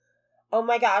oh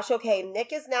my gosh, okay,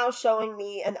 Nick is now showing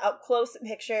me an up close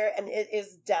picture and it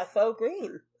is defo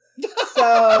green.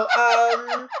 So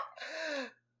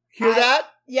hear that?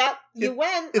 Yep, you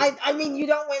win. I mean, you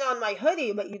don't win on my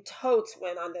hoodie, but you totes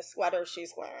win on the sweater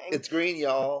she's wearing. It's green,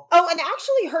 y'all. Oh, and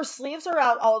actually her sleeves are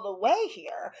out all the way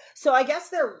here. So I guess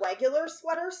they're regular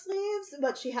sweater sleeves,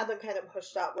 but she had them kind of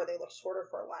pushed up where they look shorter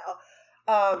for a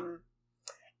while.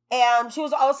 And she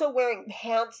was also wearing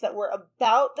pants that were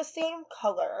about the same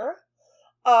color.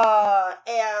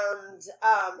 And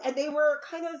they were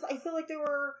kind of, I feel like they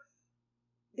were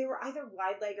either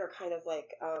wide leg or kind of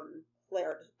like,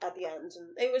 flared at the end, and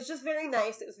it was just very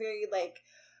nice. It was very like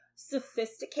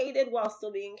sophisticated while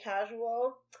still being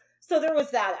casual. So there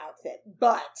was that outfit,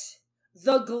 but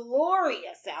the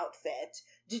glorious outfit.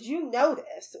 Did you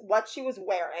notice what she was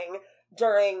wearing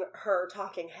during her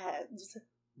talking heads?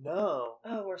 No.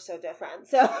 Oh, we're so different.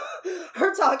 So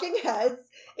her talking heads,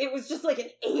 it was just like an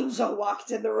angel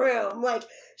walked in the room. Like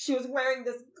she was wearing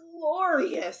this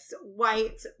glorious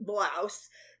white blouse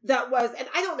that was, and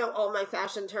I don't know all my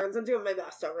fashion terms. I'm doing my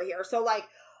best over here. So like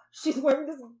she's wearing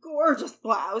this gorgeous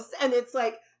blouse and it's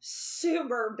like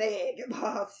super big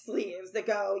puff sleeves that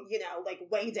go, like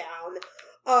way down.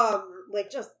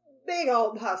 Like just big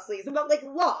old puff sleeves, but like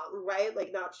long, right?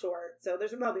 Like not short. So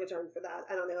there's probably a term for that.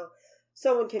 I don't know.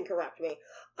 Someone can correct me.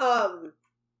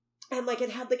 And, like, it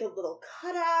had, like, a little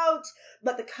cutout,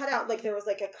 but the cutout, like, there was,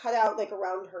 like, a cutout, like,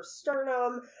 around her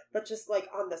sternum, but just, like,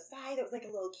 on the side, it was, like, a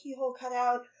little keyhole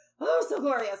cutout. Oh, so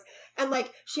glorious. And,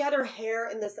 like, she had her hair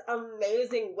in this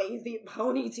amazing wavy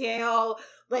ponytail.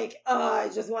 Like, I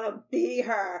just want to be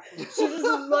her. She just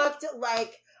looked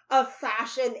like a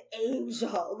fashion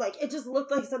angel. Like, it just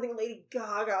looked like something Lady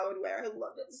Gaga would wear. I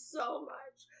loved it so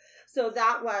much. So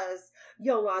that was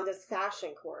Yolanda's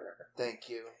Fashion Corner. Thank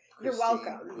you, Christine. You're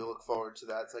welcome. We look forward to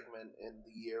that segment in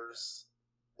the years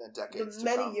and decades to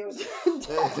many come. Years and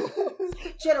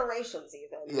generations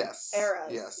even. Yes.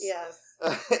 Eras. Yes.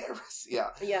 Eras, yeah.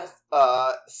 Yes.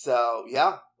 So,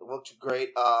 yeah, it looked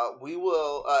great. We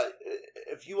will,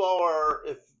 if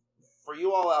for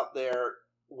you all out there,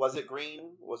 was it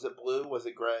green? Was it blue? Was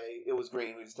it gray? It was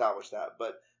green. We established that.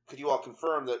 But could you all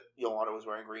confirm that Yolanda was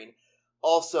wearing green?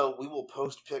 Also, we will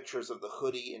post pictures of the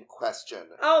hoodie in question.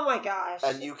 Oh my gosh.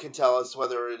 And you can tell us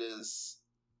whether it is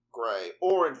gray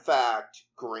or, in fact,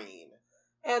 green.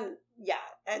 And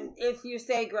if you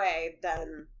say gray,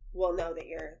 then we'll know that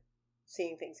you're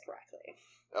seeing things correctly.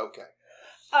 Okay.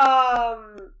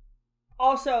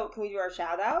 Also, can we do our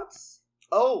shout outs?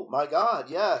 Oh my god,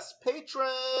 yes.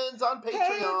 Patrons on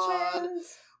Patreon.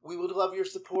 Patrons! We would love your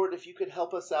support if you could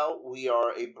help us out. We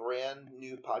are a brand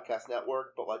new podcast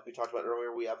network, but like we talked about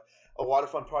earlier, we have a lot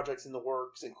of fun projects in the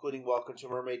works, including Welcome to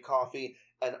Mermaid Coffee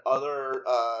and other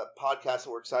podcasts that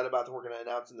we're excited about that we're going to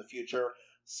announce in the future.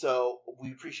 So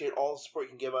we appreciate all the support you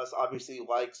can give us. Obviously,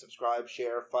 like, subscribe,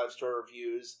 share, 5-star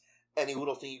reviews. Any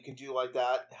little thing you can do like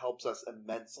that helps us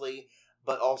immensely.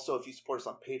 But also, if you support us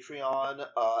on Patreon,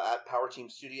 at Power Team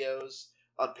Studios,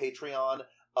 on Patreon,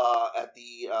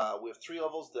 we have 3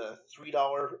 levels: the $3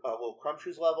 little Crumb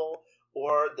Shoes level,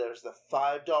 or there's the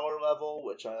 $5 level,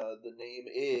 which the name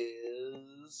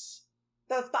is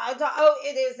The $5. Oh,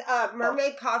 it is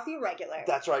Mermaid Coffee Regular.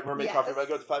 That's right, Mermaid Coffee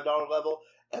Regular, the $5 level.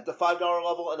 At the $5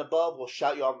 level and above, we'll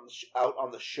shout you out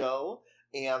on the show,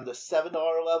 and the $7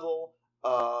 level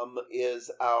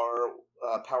is our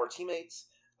Power Teammates.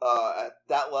 At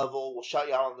that level, we'll shout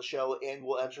you out on the show, and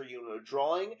we'll enter you in a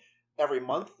drawing. Every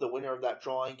month, the winner of that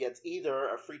drawing gets either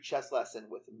a free chess lesson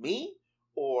with me,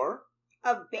 or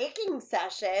a baking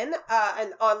session,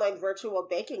 an online virtual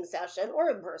baking session, or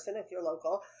in person if you're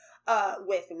local,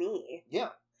 with me. Yeah.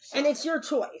 So, and it's your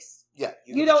choice. Yeah.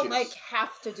 You don't,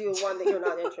 have to do one that you're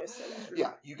not interested in.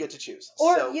 Yeah, you get to choose.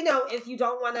 Or, if you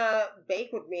don't want to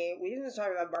bake with me, we can just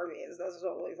talk about Barbies. That's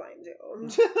totally fine, too.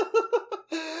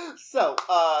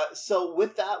 So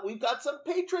with that, we've got some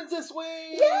patrons this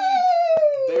week!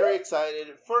 Yay! Very excited.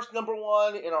 First, number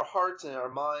 1 in our hearts and our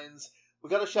minds, we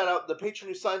got to shout out the patron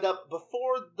who signed up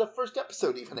before the first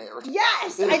episode even aired.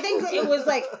 Yes! I think it was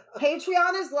like,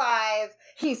 Patreon is live.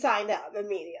 He signed up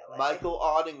immediately. Michael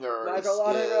Ottinger.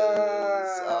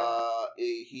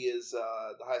 He is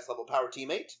the highest level Power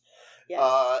Teammate.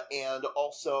 Yes. And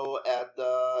also at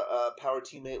the Power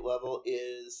Teammate level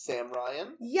is Sam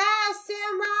Ryan. Yes,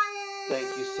 Sam Ryan!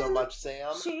 Thank you so much,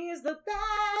 Sam. She's the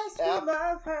best. We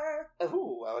love her.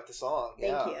 Ooh, I like the song.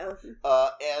 Thank you.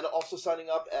 And also signing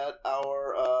up at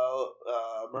our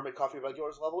Mermaid Coffee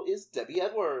Regulars level is Debbie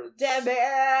Edwards.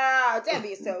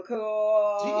 Debbie's so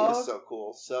cool. She is so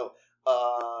cool. So,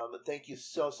 thank you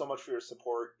so much for your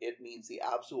support. It means the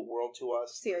absolute world to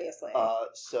us. Seriously.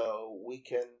 So we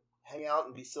can hang out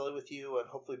and be silly with you and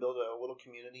hopefully build a little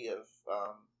community of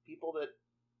people that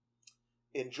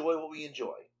enjoy what we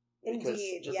enjoy. Because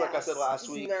indeed, just like I said last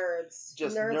week, nerds.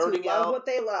 Just nerds nerding who out. Love what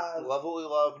they love. Love what we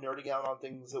love, nerding out on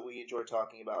things that we enjoy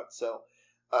talking about. So,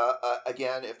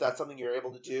 again, if that's something you're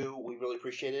able to do, we really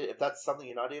appreciate it. If that's something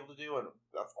you're not able to do, and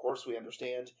of course we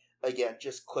understand, again,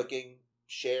 just clicking,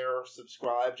 share,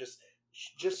 subscribe, just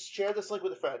share this link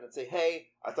with a friend and say, hey,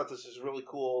 I thought this was really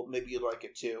cool. Maybe you'd like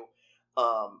it too.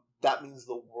 That means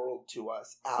the world to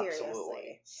us. Absolutely.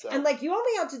 Seriously. So. And, you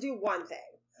only have to do one thing.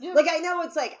 Yeah. I know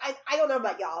it's I don't know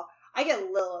about y'all. I get a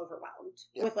little overwhelmed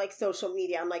with, social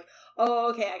media. I'm like, oh,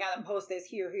 okay, I gotta post this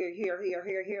here, and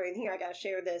here. I gotta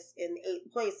share this in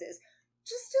 8 places.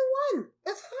 Just do one.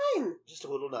 That's fine. Just a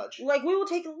little nudge. We will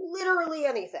take literally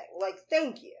anything.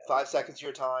 Thank you. 5 seconds of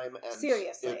your time, and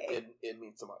seriously, it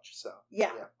means so much. So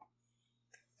yeah.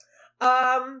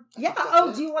 Yeah.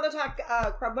 Oh, do you want to talk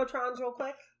Crumbotrons real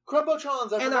quick?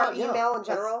 Crumbotrons, and our email in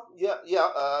general.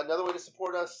 Another way to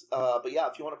support us. But yeah,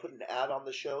 if you want to put an ad on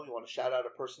the show, you want to shout out a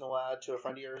personal ad to a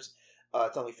friend of yours,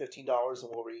 it's only $15,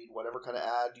 and we'll read whatever kind of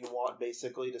ad you want,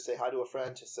 basically, to say hi to a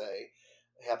friend, to say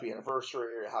happy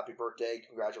anniversary or happy birthday,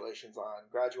 congratulations on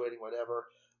graduating, whatever.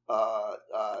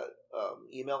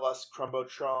 Email us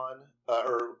Crumbotron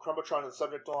or Crumbotron in the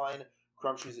subject line,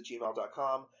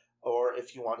 crumbshoes@gmail.com. Or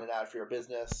if you want an ad for your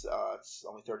business, it's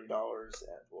only $30,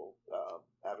 and we'll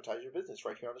advertise your business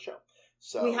right here on the show.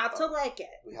 So we have to like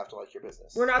it. We have to like your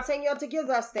business. We're not saying you have to give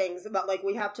us things, but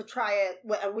we have to try it,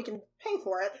 and we can pay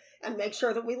for it and make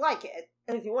sure that we like it.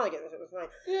 And if you want to give it to us, fine.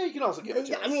 Yeah, you can also give it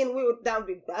to us. I mean, that would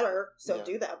be better. So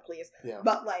do that, please. Yeah.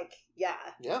 But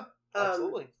yeah,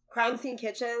 absolutely. Crime Scene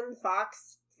Kitchen,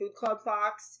 Fox, Food Club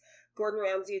Fox, Gordon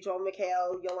Ramsay, Joel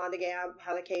McHale, Yolanda Gamp,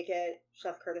 How to Cake It,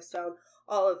 Chef Curtis Stone.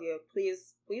 All of you,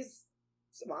 please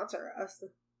sponsor us.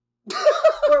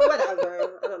 Or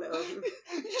whatever. I don't know.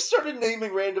 You just started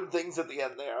naming random things at the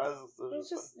end there. It's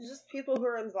just people who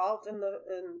are involved in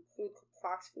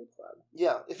Fox Food Club.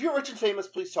 Yeah. If you're rich and famous,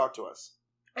 please talk to us.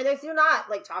 And if you're not,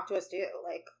 talk to us too.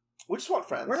 We just want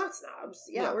friends. We're not snobs.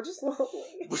 Yeah. We're just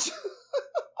lonely.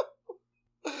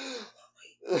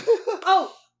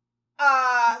 Oh!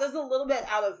 This is a little bit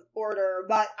out of order,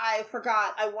 but I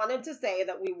forgot. I wanted to say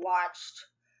that we watched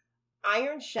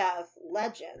Iron Chef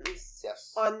Legends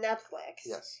Yes. on Netflix.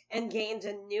 Yes. And gained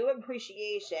a new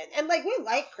appreciation. And, like, we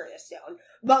like Curtis Stone,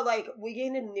 but, like, we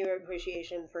gained a new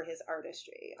appreciation for his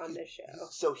artistry on this show.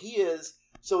 So he is...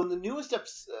 So in the newest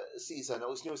season, at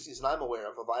least newest season I'm aware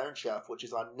of Iron Chef, which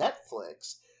is on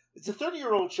Netflix, it's a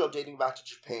 30-year-old show dating back to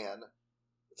Japan.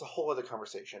 It's a whole other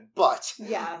conversation. But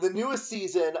Yeah. the newest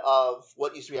season of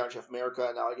what used to be Iron Chef America,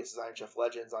 and now I guess is Iron Chef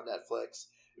Legends on Netflix.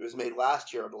 It was made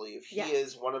last year, I believe. He Yes.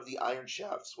 is one of the Iron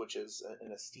Chefs, which is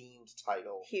an esteemed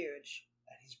title. Huge.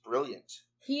 And he's brilliant.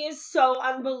 He is so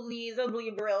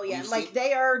unbelievably brilliant. You've Like, seen-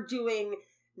 they are doing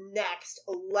next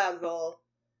level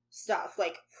stuff,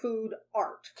 like food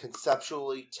art.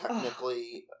 Conceptually,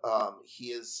 technically, he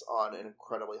is on an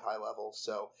incredibly high level.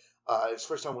 So it's the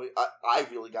first time I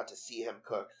really got to see him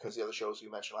cook, because the other shows we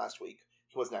mentioned last week,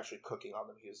 he wasn't actually cooking on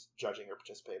them. He was judging or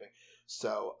participating.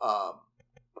 So,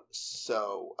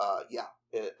 yeah,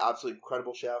 absolutely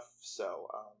incredible chef. So,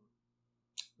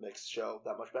 makes the show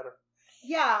that much better.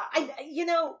 Yeah,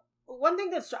 one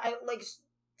thing that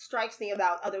strikes me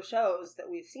about other shows that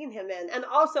we've seen him in, and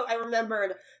also I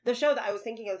remembered the show that I was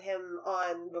thinking of him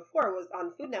on before was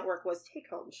on Food Network was Take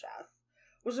Home Chef,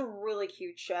 which was a really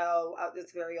cute show.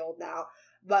 It's very old now,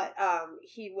 but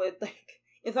he would, like,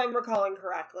 if I'm recalling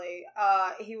correctly,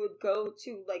 he would go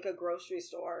to, like, a grocery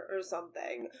store or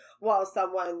something while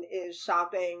someone is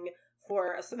shopping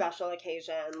for a special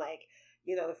occasion, like,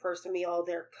 you know, the first meal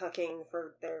they're cooking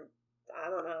for their, I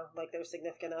don't know, like their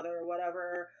significant other or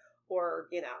whatever, or,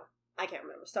 you know, I can't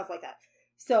remember, stuff like that.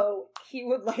 So he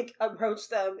would, like, approach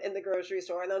them in the grocery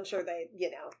store, and I'm sure they,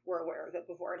 you know, were aware of it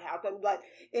before it happened, but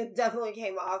it definitely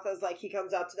came off as, like, he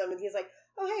comes up to them and he's like,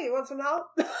 oh, hey, you want some help?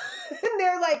 And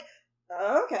they're like,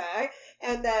 okay.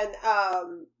 And then,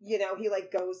 you know, he,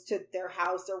 like, goes to their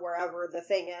house or wherever the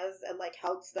thing is and, like,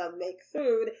 helps them make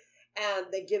food, and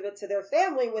they give it to their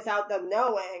family without them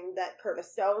knowing that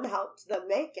Curtis Stone helped them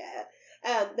make it,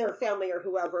 and their family or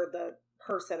whoever the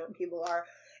person or people are,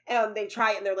 and they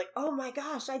try it and they're like, oh my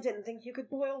gosh, I didn't think you could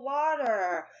boil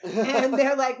water. And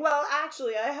they're like, well,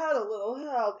 actually, I had a little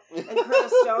help. And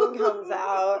Curtis Stone comes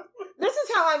out. This is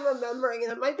how I'm remembering,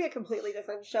 and it might be a completely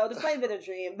different show. This might have been a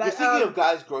dream. But, You're thinking of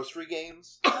Guy's Grocery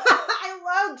Games?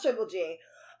 I love Triple G.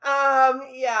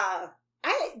 Yeah.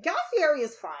 Guy Fieri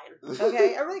is fine.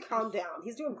 Okay? Everybody calm down.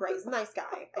 He's doing great. He's a nice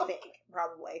guy, I think,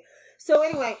 probably. So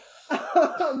anyway,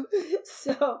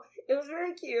 so it was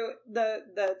very cute,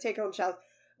 the take-home chef.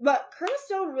 But Curtis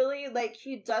Stone really, like,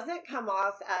 he doesn't come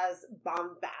off as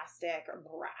bombastic or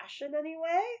brash in any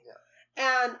way. Yeah.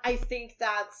 And I think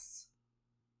that's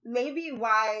maybe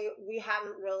why we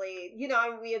hadn't really, you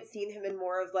know, we had seen him in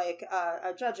more of, like,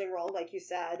 a judging role, like you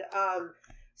said.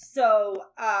 So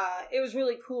it was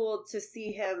really cool to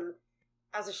see him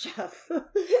as a chef.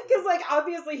 Because, like,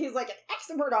 obviously he's, like, an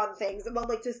expert on things. But,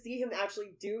 like, to see him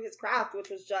actually do his craft, which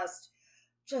was just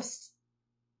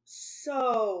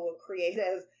so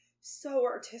creative, so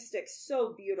artistic,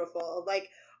 so beautiful. Like,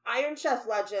 Iron Chef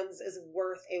Legends is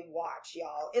worth a watch,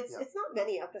 y'all. It's not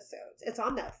many episodes. It's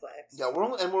on Netflix. Yeah, we're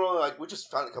only like, we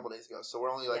just found it a couple days ago, so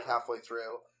we're only like Yeah. halfway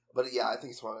through. But yeah, I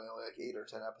think it's only like 8 or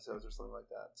 10 episodes or something like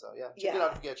that. So yeah, check it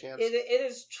out if you get a chance. It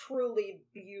is truly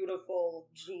beautiful,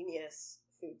 genius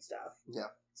food stuff. Yeah.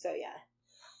 So yeah.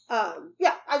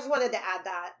 Yeah, I just wanted to add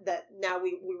that now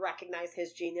we recognize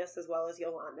his genius as well as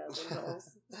Yolanda's and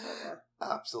Joel's. So, yeah.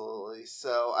 Absolutely.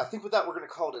 So I think with that, we're going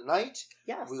to call it a night.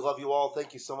 Yes. We love you all.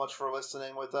 Thank you so much for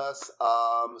listening with us.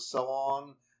 So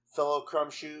long, fellow crumb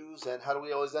shoes. And how do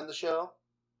we always end the show?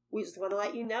 We just want to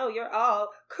let you know you're all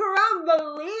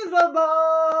crumbelievable.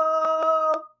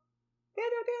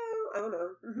 I don't know.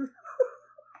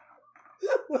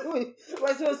 Am I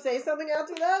supposed to say something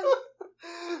after that?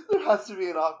 There has to be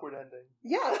an awkward ending.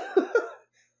 Yeah.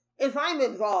 If I'm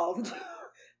involved,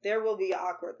 there will be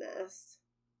awkwardness.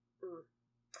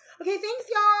 Okay, thanks,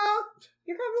 y'all.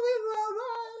 You're unbelievable.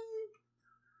 Bye.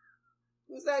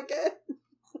 Was that good?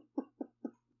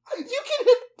 You can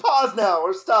hit pause now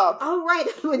or stop. Oh, right.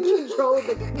 When you control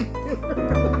the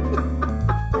computer.